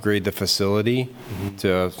would upgrade the facility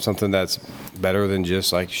to something that's better than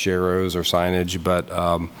just like sharrows or signage, but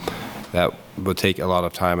that would take a lot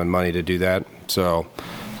of time and money to do that. So,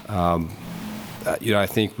 I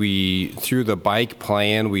think through the bike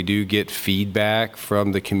plan, we do get feedback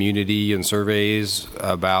from the community and surveys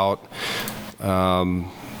about,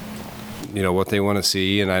 what they want to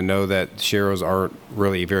see. And I know that sharrows aren't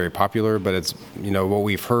really very popular, but it's, what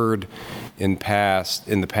we've heard in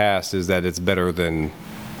the past is that it's better than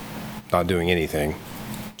not doing anything.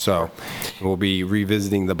 So we'll be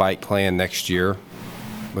revisiting the bike plan next year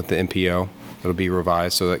with the MPO. It'll be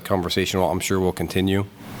revised, so that conversation, I'm sure, will continue.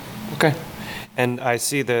 Okay. And I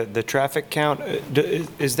see the traffic count.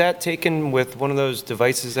 Is that taken with one of those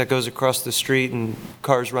devices that goes across the street and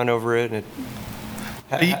cars run over it? And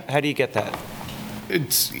how do you get that?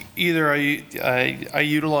 It's either I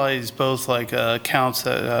utilize both like counts,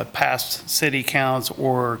 past city counts,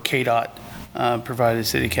 or KDOT provided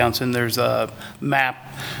city counts, and there's a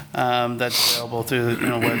map that's available through the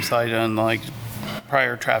website on like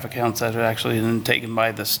prior traffic counts that are actually been taken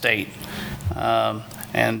by the state,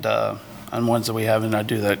 and on ones that we have, and I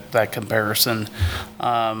do that comparison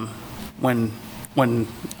when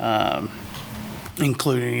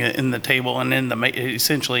including it in the table and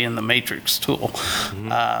essentially in the matrix tool,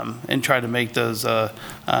 and try to make those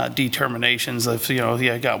determinations. If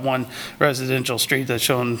I got one residential street that's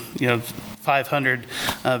showing 500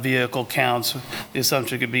 vehicle counts, the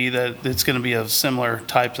assumption could be that it's going to be of similar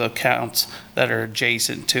types of counts that are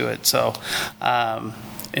adjacent to it. So.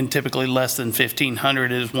 And typically less than 1,500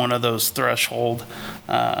 is one of those threshold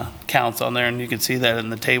counts on there, and you can see that in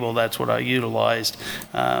the table. That's what I utilized,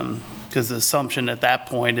 because the assumption at that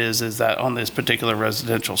point is that on this particular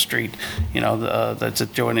residential street, that's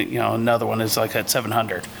adjoining, another one is like at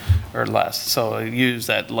 700 or less. So I use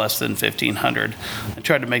that less than 1,500. I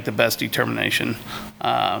tried to make the best determination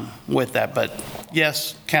with that. But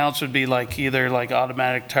yes, counts would be like either like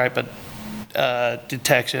automatic type of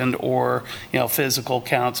detection or, physical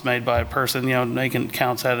counts made by a person, making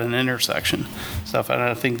counts at an intersection stuff. And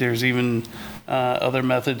I think there's even other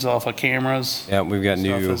methods off of cameras. Yeah, we've got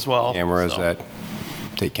stuff new as well, cameras so. that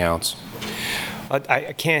take counts.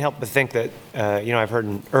 I can't help but think that, I've heard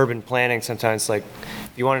in urban planning sometimes, like,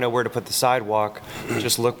 if you want to know where to put the sidewalk,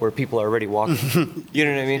 just look where people are already walking. You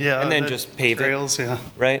know what I mean? Yeah, and then the just pave trails, it. yeah.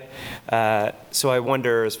 Right? So I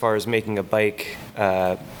wonder, as far as making a bike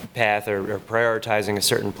path or prioritizing a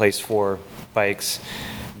certain place for bikes,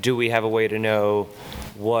 do we have a way to know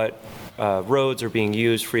what roads are being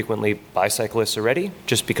used frequently by cyclists already?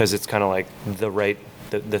 Just because it's kind of like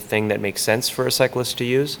the thing that makes sense for a cyclist to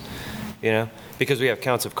use, Because we have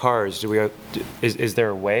counts of cars, is there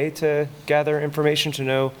a way to gather information to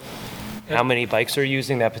know how many bikes are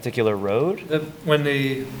using that particular road? When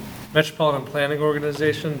the Metropolitan Planning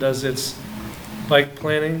Organization does its bike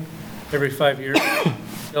planning every 5 years,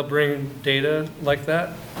 they'll bring data like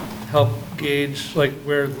that, help gauge like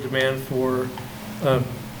where the demand for,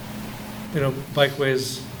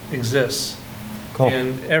 bikeways exists. Cool.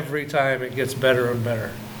 And every time it gets better and better.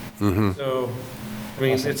 Mm-hmm. So,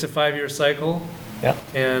 it's a 5-year cycle. Yeah.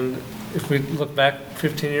 And if we look back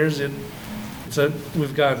 15 years,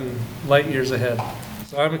 we've gotten light years ahead.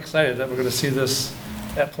 So I'm excited that we're going to see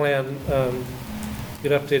that plan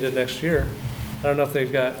get updated next year. I don't know if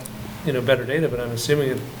they've got, better data, but I'm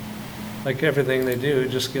assuming like everything they do, it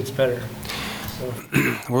just gets better. So.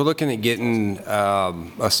 We're looking at getting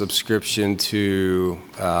a subscription to,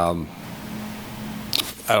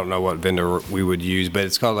 I don't know what vendor we would use, but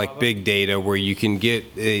it's called like big data, where you can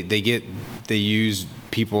they use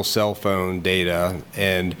people's cell phone data,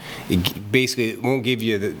 and it won't give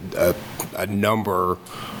you a number,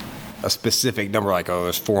 a specific number, like,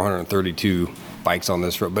 there's 432 bikes on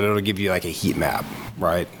this road, but it'll give you like a heat map,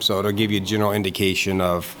 right? So it'll give you a general indication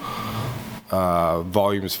of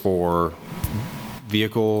volumes for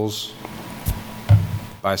vehicles,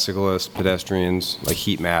 bicyclists, pedestrians, like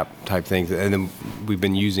heat map type things, and then we've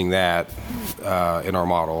been using that in our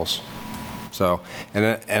models. So,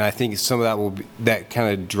 and I think some of that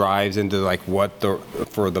kind of drives into like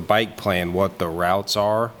for the bike plan, what the routes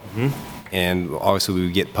are, and obviously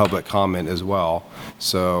we get public comment as well.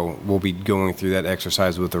 So we'll be going through that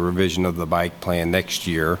exercise with the revision of the bike plan next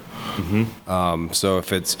year. So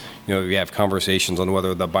if it's, we have conversations on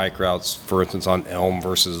whether the bike routes, for instance, on Elm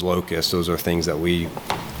versus Locust, those are things that we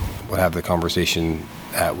would have the conversation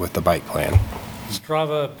with the bike plan.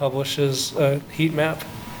 Strava publishes a heat map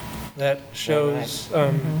that shows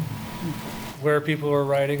where people are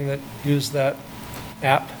riding that use that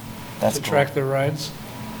app to track their rides.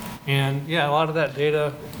 And yeah, a lot of that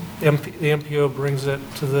data, the MPO brings it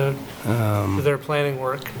to their planning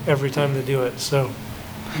work every time they do it. So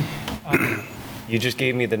you just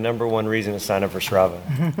gave me the number one reason to sign up for Strava.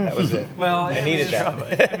 That was it. Well, I needed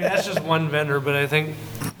that. That's just one vendor, but I think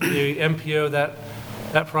the MPO,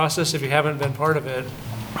 that process, if you haven't been part of it,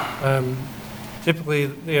 typically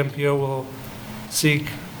the MPO will seek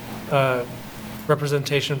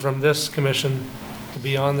representation from this commission to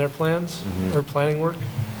be on their plans or planning work.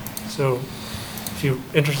 So if you're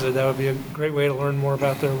interested, that would be a great way to learn more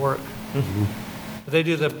about their work. But they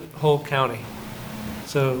do the whole county,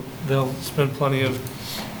 so they'll spend plenty of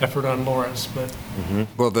effort on Lawrence. But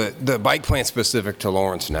well, the bike plan's specific to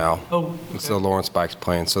Lawrence now. Oh, okay. It's the Lawrence bike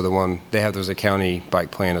plan. So there's a county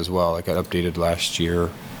bike plan as well. It got updated last year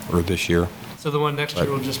or this year. So the one next year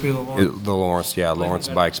will just be the Lawrence. The Lawrence, yeah, Lawrence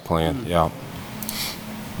bikes plan, yeah.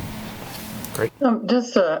 Great.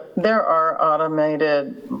 There are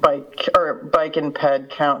automated bike and ped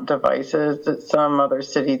count devices that some other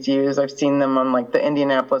cities use. I've seen them on like the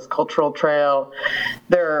Indianapolis Cultural Trail.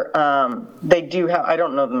 They do have, I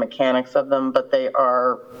don't know the mechanics of them, but they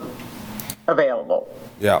are available.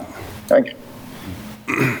 Yeah. Okay.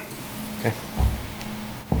 Okay.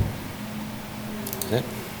 That's it.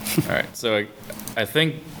 All right, so I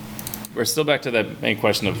think we're still back to that main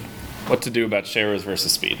question of what to do about sharers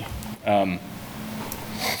versus speed. I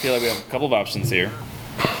feel like we have a couple of options here.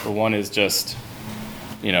 One is just,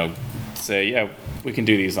 say, yeah, we can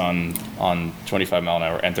do these on 25 mile an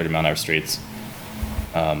hour and 30 mile an hour streets.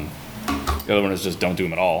 The other one is just don't do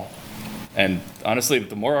them at all. And honestly,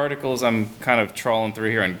 the more articles I'm kind of trawling through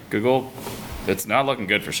here on Google, it's not looking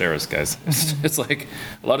good for sharers, guys. It's like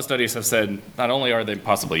a lot of studies have said not only are they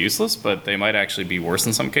possibly useless, but they might actually be worse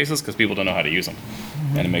in some cases because people don't know how to use them.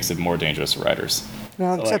 And it makes it more dangerous for riders.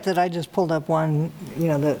 Well, So, except that I just pulled up one,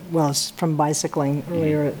 it's from bicycling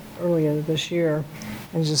earlier this year,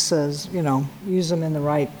 and it just says, use them in the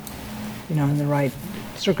right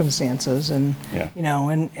circumstances, and Yeah.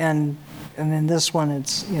 and and then this one,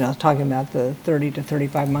 it's, talking about the 30 to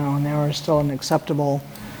 35 mile an hour is still an acceptable,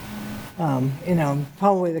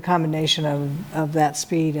 probably the combination of that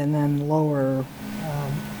speed and then lower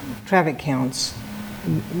traffic counts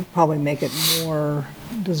probably make it more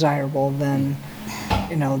desirable than,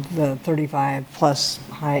 the 35 plus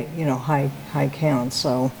high counts.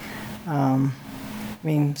 So,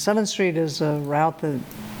 7th Street is a route that,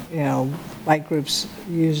 bike groups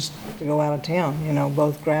use to go out of town,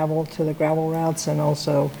 both gravel to the gravel routes and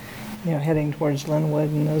also, heading towards Linwood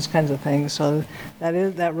and those kinds of things. So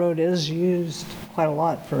that road is used quite a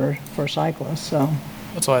lot for cyclists, so.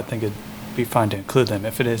 That's why I think it'd be fine to include them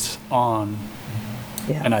if it is on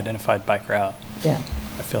an identified bike route. Yeah.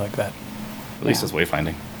 I feel like that. At least it's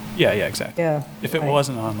wayfinding. Yeah, exactly. Yeah. If it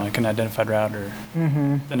wasn't on like an identified route or,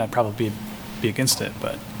 then I'd probably be against it,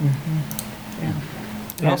 but. Yeah.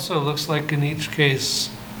 It also looks like in each case,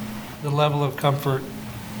 the level of comfort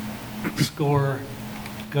score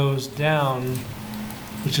goes down,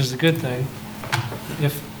 which is a good thing,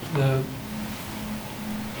 if the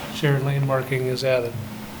shared lane marking is added.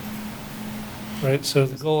 Right, so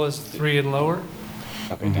the goal is 3 and lower.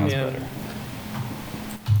 Okay, that's and better.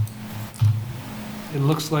 It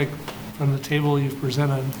looks like from the table you've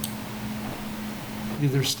presented,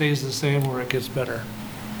 either stays the same or it gets better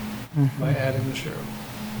by adding the share.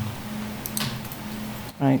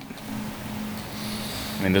 Right.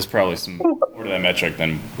 There's probably some more to that metric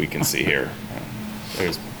than we can see here.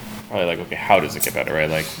 There's probably like, okay, how does it get better, right?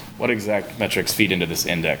 Like, what exact metrics feed into this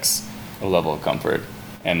index of level of comfort?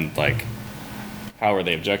 And like, how are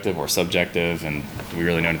they objective or subjective? And do we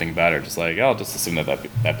really know anything about it? Or just like, I'll just assume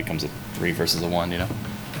that becomes a 3 versus a 1, I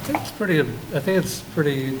think it's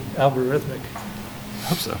pretty algorithmic. I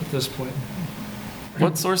hope so. At this point.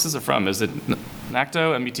 What source is it from? Is it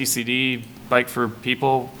NACTO, MBTCD, Bike for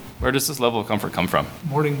People? Where does this level of comfort come from?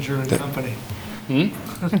 Morninger and Company.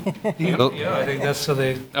 Yeah, I think that's so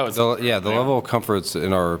they. Oh, it's the level of comfort's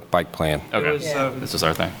in our bike plan. Okay, was, this is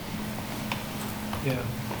our thing. Yeah.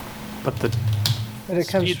 But the it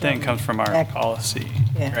comes speed thing from comes from our policy,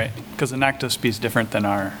 Yeah. right? Because the NACTO speed's different than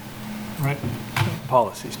our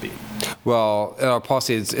policy speed. Well, in our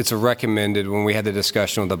policy, it's a recommended, when we had the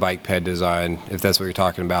discussion with the bike ped design, if that's what you're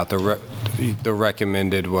talking about, the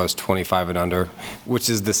recommended was 25 and under, which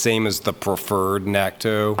is the same as the preferred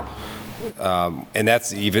NACTO. And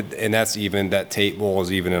that's even, that table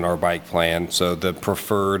is even in our bike plan. So the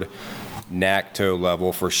preferred NACTO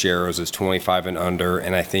level for Sharrows is 25 and under,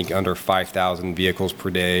 and I think under 5,000 vehicles per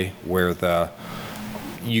day, where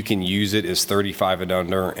you can use it is 35 and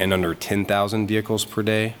under 10,000 vehicles per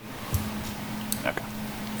day. Okay.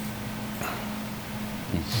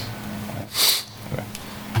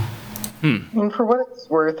 And for what it's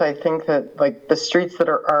worth, I think that like the streets that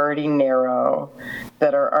are already narrow,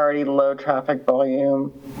 that are already low traffic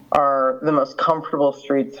volume, are the most comfortable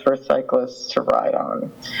streets for cyclists to ride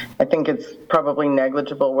on. I think it's probably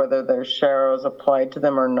negligible whether there's Sharrows applied to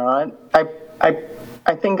them or not.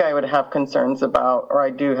 I think I would have concerns about, or I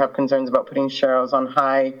do have concerns about putting Sharrows on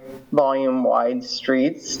high volume wide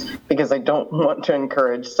streets because I don't want to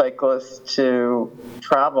encourage cyclists to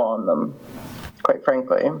travel on them, quite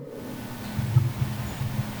frankly.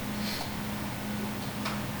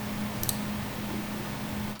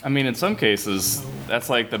 In some cases, that's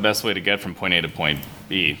like the best way to get from point A to point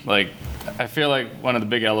B. Like, I feel like one of the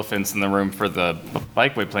big elephants in the room for the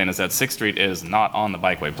bikeway plan is that 6th Street is not on the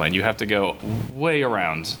bikeway plan. You have to go way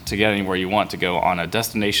around to get anywhere you want to go on a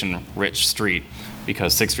destination-rich street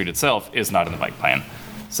because 6th Street itself is not in the bike plan.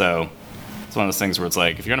 So it's one of those things where it's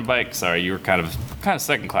like, if you're on a bike, sorry, you're kind of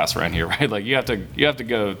second class around here, right? Like you have to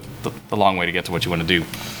go the long way to get to what you want to do.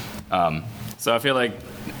 So I feel like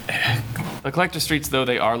the collector streets, though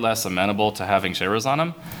they are less amenable to having Sharrows on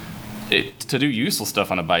them, to do useful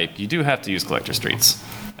stuff on a bike, you do have to use collector streets.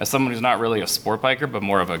 As someone who's not really a sport biker, but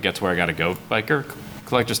more of a get to where I gotta go biker,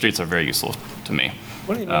 collector streets are very useful to me.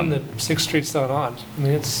 What do you mean that 6th Street's not on?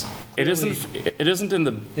 It isn't in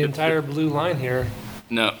the entire blue line here.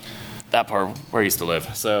 No, that part where I used to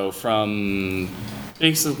live. So from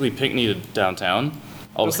basically Pinckney to downtown,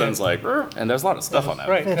 all of a sudden it's like, and there's a lot of stuff on that.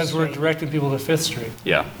 Right, because we're directing people to 5th Street.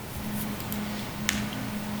 Yeah.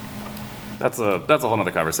 That's a whole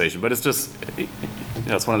other conversation, but it's just,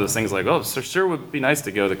 it's one of those things like, oh, so sure would be nice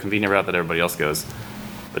to go the convenient route that everybody else goes,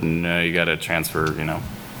 but no, you got to transfer,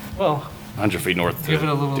 well, 100 feet north to give it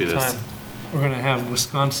a little do this. time. We're going to have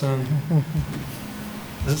Wisconsin,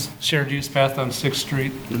 this shared use path on 6th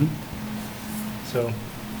Street. So,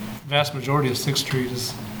 vast majority of 6th Street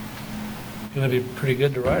is going to be pretty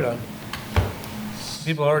good to ride on.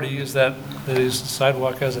 People already use they use the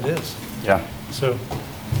sidewalk as it is. Yeah. So,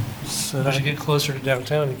 So as you get closer to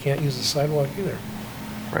downtown, you can't use the sidewalk either.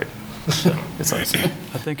 Right. It's nice.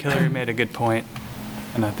 I think Hillary made a good point,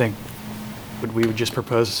 and I think we would just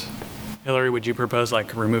propose, Hillary, would you propose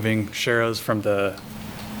like removing Sharrows from the,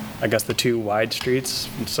 I guess, the two wide streets?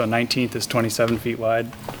 So 19th is 27 feet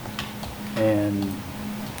wide, and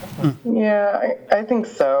Yeah, I think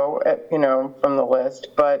so, from the list,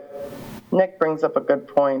 but Nick brings up a good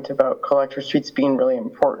point about collector streets being really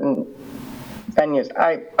important venues.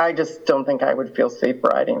 I just don't think I would feel safe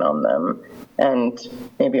riding on them, and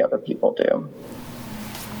maybe other people do.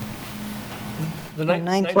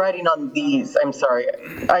 Riding on these, I'm sorry.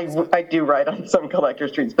 I do ride on some collector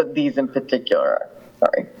streets, but these in particular,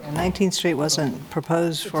 sorry. 19th Street wasn't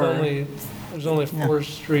proposed for... There's only 4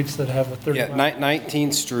 streets that have a 30 Yeah,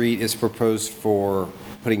 19th Street is proposed for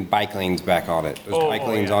putting bike lanes back on it. There's bike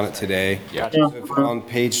lanes on it today. Yeah. So on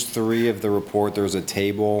page 3 of the report, there's a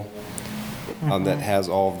table that has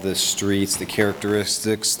all of the streets, the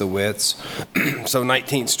characteristics, the widths. So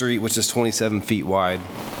 19th Street, which is 27 feet wide,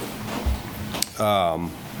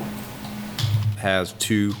 has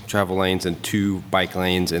 2 travel lanes and 2 bike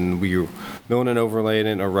lanes, and we're milling and overlaying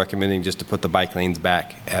it, or recommending just to put the bike lanes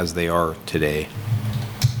back as they are today.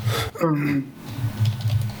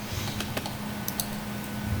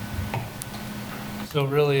 So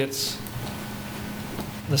really, it's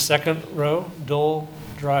the second row, Dole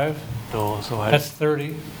Drive. Dole is the wide. That's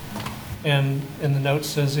 30. And in the note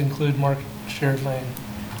says include marked shared lane.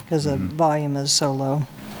 Because the volume is so low.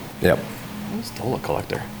 Yep. What's Dole a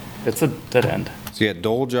collector? It's a dead end. So you got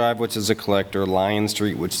Dole Drive, which is a collector, Lion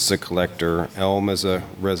Street, which is a collector, Elm is a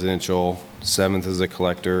residential, 7th is a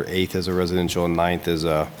collector, 8th is a residential, and 9th is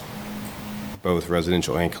a both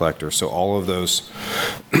residential and collector. So all of those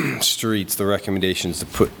streets, the recommendation is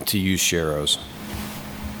to use Sharrows.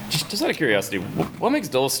 Just out of curiosity, what makes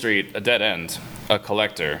Dole Street a dead end, a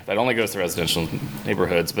collector that only goes to residential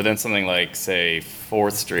neighborhoods, but then something like, say,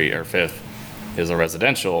 4th Street or 5th is a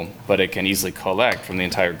residential, but it can easily collect from the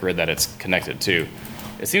entire grid that it's connected to?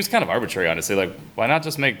 It seems kind of arbitrary, honestly. Like, why not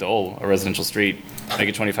just make Dole a residential street, make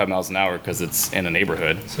it 25 miles an hour because it's in a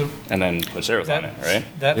neighborhood, and then put Sharrows on it, right?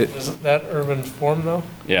 That urban form, though,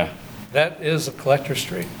 Yeah. that is a collector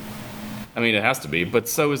street. I mean, it has to be, but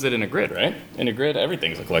so is it in a grid, right? In a grid,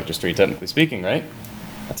 everything's a collector street, technically speaking, right?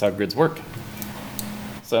 That's how grids work.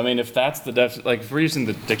 So, I mean, if that's the if we're using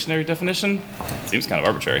the dictionary definition, it seems kind of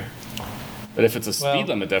arbitrary. But if it's a speed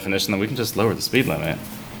limit definition, then we can just lower the speed limit,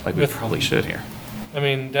 like we probably should here. I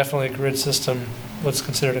mean, definitely a grid system, what's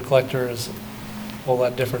considered a collector is a whole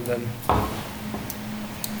lot different than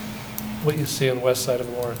what you see on the west side of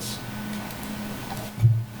Lawrence.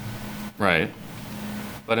 Right.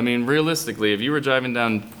 But I mean, realistically, if you were driving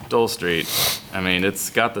down Dole Street, I mean, it's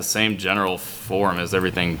got the same general form as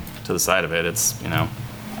everything to the side of it. It's,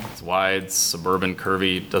 it's wide, suburban,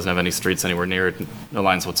 curvy, doesn't have any streets anywhere near it, no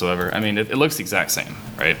lines whatsoever. I mean, it looks the exact same,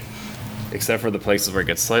 right? Except for the places where it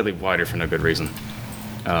gets slightly wider for no good reason.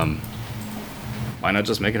 Why not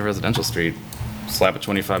just make it a residential street, slap a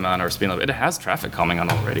 25-mile-an-hour speed limit? It has traffic calming on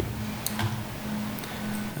already.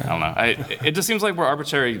 I don't know. It just seems like we're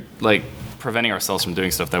arbitrary, preventing ourselves from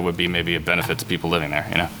doing stuff that would be maybe a benefit to people living there,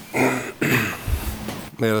 Yeah,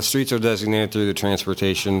 the streets are designated through the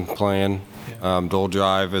transportation plan. Dole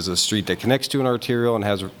Drive is a street that connects to an arterial and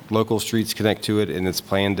has local streets connect to it, and it's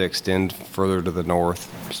planned to extend further to the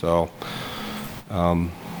north. So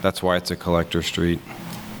that's why it's a collector street.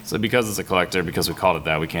 So because it's a collector, because we called it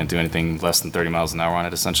that, we can't do anything less than 30 miles an hour on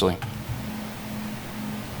it, essentially?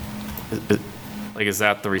 Is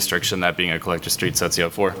that the restriction that being a collector street sets you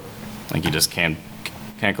up for? Like, you just can't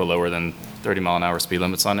go lower than 30-mile-an-hour speed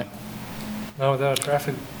limits on it? Not without a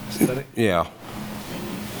traffic study. Yeah.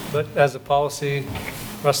 But as a policy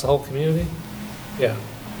across the whole community, yeah.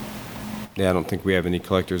 Yeah, I don't think we have any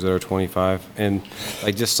collectors that are 25. And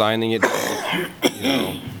just signing it,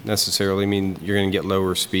 necessarily mean you're going to get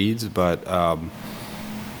lower speeds, but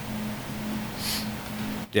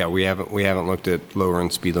yeah, we haven't looked at lowering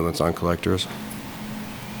speed limits on collectors.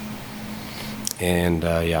 And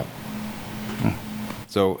yeah.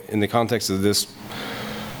 So in the context of this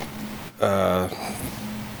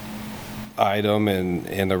item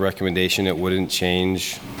and the recommendation, it wouldn't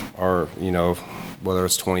change our, whether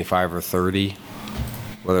it's 25 or 30,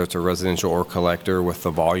 whether it's a residential or collector, with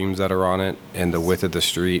the volumes that are on it and the width of the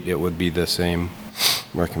street, it would be the same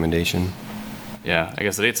recommendation. Yeah, I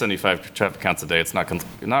guess at 875 traffic counts a day, it's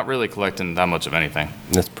not really collecting that much of anything.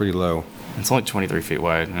 That's pretty low. It's only 23 feet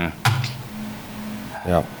wide.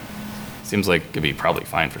 Yeah. Seems like it'd be probably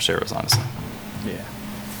fine for Sharrows, honestly. Yeah.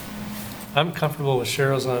 I'm comfortable with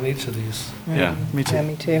Sharrows on each of these. Yeah. Me too. Yeah,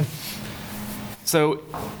 me too. So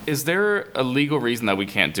is there a legal reason that we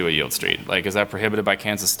can't do a yield street? Like, is that prohibited by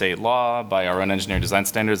Kansas state law, by our own engineering design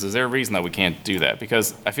standards? Is there a reason that we can't do that?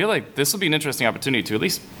 Because I feel like this would be an interesting opportunity to at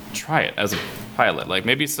least try it as a pilot. Like,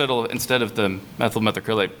 maybe instead of the methyl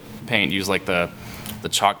methacrylate paint, use like the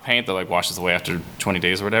chalk paint that like washes away after 20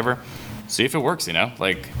 days or whatever. See if it works, you know?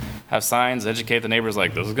 Like, have signs, educate the neighbors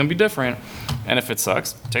like, this is gonna be different. And if it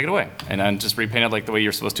sucks, take it away. And then just repaint it like the way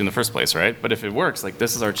you're supposed to in the first place, right? But if it works, like,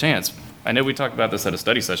 this is our chance. I know we talked about this at a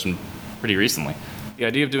study session pretty recently. The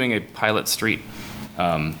idea of doing a pilot street.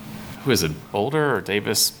 Who is it, Boulder or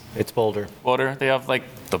Davis? It's Boulder. Boulder, they have like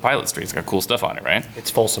the pilot street. It's got cool stuff on it, right?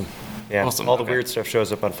 It's Folsom. Yeah, Folsom, all the okay. weird stuff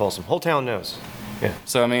shows up on Folsom. Whole town knows. Yeah.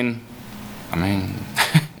 So, I mean,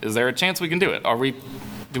 is there a chance we can do it?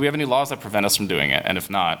 Do we have any laws that prevent us from doing it? And if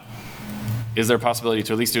not, is there a possibility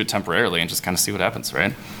to at least do it temporarily and just kind of see what happens,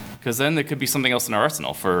 right? Because then there could be something else in our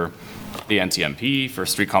arsenal for the NTMP, for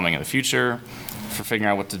street calming in the future, for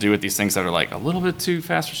figuring out what to do with these things that are like a little bit too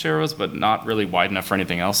fast for sharrows, but not really wide enough for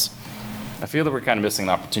anything else. I feel that we're kind of missing an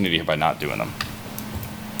opportunity here by not doing them.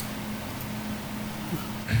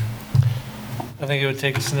 I think it would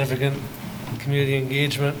take a significant community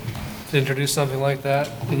engagement to introduce something like that,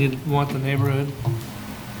 and you'd want the neighborhood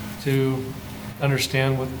to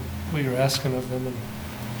understand what you're asking of them and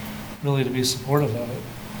really to be supportive of it.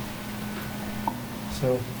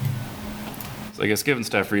 So I guess given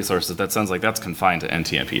staff resources, that sounds like that's confined to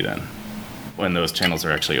NTMP then, when those channels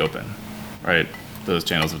are actually open, right? Those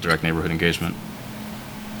channels of direct neighborhood engagement.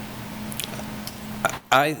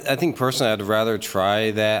 I think personally I'd rather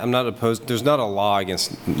try that. I'm not opposed, there's not a law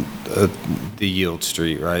against the yield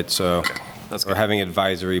street, right? So, or having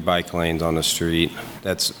advisory bike lanes on the street.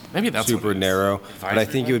 Maybe that's super narrow. But I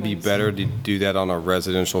think it would be better to do that on a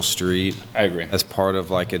residential street. I agree. As part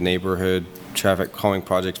of like a neighborhood traffic calming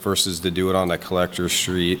project versus to do it on a collector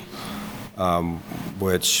street,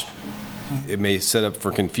 which it may set up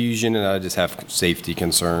for confusion, and I just have safety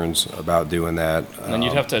concerns about doing that. And then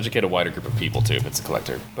you'd have to educate a wider group of people too if it's a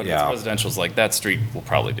collector. But if it's residential, it's like that street will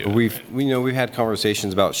probably do it. We've had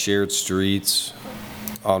conversations about shared streets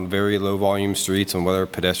on very low volume streets and whether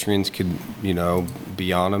pedestrians could,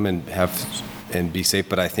 be on them and be safe.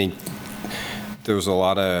 But I think there's a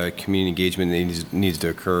lot of community engagement that needs to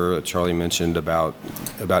occur. Charlie mentioned about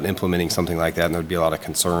implementing something like that, and there'd be a lot of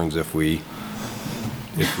concerns if we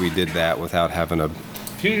did that without having a... a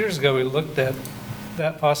few years ago, we looked at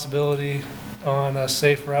that possibility on a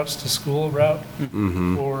safe routes to school route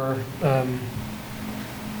for,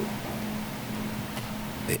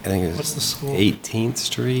 I think it's what's the school? 18th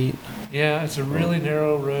Street. Yeah, it's a really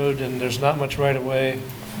narrow road and there's not much right of way.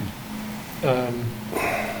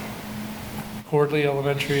 Cordley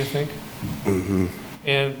Elementary, I think.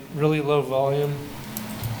 And really low volume.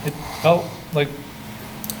 It felt like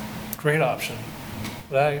a great option,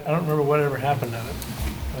 but I don't remember what ever happened at it.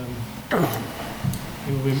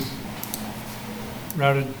 Maybe we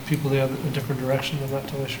routed people a different direction, I'm not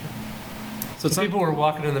totally sure. So people were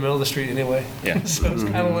walking in the middle of the street anyway. Yeah. So it's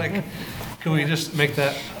kind of like, can we just make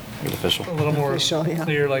that official, a little more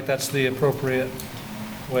clear, like that's the appropriate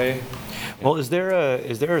way? Well, is there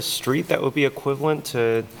a street that would be equivalent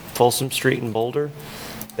to Folsom Street in Boulder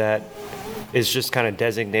that is just kind of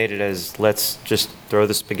designated as let's just throw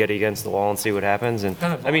the spaghetti against the wall and see what happens? And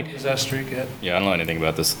I mean, is that street yet? Yeah, I don't know anything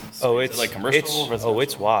about this. Oh, Is it like commercial?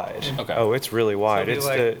 It's wide. Okay. Oh, it's really wide.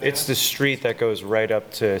 So it'd be It's the street that goes right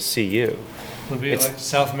up to CU. Would it be like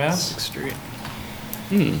South Mass? Street.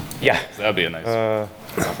 Yeah. That'd be a nice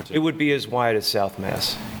opportunity. It would be as wide as South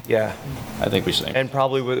Mass. Yeah. I think we should. And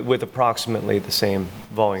probably with approximately the same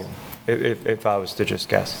volume, if I was to just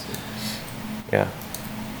guess. Yeah.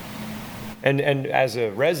 And as a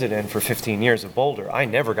resident for 15 years of Boulder, I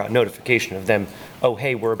never got notification of them, oh,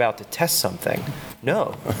 hey, we're about to test something.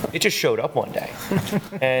 No, it just showed up one day.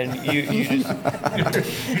 And you just...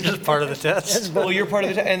 You're just part of the test. Well, you're part of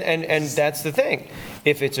the test. And that's the thing.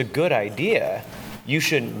 If it's a good idea, you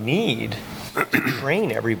shouldn't need to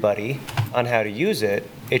train everybody on how to use it.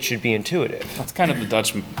 It should be intuitive. That's kind of the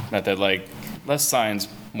Dutch method, like less science,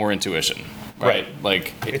 more intuition. Right.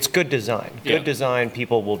 Like it's good design. Good design,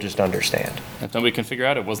 people will just understand. If nobody can figure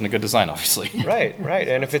out it wasn't a good design, obviously. Right.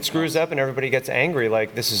 And if it screws up and everybody gets angry,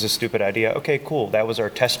 like this is a stupid idea, okay, cool, that was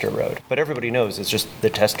our tester road. But everybody knows it's just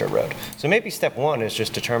the tester road. So maybe step one is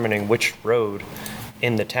just determining which road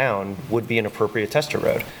in the town would be an appropriate tester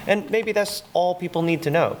road. And maybe that's all people need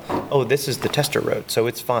to know. Oh, this is the tester road, so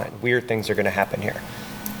it's fine. Weird things are gonna happen here.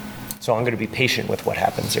 So I'm gonna be patient with what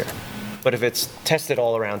happens here. But if it's tested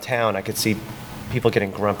all around town, I could see people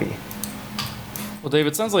getting grumpy. Well, Dave,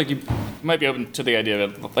 it sounds like you might be open to the idea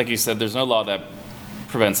that, like you said, there's no law that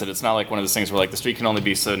prevents it. It's not like one of those things where like the street can only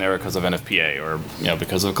be so narrow because of NFPA or,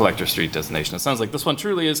 because of a collector street designation. It sounds like this one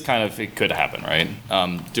truly is kind of, it could happen, right?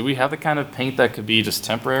 Do we have the kind of paint that could be just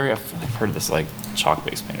temporary? I've heard of this like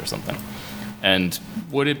chalk-based paint or something. And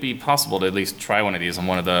would it be possible to at least try one of these on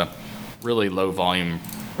one of the really low volume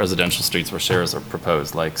residential streets where shares are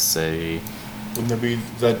proposed, like say... Wouldn't there be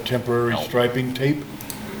that temporary striping tape?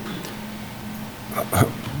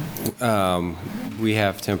 We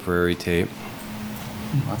have temporary tape.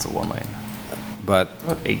 That's a 1 lane. But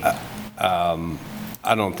eight. I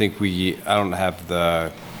don't have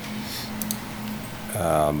the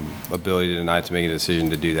ability tonight to make a decision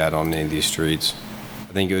to do that on any of these streets.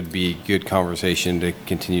 I think it would be good conversation to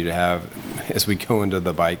continue to have as we go into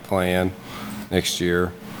the bike plan next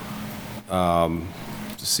year, to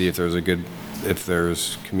see if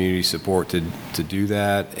there's community support to do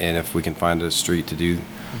that, and if we can find a street to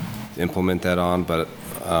implement that on. But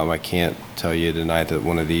I can't tell you tonight that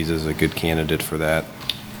one of these is a good candidate for that.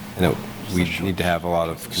 And we need to have a lot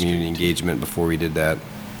of community engagement before we did that.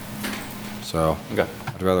 So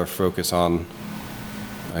I'd rather focus on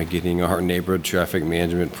getting our neighborhood traffic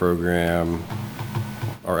management program,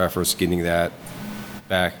 our efforts getting that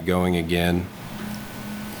back going again,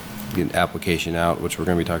 get an application out, which we're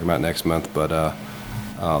going to be talking about next month. But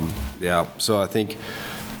yeah, so I think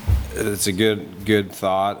it's a good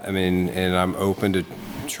thought. I mean, and I'm open to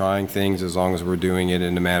trying things as long as we're doing it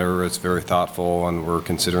in a manner where it's very thoughtful and we're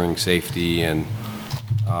considering safety and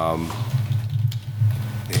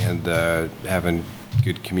having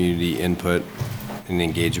good community input and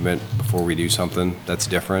engagement before we do something that's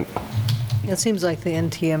different. It seems like the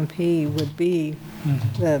NTMP would be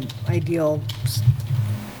the ideal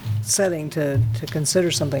setting to consider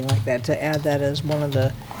something like that, to add that as one of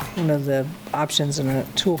the options in a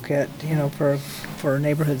toolkit, for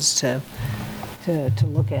neighborhoods to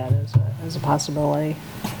look at as a possibility.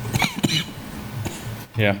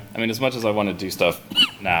 Yeah, I mean, as much as I want to do stuff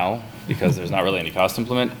now, because there's not really any cost to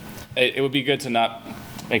implement, it would be good to not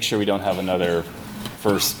make sure we don't have another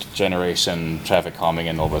first generation traffic calming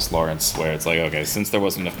in Old West Lawrence where it's like, okay, since there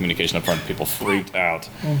wasn't enough communication up front, people freaked out.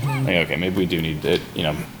 Like, okay, maybe we do need it,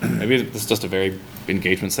 maybe this is just a very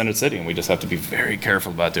engagement-centered city and we just have to be very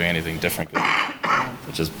careful about doing anything different.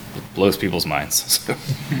 It just blows people's minds. So,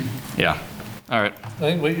 yeah. All right. I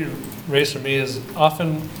think what you raised for me is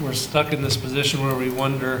often we're stuck in this position where we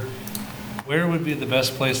wonder where would be the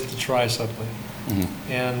best place to try something.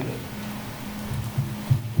 And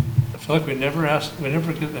I feel like we never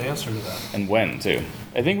get the answer to that. And when, too.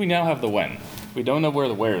 I think we now have the when. We don't know where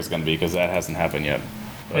the where is going to be because that hasn't happened yet.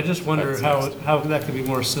 I just wonder how that could be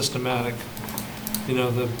more systematic. When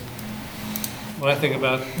I think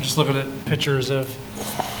about just looking at pictures of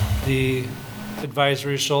the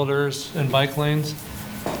advisory shoulders and bike lanes,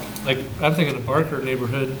 like I'm thinking of Barker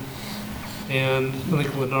neighborhood, and I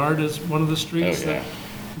think Leonard is one of the streets that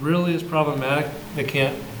really is problematic. They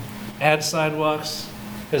can't add sidewalks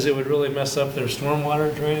because it would really mess up their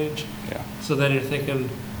stormwater drainage. Yeah. So then you're thinking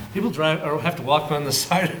people drive or have to walk on the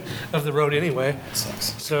side of the road anyway. It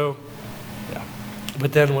sucks. So,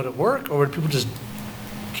 but then would it work, or would people just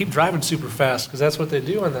keep driving super fast because that's what they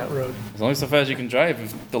do on that road? As long as so fast you can drive.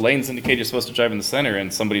 If the lanes indicate you're supposed to drive in the center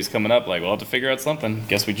and somebody's coming up, like, we'll have to figure out something.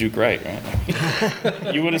 Guess we juke right?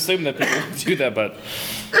 You would assume that people would do that, but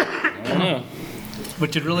I don't know.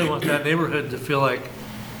 But you'd really want that neighborhood to feel like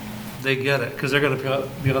they get it because they're going to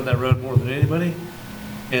be on that road more than anybody.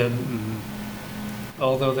 And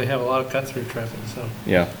although they have a lot of cut-through traffic, so.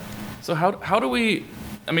 Yeah. So how do we,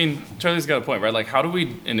 I mean, Charlie's got a point, right? Like, how do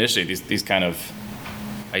we initiate these kind of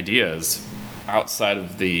ideas outside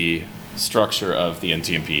of the structure of the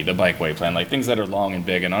NTMP, the bikeway plan, like things that are long and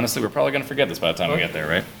big, and honestly, we're probably going to forget this by the time we get there,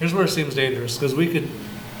 right? Here's where it seems dangerous, because we could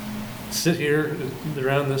sit here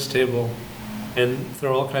around this table and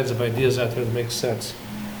throw all kinds of ideas out there that make sense.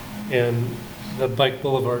 And the bike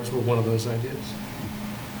boulevards were one of those ideas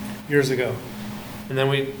years ago. And then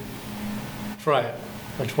we try it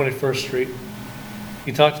on 21st Street.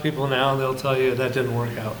 You talk to people now, they'll tell you that didn't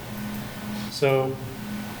work out. So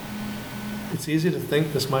it's easy to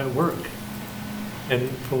think this might work. And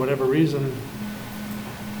for whatever reason,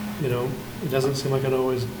 it doesn't seem like it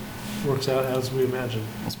always works out as we imagine.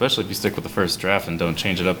 Especially if you stick with the first draft and don't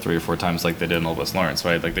change it up 3 or 4 times like they did in Old West Lawrence,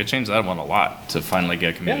 right? Like, they changed that one a lot to finally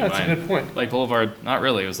get community buy-in. Yeah, that's a good point. Like Boulevard, not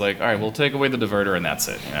really. It was like, all right, we'll take away the diverter and that's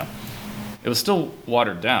it, It was still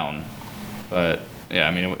watered down, but yeah,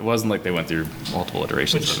 I mean, it wasn't like they went through multiple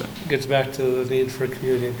iterations of it. Which gets back to the need for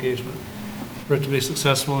community engagement. For it to be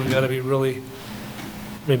successful, we've got to be really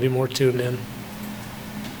maybe more tuned in.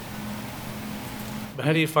 But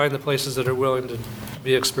how do you find the places that are willing to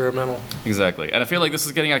be experimental. Exactly. And I feel like this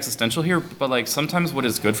is getting existential here, but like sometimes what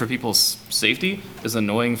is good for people's safety is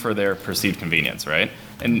annoying for their perceived convenience, right?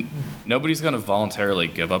 And nobody's going to voluntarily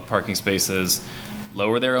give up parking spaces,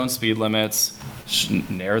 lower their own speed limits,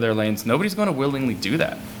 narrow their lanes. Nobody's going to willingly do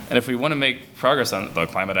that. And if we want to make progress on the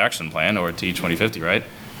Climate Action Plan or T2050, right,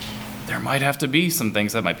 there might have to be some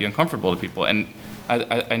things that might be uncomfortable to people. And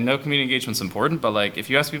I know community engagement's important, but like if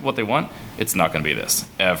you ask people what they want, it's not going to be this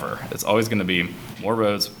ever. It's always going to be more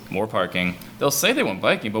roads, more parking. They'll say they want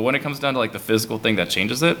biking, but when it comes down to like the physical thing that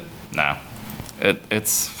changes it, nah.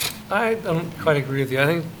 It's. I don't quite agree with you. I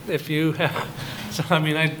think if you have, so I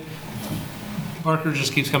mean, Barker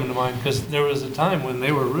just keeps coming to mind because there was a time when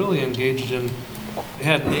they were really engaged in. They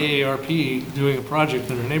had an AARP doing a project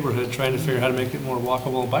in their neighborhood trying to figure out how to make it more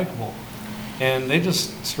walkable and bikeable. And they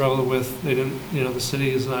just struggled with, they didn't, the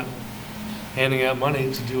city is not handing out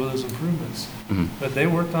money to do those improvements. Mm-hmm. But they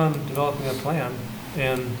worked on developing a plan,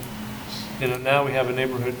 and now we have a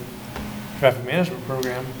neighborhood traffic management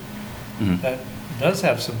program that does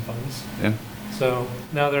have some funds. Yeah. So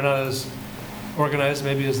now they're not as organized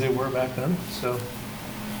maybe as they were back then, so.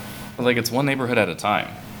 Like it's one neighborhood at a time.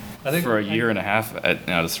 I think for a year and a half at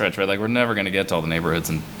the stretch, right? Like we're never going to get to all the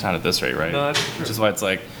neighborhoods in town at this rate, right? No, that's true. Which is why it's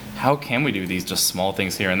like, how can we do these just small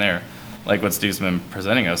things here and there? Like what Steve's been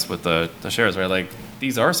presenting us with the shares, right? Like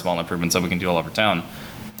these are small improvements that we can do all over town.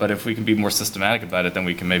 But if we can be more systematic about it, then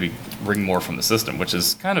we can maybe bring more from the system, which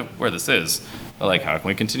is kind of where this is. But like, how can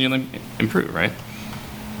we continually improve, right?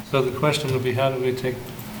 So the question would be, how do we take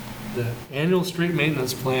the annual street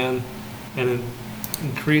maintenance plan and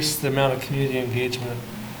increase the amount of community engagement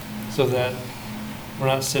so that we're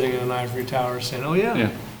not sitting in an ivory tower saying, oh yeah.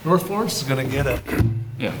 North Florence is going to get a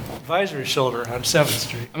advisory shoulder on 7th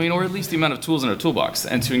Street. I mean, or at least the amount of tools in our toolbox.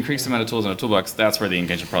 And to increase the amount of tools in our toolbox, that's where the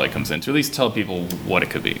engagement probably comes in, to at least tell people what it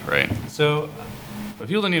could be, right? So, but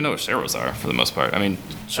people don't even know what Sharrows are, for the most part. I mean,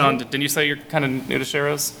 Sean, didn't you say you're kind of new to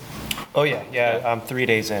Sharrows? Oh, yeah, I'm 3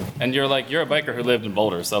 days in. And you're a biker who lived in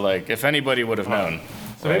Boulder, so like, if anybody would have known.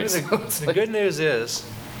 So maybe the good news is,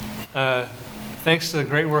 thanks to the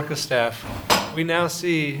great work of staff, we now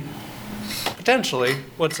see potentially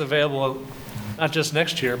what's available, not just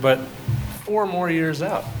next year, but 4 more years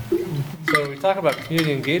out. So we talk about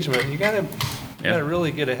community engagement, you gotta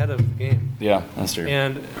really get ahead of the game. Yeah, that's true.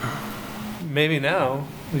 And maybe now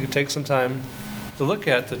we could take some time to look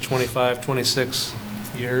at the 25, 26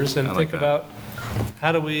 years and think about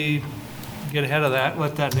how do we get ahead of that,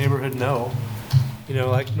 let that neighborhood know.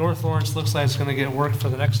 Like North Lawrence looks like it's gonna get work for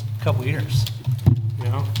the next couple years.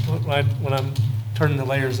 When I'm turning the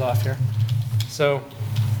layers off here. So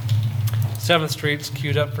 7th Street's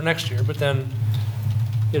queued up for next year, but then,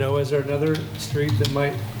 is there another street that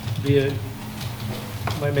might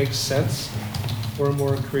make sense for a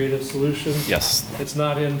more creative solution? Yes. It's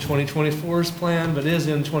not in 2024's plan, but is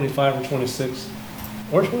in 25 or 26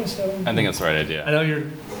 or 27. I think that's the right idea. I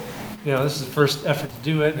know this is the first effort to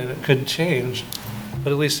do it, and it could change,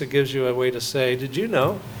 but at least it gives you a way to say, did you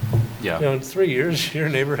know? Yeah. In 3 years, your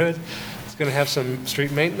neighborhood is going to have some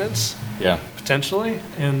street maintenance. Yeah. Potentially,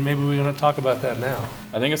 and maybe we're going to talk about that now.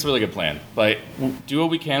 I think it's a really good plan. But do what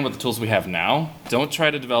we can with the tools we have now. Don't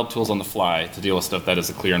try to develop tools on the fly to deal with stuff that is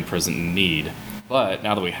a clear and present need. But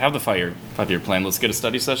now that we have the 5-year plan, let's get a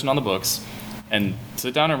study session on the books and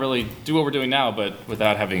sit down and really do what we're doing now, but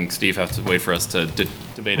without having Steve have to wait for us to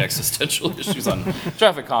debate existential issues on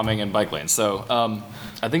traffic calming and bike lanes. So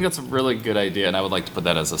I think that's a really good idea, and I would like to put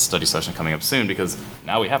that as a study session coming up soon, because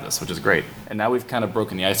now we have this, which is great. And now we've kind of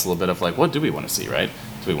broken the ice a little bit of like, what do we want to see, right?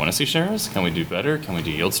 Do we want to see shares? Can we do better? Can we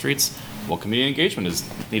do yield streets? Well, community engagement is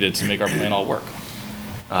needed to make our plan all work.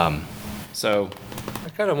 So I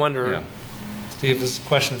kind of wonder, Steve, this is a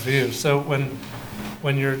question for you. So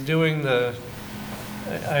when you're doing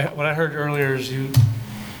what I heard earlier is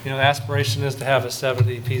aspiration is to have a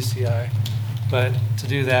 70 PCI, but to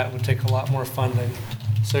do that would take a lot more funding.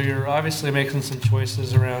 So you're obviously making some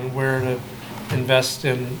choices around where to invest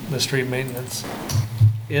in the street maintenance.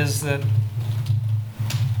 Is there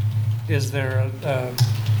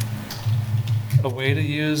a way to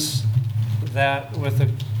use that with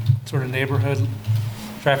a sort of neighborhood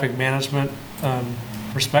traffic management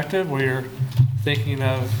perspective, where you're thinking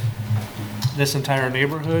of this entire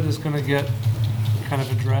neighborhood is going to get kind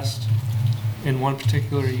of addressed in one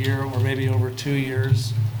particular year or maybe over 2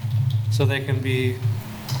 years, so they can be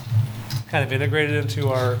kind of integrated into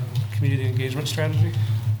our community engagement strategy?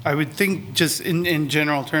 I would think just in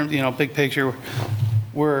general terms, big picture,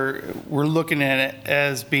 we're looking at it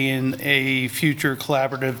as being a future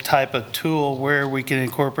collaborative type of tool where we can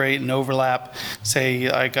incorporate and overlap, say,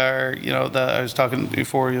 like our, I was talking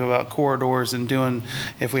before about corridors and doing,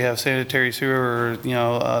 if we have sanitary sewer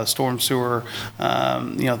or, storm sewer,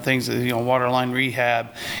 things, water line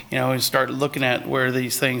rehab, and start looking at where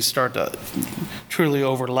these things start to truly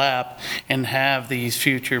overlap and have these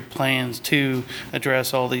future plans to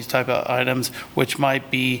address all these type of items, which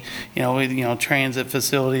might be, transit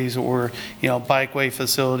facilities or, bikeway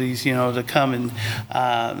facilities, to come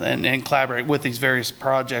and collaborate with these various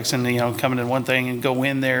projects and, coming in one thing and go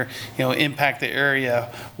in there, impact the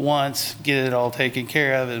area once, get it all taken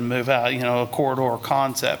care of and move out, a corridor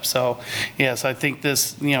concept. So yes, I think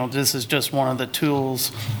this, this is just one of the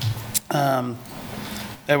tools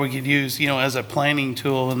that we could use, as a planning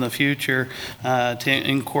tool in the future to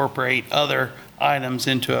incorporate other items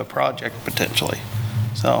into a project potentially.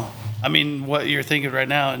 So, I mean, what you're thinking right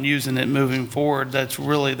now and using it moving forward, that's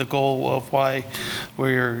really the goal of why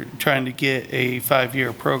we're trying to get a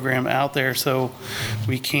 5-year program out there so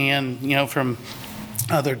we can, from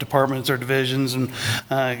other departments or divisions and,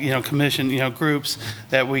 commission, groups,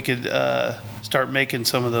 that we could start making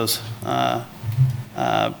some of those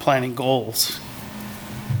planning goals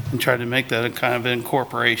and try to make that a kind of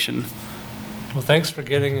incorporation. Well, thanks for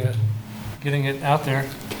getting it out there.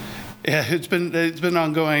 Yeah, it's been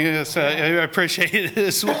ongoing. Yes, I appreciate it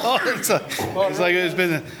as well. It's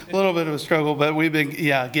been a little bit of a struggle, but we've been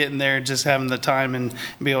getting there, just having the time and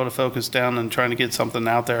be able to focus down and trying to get something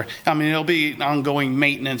out there. I mean, it'll be ongoing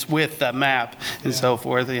maintenance with the map and so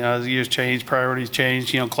forth. As years change, priorities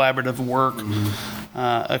change. Collaborative work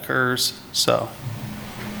occurs. So.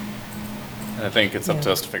 And I think it's up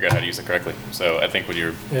to us to figure out how to use it correctly. So I think what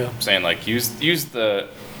you're saying, like use the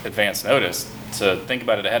advance notice to think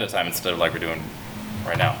about it ahead of time instead of like we're doing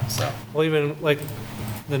right now. So. Well, even like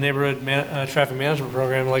the neighborhood traffic management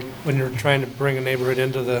program, like when you're trying to bring a neighborhood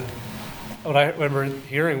into the, what I remember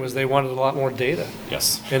hearing was they wanted a lot more data.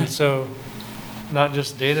 Yes. And so not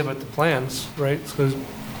just data, but the plans, right? Because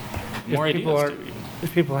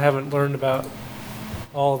if people haven't learned about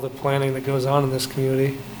all the planning that goes on in this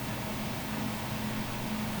community,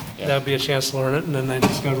 that'd be a chance to learn it, and then they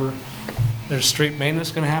discover there's street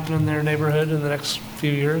maintenance going to happen in their neighborhood in the next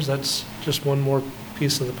few years. That's just one more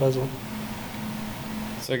piece of the puzzle.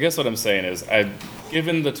 So I guess what I'm saying is,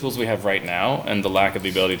 given the tools we have right now and the lack of the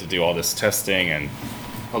ability to do all this testing and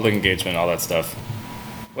public engagement and all that stuff,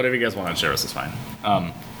 whatever you guys want to share us is fine.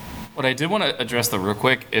 What I did want to address though real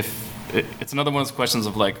quick, it's another one of those questions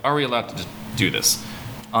of like, are we allowed to do this?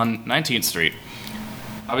 On 19th Street,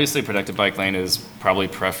 obviously, protected bike lane is probably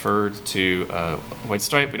preferred to white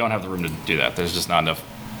stripe. We don't have the room to do that. There's just not enough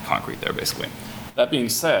concrete there, basically. That being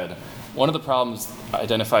said, one of the problems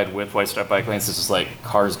identified with white stripe bike lanes is just like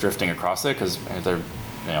cars drifting across it because they're,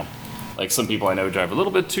 like some people I know drive a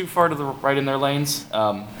little bit too far to the right in their lanes.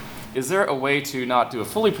 Is there a way to not do a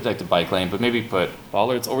fully protected bike lane, but maybe put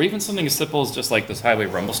bollards or even something as simple as just like those highway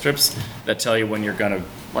rumble strips that tell you when you're going to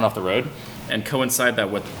run off the road and coincide that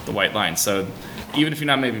with the white line? So even if you're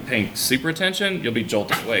not maybe paying super attention, you'll be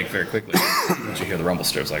jolted away very quickly once you hear the rumble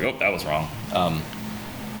strips, like, oh, that was wrong.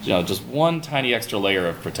 Just one tiny extra layer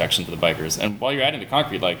of protection for the bikers. And while you're adding the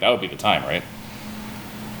concrete, like, that would be the time, right?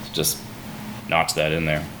 Just notch that in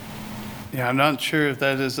there. Yeah, I'm not sure if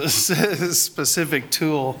that is a specific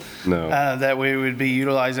tool that we would be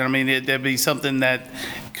utilizing. I mean, that'd be something that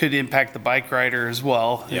could impact the bike rider as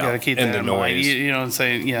well. You got to keep that in mind. And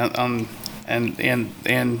say, and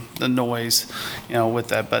the noise, with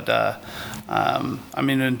that. But I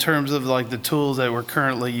mean, in terms of like the tools that we're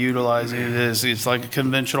currently utilizing, it's like a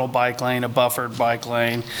conventional bike lane, a buffered bike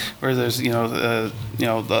lane, where there's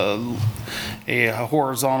a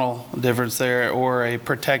horizontal difference there, or a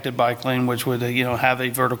protected bike lane, which would have a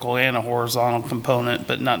vertical and a horizontal component,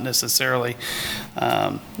 but not necessarily.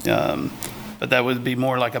 But that would be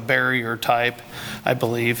more like a barrier type, I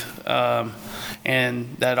believe,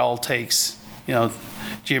 and that all takes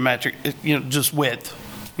geometric, just width,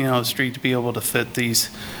 street to be able to fit these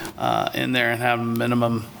in there and have a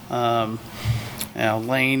minimum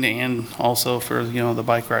lane, and also for the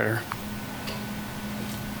bike rider.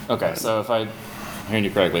 Okay, so if I'm hearing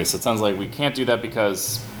you correctly, so it sounds like we can't do that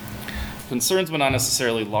because concerns, but not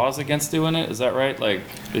necessarily laws against doing it. Is that right? Like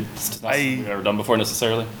it's not something we've ever done before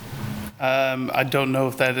necessarily. I don't know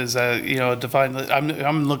if that is defined.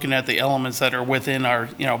 I'm looking at the elements that are within our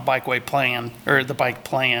bikeway plan, or the bike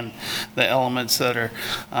plan, the elements that are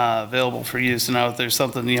available for use. And now if there's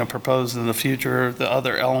something proposed in the future, the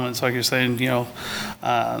other elements, like you're saying,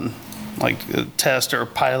 like a test or a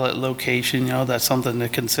pilot location, that's something to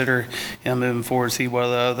consider, moving forward, see what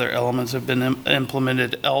other elements have been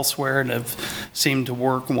implemented elsewhere and have seemed to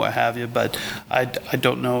work and what have you. But I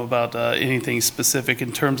don't know about anything specific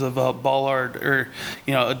in terms of a bollard or,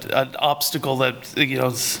 an obstacle that,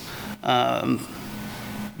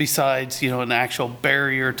 besides, an actual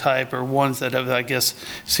barrier type or ones that have, I guess,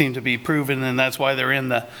 seem to be proven, and that's why they're in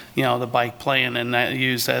the, the bike plan and that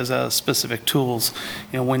used as specific tools,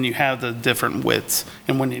 when you have the different widths.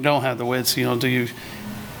 And when you don't have the widths, do you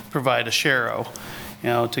provide a sharrow,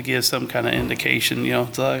 to give some kind of indication,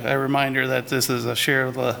 it's a reminder that this is a share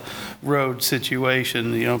of the road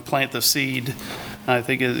situation, plant the seed, I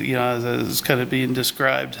think, as is kind of being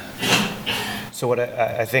described. So what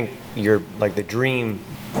I think like the dream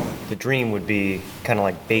would be kind of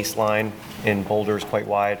like baseline in Boulder's quite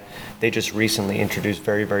wide. They just recently introduced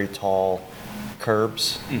very, very tall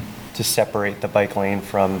curbs to separate the bike lane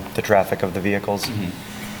from the traffic of the vehicles.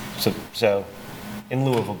 So in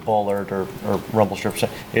lieu of a bollard or rumble strips,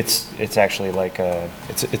 it's actually like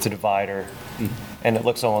it's a divider, and it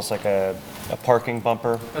looks almost like a parking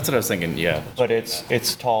bumper. That's what I was thinking, yeah. But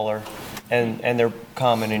it's taller. And they're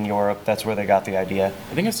common in Europe. That's where they got the idea.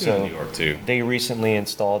 I think I've seen it in New York too. They recently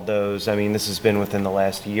installed those. I mean, this has been within the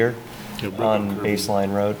last year on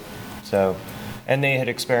Baseline Road. So, and they had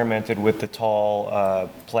experimented with the tall,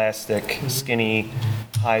 plastic, skinny,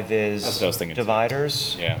 high-vis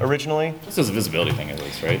dividers originally. This is a visibility thing at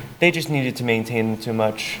least, right? They just needed to maintain them too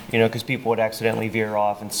much, because people would accidentally veer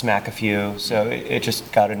off and smack a few. So it just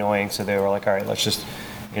got annoying. So they were like, all right, let's just...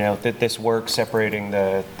 that this works separating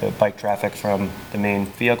the bike traffic from the main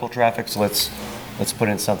vehicle traffic, so let's put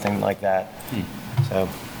in something like that. So,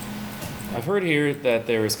 I've heard here that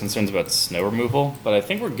there was concerns about snow removal, but I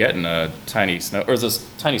think we're getting a tiny this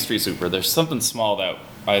tiny street sweeper. There's something small that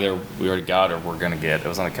either we already got or we're gonna get. It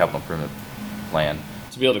was on a capital improvement plan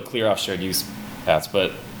to be able to clear off shared use paths,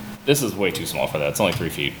 but this is way too small for that. It's only 3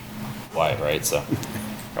 feet wide, right? So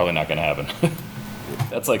probably not gonna happen.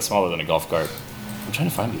 That's like smaller than a golf cart. I'm trying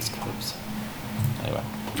to find these curbs. Anyway.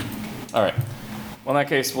 All right. Well, in that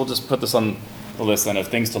case, we'll just put this on the list then of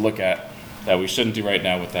things to look at that we shouldn't do right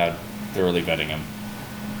now without thoroughly vetting them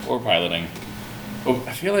or piloting. Oh,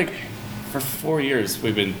 I feel like for 4 years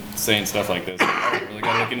we've been saying stuff like this. Oh, we really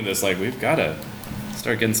got to look into this. Like, we've got to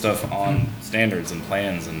start getting stuff on standards and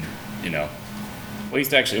plans and, ways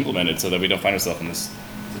to actually implement it so that we don't find ourselves in this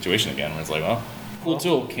situation again where it's like, well, cool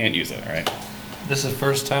tool, can't use it, right? This is the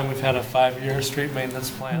first time we've had a 5-year street maintenance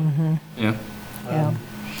plan. Yeah. Yeah.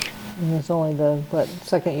 And it's only the,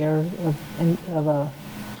 second year of a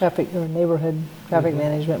traffic or neighborhood traffic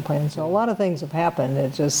management plan. So a lot of things have happened.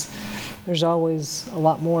 It just, there's always a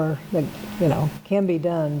lot more that, can be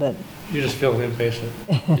done, but. You're just feeling impatient.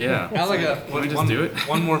 Yeah. I like can we just do it?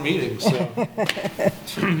 One more meeting, so.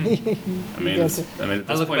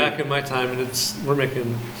 I look back at my time and we're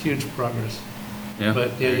making huge progress. Yeah.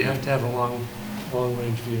 But yeah, you have to have a long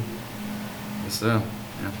range view. Yes, so.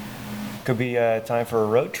 Yeah. Could be time for a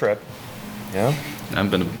road trip. Yeah. I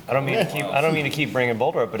don't mean to keep bringing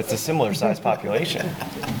Boulder up, but it's a similar sized population.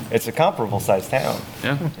 It's a comparable sized town.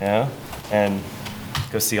 Yeah. Yeah. And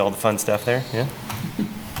go see all the fun stuff there. Yeah.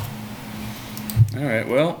 All right.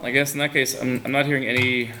 Well, I guess in that case, I'm not hearing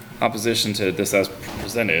any opposition to this as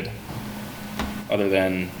presented, other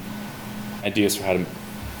than ideas for how to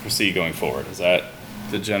proceed going forward. Is that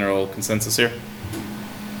the general consensus here?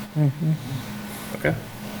 Okay.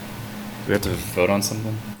 Do we have to vote on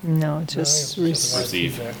something? No, just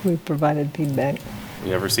receive. We provided feedback. We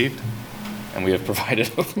have received, and we have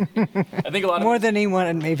provided. I think a lot of more than he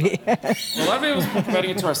wanted, maybe. Well, a lot of it was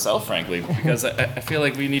providing it to ourselves, frankly, because I feel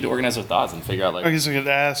like we need to organize our thoughts and figure out like. I guess I could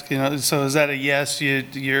ask, so is that a yes?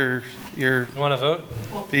 You're. You want to vote?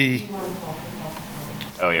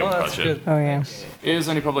 Oh yeah, we probably should. Oh yeah. Is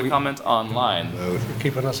there any public comment online? For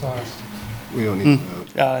keeping us honest. We don't need to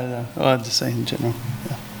vote. Well, I'm just saying in general.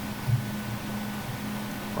 Yeah.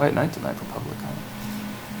 Quiet night tonight for public comment.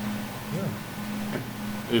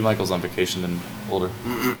 Maybe Michael's on vacation in Boulder.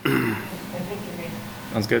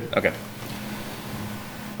 Sounds good. Okay.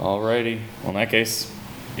 Alrighty. Well, in that case,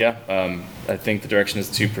 yeah, I think the direction is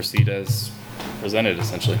to proceed as presented,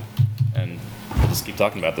 essentially, and we'll just keep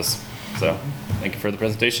talking about this. So, thank you for the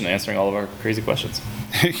presentation and answering all of our crazy questions.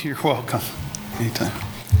 You're welcome. Anytime.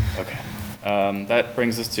 Okay. That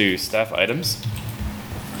brings us to staff items.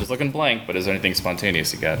 Just looking blank, but is there anything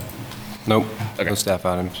spontaneous you got? Nope. Okay. No staff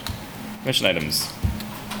items. Commission items.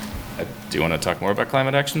 Do you want to talk more about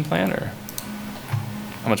climate action plan, or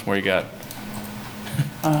how much more you got?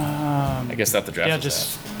 I guess that the draft. Yeah, is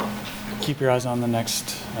just keep your eyes on the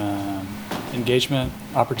next engagement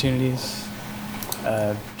opportunities.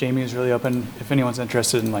 Jamie is really open if anyone's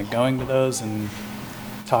interested in like going to those and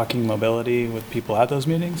talking mobility with people at those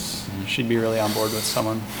meetings. She'd be really on board with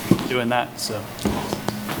someone doing that. So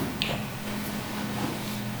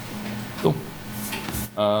Cool.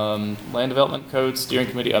 Land Development Code Steering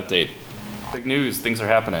Committee update. Big news, things are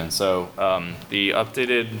happening. So the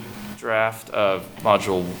updated draft of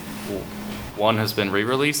Module 1 has been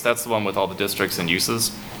re-released. That's the one with all the districts and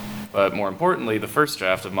uses. But more importantly, the first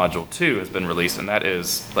draft of Module 2 has been released, and that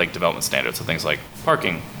is like development standards. So things like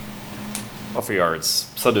parking, buffer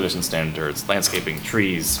yards, subdivision standards, landscaping,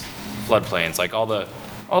 trees, floodplains, like all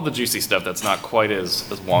the juicy stuff that's not quite as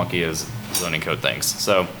wonky as zoning code things.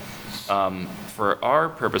 So for our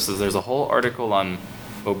purposes, there's a whole article on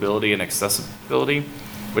mobility and accessibility,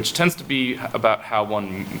 which tends to be about how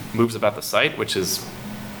one moves about the site, which is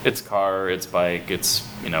its car, its bike, its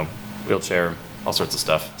wheelchair, all sorts of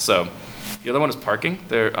stuff. So the other one is parking.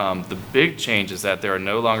 The big change is that there are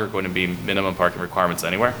no longer going to be minimum parking requirements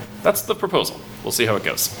anywhere. That's the proposal. We'll see how it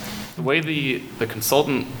goes. The way the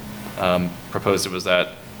consultant proposed it was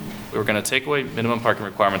that we were going to take away minimum parking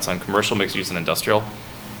requirements on commercial, mixed use, and industrial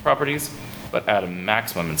properties, but add a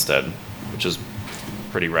maximum instead, which is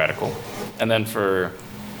pretty radical. And then for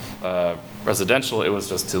residential, it was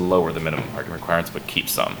just to lower the minimum parking requirements, but keep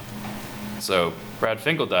some. So Brad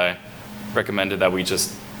Fingeldie recommended that we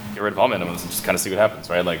just get rid of all minimums and just kind of see what happens,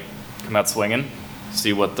 right? Like come out swinging,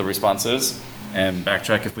 see what the response is, and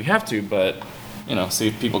backtrack if we have to, but see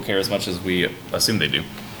if people care as much as we assume they do.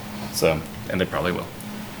 So, and they probably will.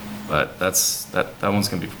 But that one's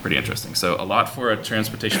gonna be pretty interesting. So a lot for a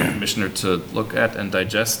transportation commissioner to look at and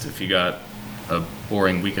digest if you got a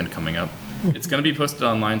boring weekend coming up. It's gonna be posted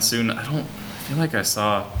online soon. I feel like I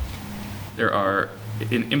saw there are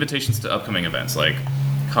invitations to upcoming events like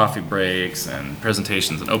coffee breaks and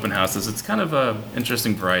presentations and open houses. It's kind of a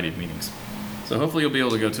interesting variety of meetings. So hopefully you'll be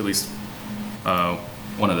able to go to at least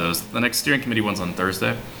one of those. The next steering committee one's on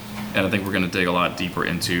Thursday, and I think we're going to dig a lot deeper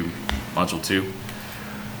into Module 2.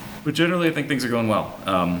 But generally, I think things are going well.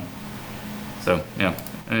 So yeah,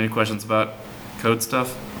 any questions about code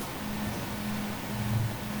stuff?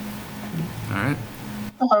 All right.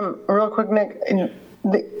 Real quick, Nick,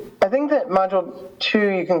 I think that Module 2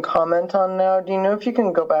 you can comment on now. Do you know if you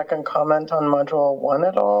can go back and comment on Module 1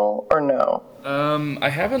 at all, or no? I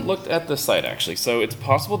haven't looked at the site, actually. So it's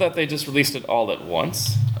possible that they just released it all at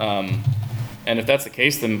once. And if that's the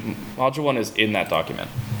case, then Module 1 is in that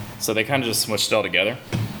document. So they kind of just smushed it all together.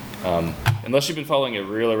 Unless you've been following it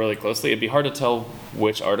really, really closely, it'd be hard to tell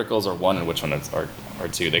which articles are 1 and which one are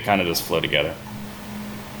 2. They kind of just flow together.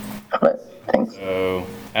 Okay, thanks. So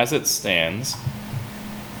as it stands,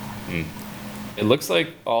 it looks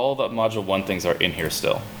like all the Module 1 things are in here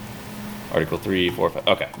still. Article 3, 4, 5.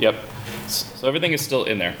 Okay, yep. So everything is still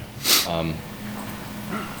in there.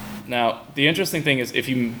 Now, the interesting thing is if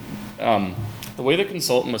you, the way the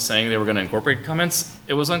consultant was saying they were going to incorporate comments,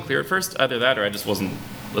 it was unclear at first. Either that or I just wasn't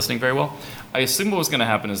listening very well. I assume what was going to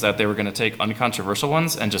happen is that they were going to take uncontroversial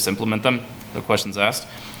ones and just implement them, the questions asked.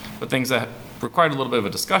 But things that required a little bit of a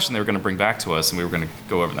discussion, they were going to bring back to us and we were going to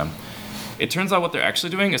go over them. It turns out what they're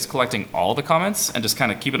actually doing is collecting all the comments and just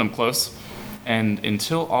kind of keeping them close. And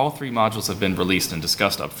until all 3 modules have been released and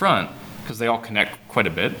discussed up front, because they all connect quite a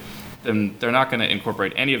bit, then they're not going to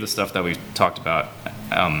incorporate any of the stuff that we've talked about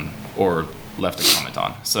or left a comment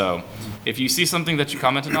on. So if you see something that you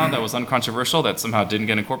commented on that was uncontroversial that somehow didn't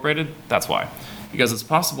get incorporated, that's why. Because it's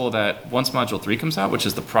possible that once Module 3 comes out, which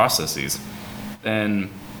is the processes, then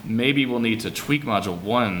maybe we'll need to tweak Module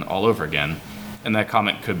 1 all over again, and that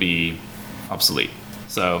comment could be obsolete.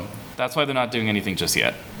 So that's why they're not doing anything just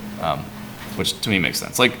yet, which to me makes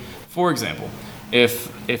sense. Like, for example,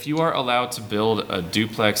 if you are allowed to build a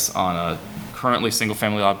duplex on a currently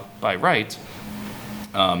single-family lot by right,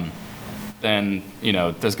 then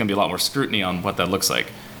there's going to be a lot more scrutiny on what that looks like.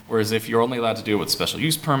 Whereas if you're only allowed to do it with special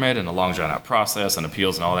use permit and a long drawn-out process and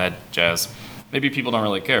appeals and all that jazz, maybe people don't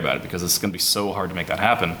really care about it because it's going to be so hard to make that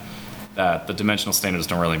happen that the dimensional standards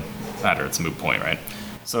don't really matter. It's a moot point, right?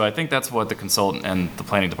 So I think that's what the consultant and the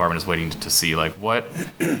planning department is waiting to see. Like, what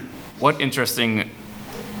interesting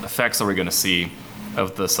effects are we going to see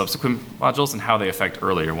of the subsequent modules and how they affect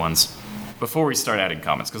earlier ones before we start adding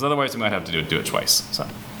comments? Because otherwise we might have to do it twice. So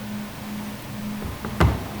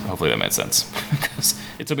hopefully that made sense because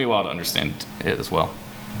it took me a while to understand it as well.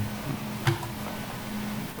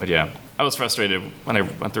 But yeah, I was frustrated when I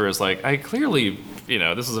went through. It was like, I clearly,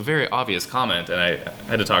 this is a very obvious comment, and I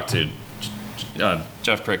had to talk to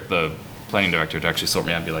Jeff Crick, the planning director, to actually sort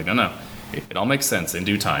me out and be like, no, it all makes sense in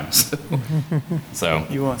due time. So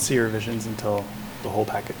you won't see revisions until the whole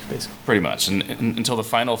package, basically. Pretty much, and until the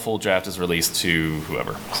final full draft is released to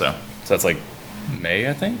whoever. So that's like May,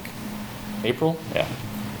 I think? April? Yeah.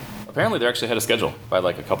 Apparently they're actually ahead of schedule by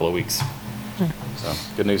like a couple of weeks. So,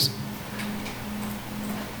 good news.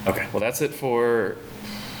 Okay, well that's it for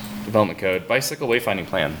development code. Bicycle wayfinding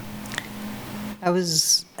plan. I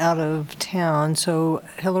was out of town, so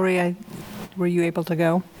Hillary, were you able to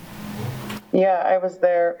go? Yeah, I was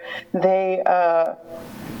there. They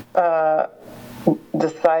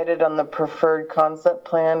decided on the preferred concept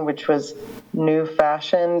plan, which was new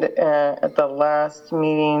fashioned at the last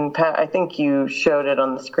meeting. Pat, I think you showed it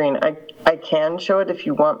on the screen. I can show it if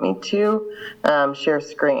you want me to. Share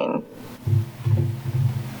screen.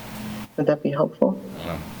 Would that be helpful?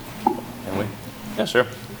 Can we? Yeah, sure.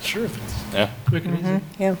 Sure. Yeah. Quick and easy.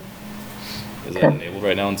 Yeah. Is that enabled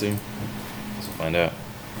right now on Zoom? Guess we'll find out.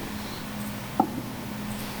 There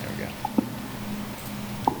we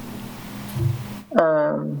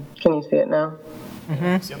go. Can you see it now?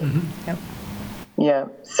 Yep. Yeah.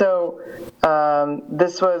 So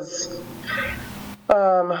this was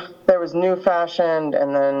there was new fashioned,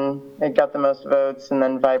 and then it got the most votes, and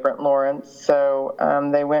then Vibrant Lawrence. So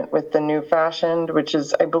they went with the new fashioned, which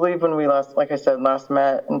is, I believe, when we last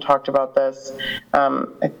met and talked about this.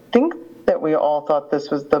 I think that we all thought this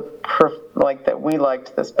was that we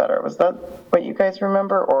liked this better. Was that what you guys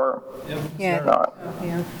remember, or not?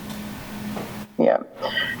 Yeah. Yeah.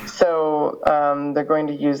 So they're going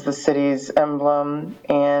to use the city's emblem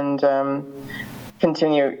and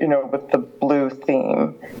continue, with the blue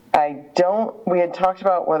theme. We had talked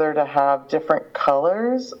about whether to have different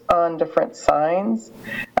colors on different signs.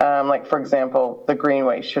 Like, for example, the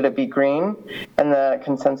Greenway, should it be green? And the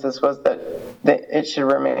consensus was that it should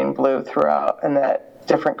remain blue throughout, and that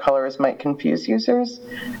different colors might confuse users.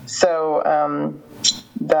 So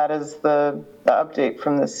that is the update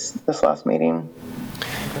from this last meeting.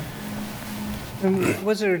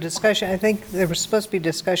 Was there a discussion? I think there was supposed to be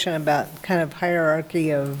discussion about kind of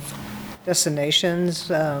hierarchy of destinations.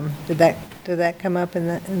 Did that come up in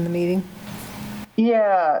the meeting?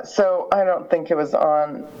 Yeah. So I don't think it was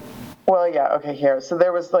on. Well, yeah. Okay. Here. So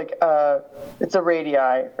there was it's a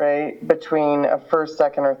radii, right, between a first,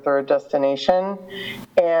 second, or third destination,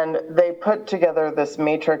 and they put together this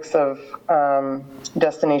matrix of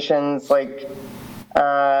destinations like.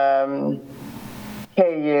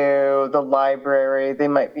 KU, the library, they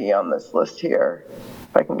might be on this list here,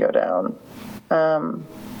 if I can go down.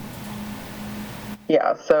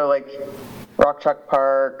 Yeah, so like Rock Chalk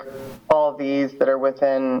Park, all of these that are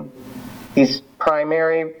within these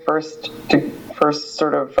primary first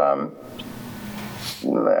sort of, I don't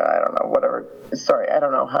know, whatever. Sorry, I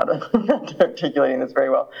don't know how to, I'm not articulating this very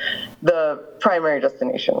well. The primary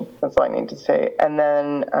destination, that's all I need to say. And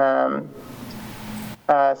then,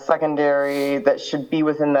 secondary that should be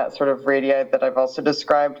within that sort of radii that I've also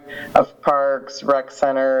described of parks, rec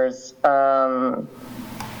centers,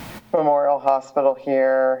 Memorial Hospital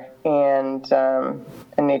here, and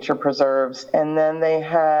nature preserves. And then they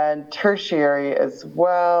had tertiary as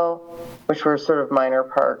well, which were sort of minor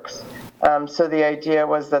parks. So the idea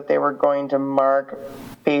was that they were going to mark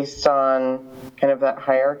based on kind of that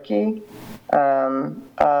hierarchy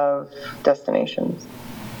of destinations.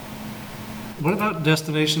 What about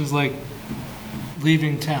destinations like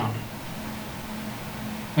leaving town?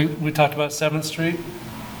 Like we talked about 7th Street?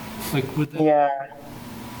 Like would that Yeah.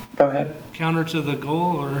 Go ahead. Counter to the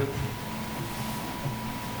goal, or?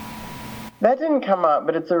 That didn't come up,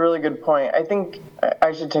 but it's a really good point. I think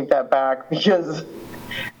I should take that back because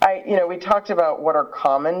we talked about what are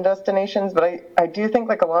common destinations, but I do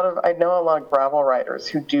think I know a lot of gravel riders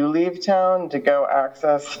who do leave town to go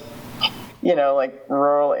access like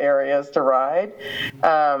rural areas to ride.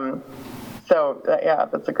 Yeah,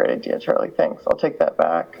 that's a great idea, Charlie. Thanks. I'll take that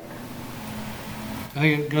back. I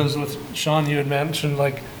think it goes with Sean, you had mentioned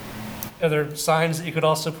other signs that you could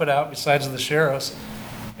also put out besides the Sharrows.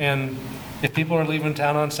 And if people are leaving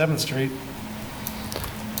town on 7th Street,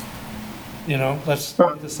 let's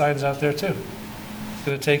put the signs out there too. It's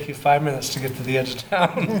going to take you 5 minutes to get to the edge of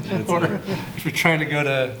town. Or if you're trying to go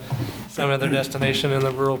to some other destination in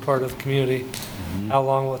the rural part of the community, how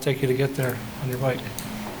long will it take you to get there on your bike?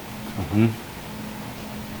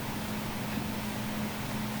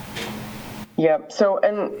 Yep. So,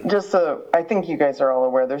 and just so I think you guys are all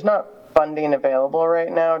aware, there's not funding available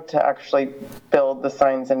right now to actually build the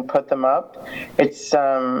signs and put them up. It's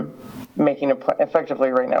effectively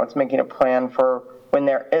right now, it's making a plan for when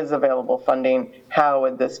there is available funding, how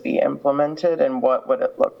would this be implemented and what would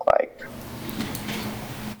it look like?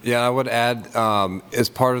 Yeah, I would add, as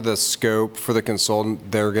part of the scope for the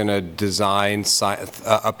consultant, they're going to design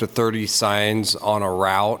up to 30 signs on a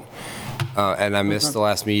route. And I missed the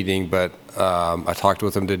last meeting, but I talked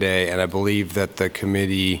with them today, and I believe that the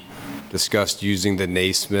committee discussed using the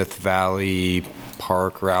Naismith Valley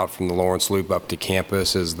Park route from the Lawrence Loop up to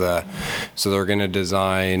campus as so they're going to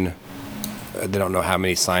design, they don't know how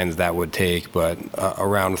many signs that would take, but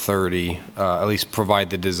around 30, at least provide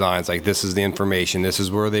the designs, like this is the information, this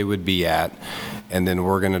is where they would be at, and then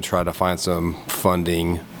we're going to try to find some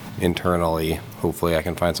funding internally. Hopefully I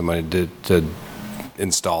can find somebody to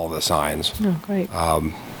install the signs. Oh, great.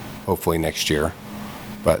 Hopefully next year.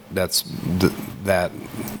 But that's that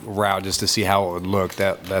route, just to see how it would look,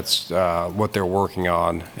 that's what they're working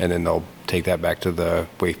on, and then they'll take that back to the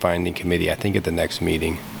wayfinding committee, I think at the next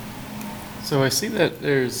meeting. So I see that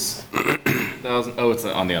there's it's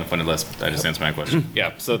on the unfunded list. I just answered my question.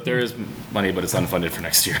 Yeah, so there is money, but it's unfunded for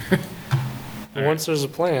next year. Once there's a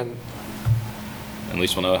plan. At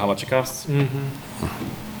least we'll know how much it costs.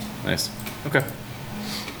 Mm-hmm. Nice. Okay.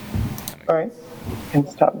 All right, you can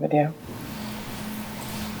stop video.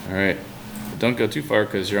 All right. Don't go too far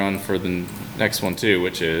because you're on for the next one too,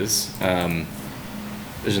 which is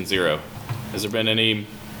Vision Zero. Has there been any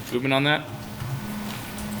movement on that?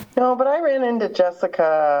 No, but I ran into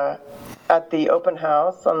Jessica at the open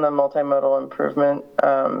house on the multimodal improvement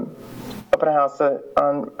open house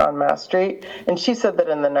on Mass Street, and she said that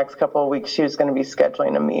in the next couple of weeks she was going to be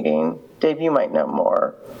scheduling a meeting. Dave, you might know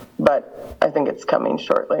more, but I think it's coming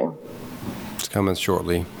shortly. It's coming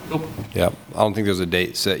shortly. Nope. Yeah, I don't think there's a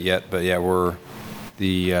date set yet, but yeah,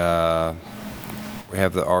 we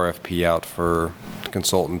have the RFP out for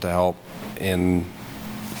consultant to help, and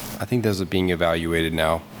I think those are being evaluated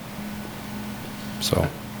now. So.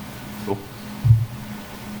 Cool.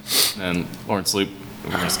 And Lawrence Loop,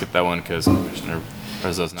 we're going to skip that one because Commissioner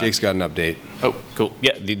Rizzo's not. Jake's got an update. Oh, cool.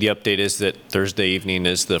 Yeah, the update is that Thursday evening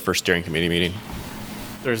is the first steering committee meeting.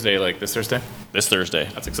 Thursday, like this Thursday? This Thursday.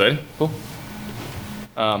 That's exciting. Cool.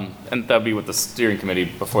 And that'd be with the steering committee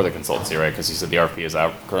before the consultancy, right? Because you said the RFP is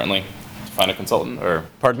out currently to find a consultant, or?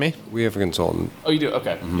 Pardon me? We have a consultant. Oh, you do?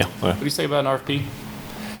 Okay. Mm-hmm. Yeah. What do you say about an RFP?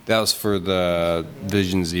 That was for the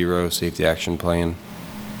Vision Zero Safety Action Plan.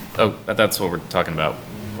 Oh, that's what we're talking about.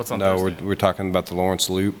 What's on No, Thursday? we're talking about the Lawrence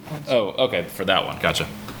Loop. Oh, okay, for that one. Gotcha.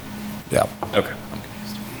 Yeah. Okay.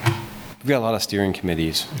 We've got a lot of steering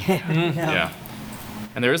committees. Yeah.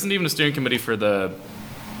 And there isn't even a steering committee for the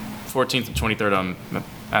 14th and 23rd on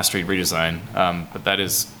Mass Street redesign, but that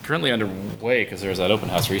is currently underway because there was that open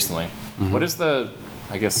house recently. Mm-hmm. What is the,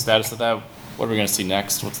 I guess, status of that? What are we going to see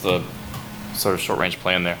next? What's the sort of short-range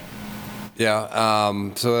plan there? Yeah,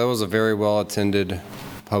 so that was a very well-attended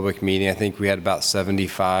public meeting. I think we had about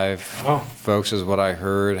 75 folks is what I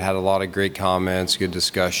heard. Had a lot of great comments, good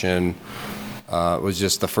discussion. It was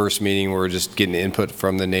just the first meeting where we're just getting input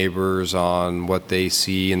from the neighbors on what they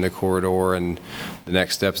see in the corridor, and the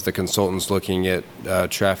next steps, the consultants looking at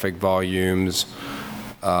traffic volumes,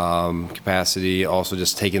 capacity, also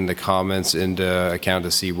just taking the comments into account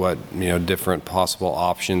to see what, different possible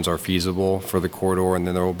options are feasible for the corridor. And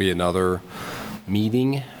then there will be another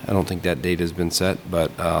meeting. I don't think that date has been set, but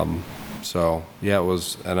so yeah, it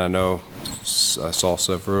was, and I know I saw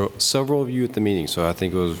several of you at the meeting, so I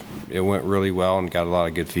think it went really well and got a lot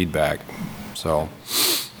of good feedback. So,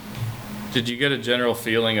 did you get a general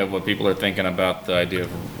feeling of what people are thinking about the idea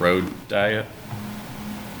of road diet,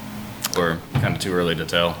 or kind of too early to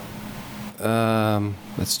tell?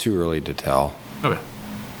 It's too early to tell. Okay,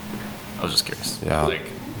 I was just curious. Yeah. Like,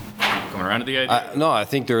 coming around to the idea? No, I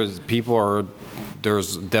think there's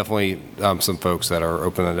definitely some folks that are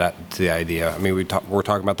open to the idea. I mean, we're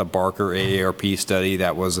talking about the Barker AARP study.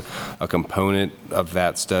 That was a component of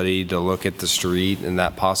that study to look at the street and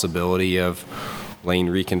that possibility of lane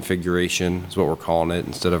reconfiguration is what we're calling it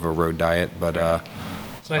instead of a road diet. But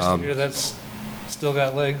it's nice to hear that's still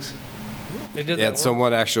got legs. They did that.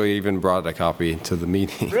 Someone actually even brought a copy to the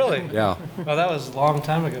meeting. Really? Yeah. Oh, that was a long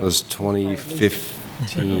time ago. It was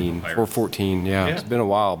 2015 or 14. Yeah, it's been a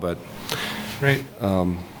while, but. Great. Yep.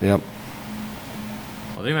 Well,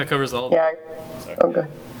 I think that covers all. Yeah. Okay.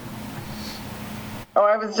 Oh,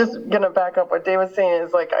 I was just gonna back up. What Dave was saying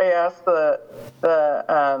is, like, I asked the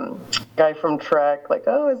guy from Trek, like,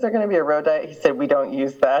 oh, is there gonna be a road diet? He said we don't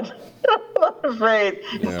use that. I'm not afraid.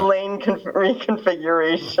 It's lane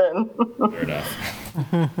reconfiguration. Fair enough.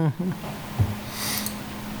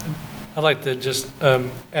 I'd like to just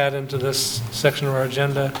add into this section of our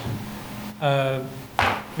agenda,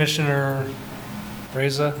 Commissioner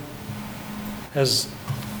Reza his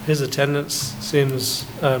attendance seems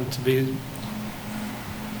to be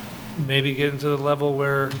maybe getting to the level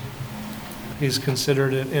where he's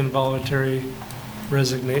considered an involuntary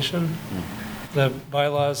resignation. The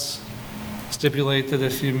bylaws stipulate that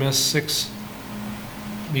if you miss 6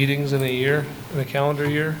 meetings in a year, in a calendar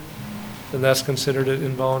year, then that's considered an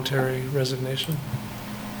involuntary resignation.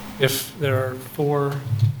 If there are 4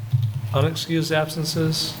 unexcused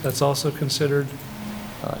absences, that's also considered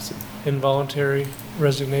involuntary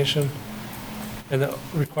resignation. And the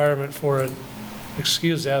requirement for an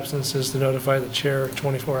excused absence is to notify the chair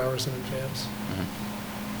 24 hours in advance.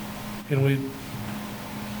 Can we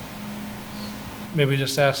maybe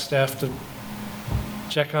just ask staff to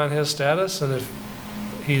check on his status, and if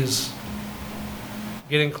he's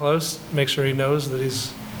getting close, make sure he knows that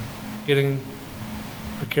he's getting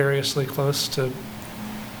precariously close to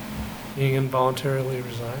being involuntarily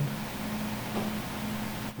resigned?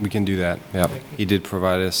 We can do that, yeah. He did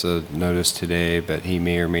provide us a notice today, but he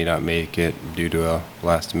may or may not make it due to a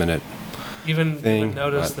last-minute Even thing.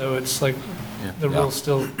 notice, though, it's like the Yeah. rule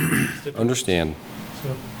still. Understand.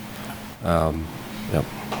 So, Yep.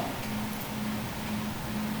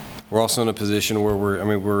 We're also in a position where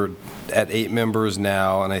we're at 8 members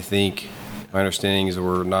now, and I think my understanding is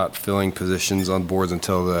we're not filling positions on boards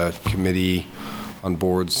until the committee on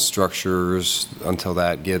boards structures, until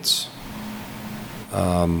that gets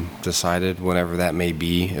decided, whenever that may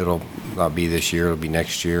be. It'll not be this year, it'll be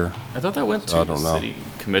next year. I thought that went So I to the don't know. city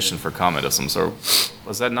commission for comment of some sort.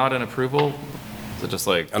 Was that not an approval? Is it just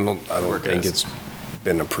like? I don't think it's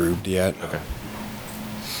been approved yet. Okay.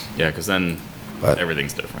 Yeah, because then But-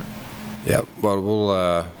 everything's different. Yeah, well, we'll,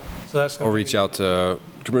 So that's I'll reach out to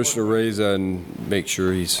Commissioner Reza and make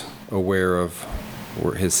sure he's aware of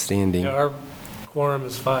where his standing. yeah, our quorum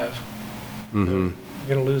is 5. Mm-hmm.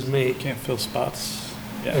 You're gonna lose me. Can't fill spots.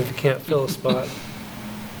 If you can't fill a spot.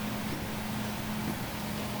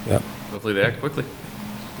 Yep. Hopefully they act quickly.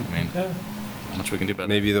 I mean, Yeah. how much we can do about that.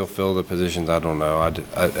 Maybe they'll fill the positions, I don't know.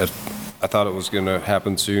 I thought it was gonna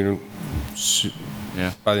happen soon,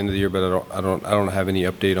 Yeah. by the end of the year, but I don't have any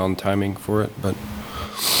update on timing for it, but.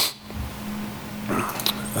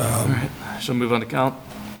 All right, shall we move on to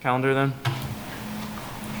calendar then?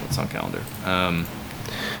 What's on calendar? All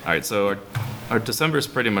right, so our December is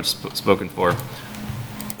pretty much spoken for.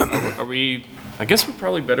 Are we, I guess we're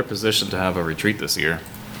probably better positioned to have a retreat this year.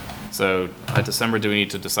 So at December, do we need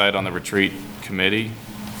to decide on the retreat committee?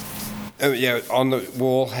 Yeah,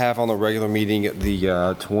 we'll have on the regular meeting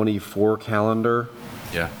the 24 calendar.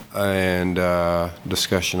 Yeah. And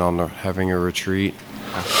discussion on having a retreat.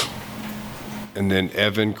 And then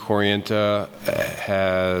Evan Corienta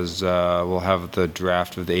will have the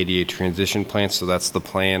draft of the ADA transition plan, so that's the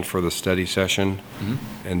plan for the study session.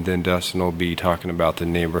 And then Dustin will be talking about the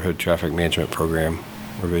neighborhood traffic management program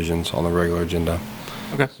revisions on the regular agenda.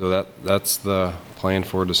 Okay. So that's the plan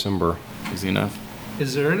for December. Easy enough.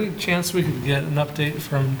 Is there any chance we could get an update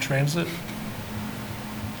from transit?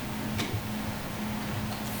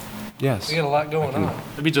 Yes. We got a lot going on.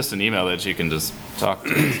 Maybe just an email that you can just talk to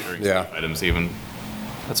us during Yeah. items even.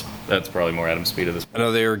 That's probably more Adam's speed at this I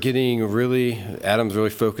know they were Adam's really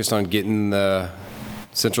focused on getting the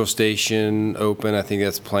central station open. I think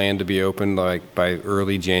that's planned to be open like by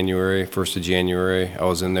early January, 1st of January. I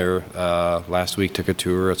was in there last week, took a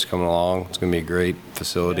tour. It's coming along. It's going to be a great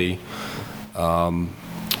facility. I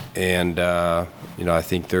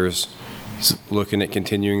think he's looking at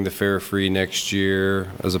continuing the fare free next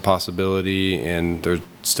year as a possibility, and they're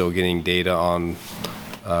still getting data on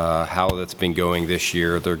how that's been going this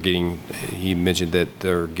year. He mentioned that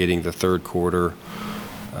they're getting the third quarter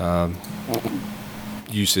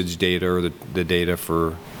usage data, or the data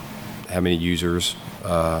for how many users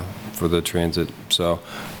for the transit. So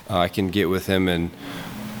I can get with him and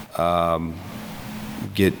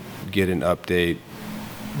get an update.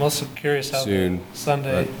 I'm also curious how Soon, the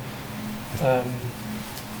Sunday, I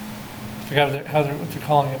forgot what they're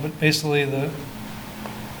calling it, but basically the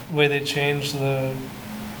way they changed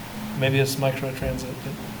maybe it's micro transit,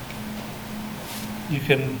 but you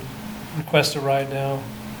can request a ride now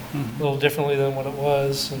a little differently than what it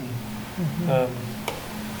was, and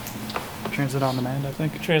Transit on demand, I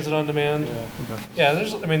think. transit on demand. Yeah,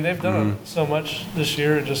 they've done so much this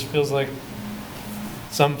year. It just feels like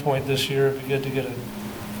at some point this year it'd be good to get a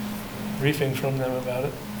briefing from them about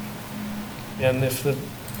it. And if the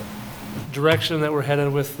direction that we're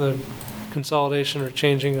headed with the consolidation or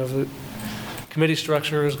changing of the committee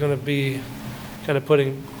structure is going to be kind of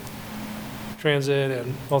putting transit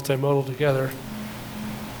and multimodal together,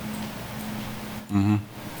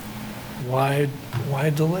 why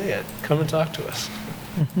delay it? Come and talk to us.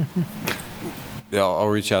 Yeah, I'll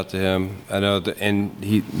reach out to him. I know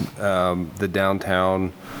the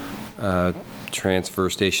downtown Transfer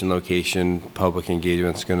station location, public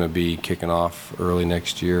engagement's going to be kicking off early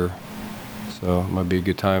next year. So it might be a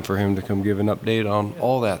good time for him to come give an update on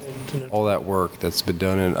all that work that's been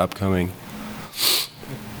done and upcoming.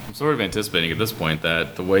 I'm sort of anticipating at this point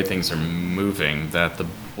that the way things are moving, that the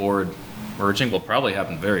board merging will probably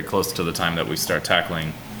happen very close to the time that we start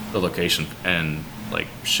tackling the location and like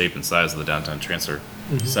shape and size of the downtown transfer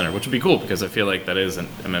center, which would be cool because I feel like that is an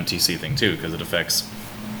MMTC thing too, because it affects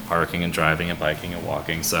parking and driving and biking and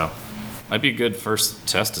walking. So might be a good first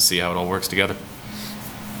test to see how it all works together.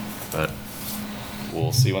 But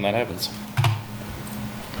we'll see when that happens.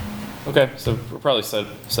 Okay, so we're probably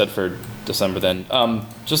set for December then.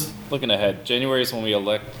 Just looking ahead, January is when we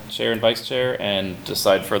elect chair and vice chair and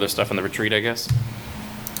decide further stuff in the retreat, I guess.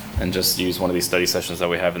 And just use one of these study sessions that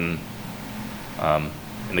we have in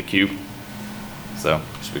the queue. So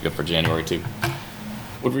should be good for January too.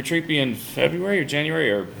 Would retreat be in February or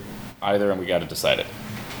January or either, and we got to decide it?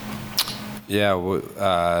 Yeah,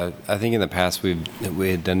 I think in the past we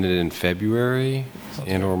had done it in February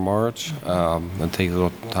and/or March. It'd take a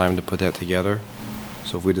little time to put that together.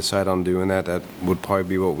 So if we decide on doing that, that would probably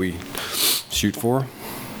be what we shoot for.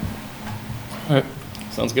 All right,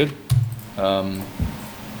 sounds good. I don't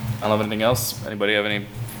have anything else. Anybody have any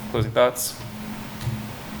closing thoughts?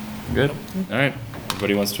 Good. All right.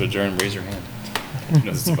 Everybody wants to adjourn, raise your hand. Who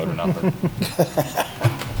knows if it's a vote or not, but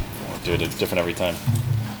we'll do it different every time.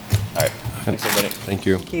 All right. Thanks, everybody. Thank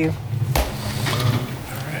you. Thank you. All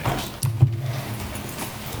right.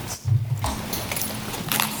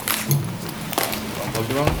 Unplug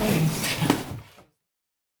the wrong thing.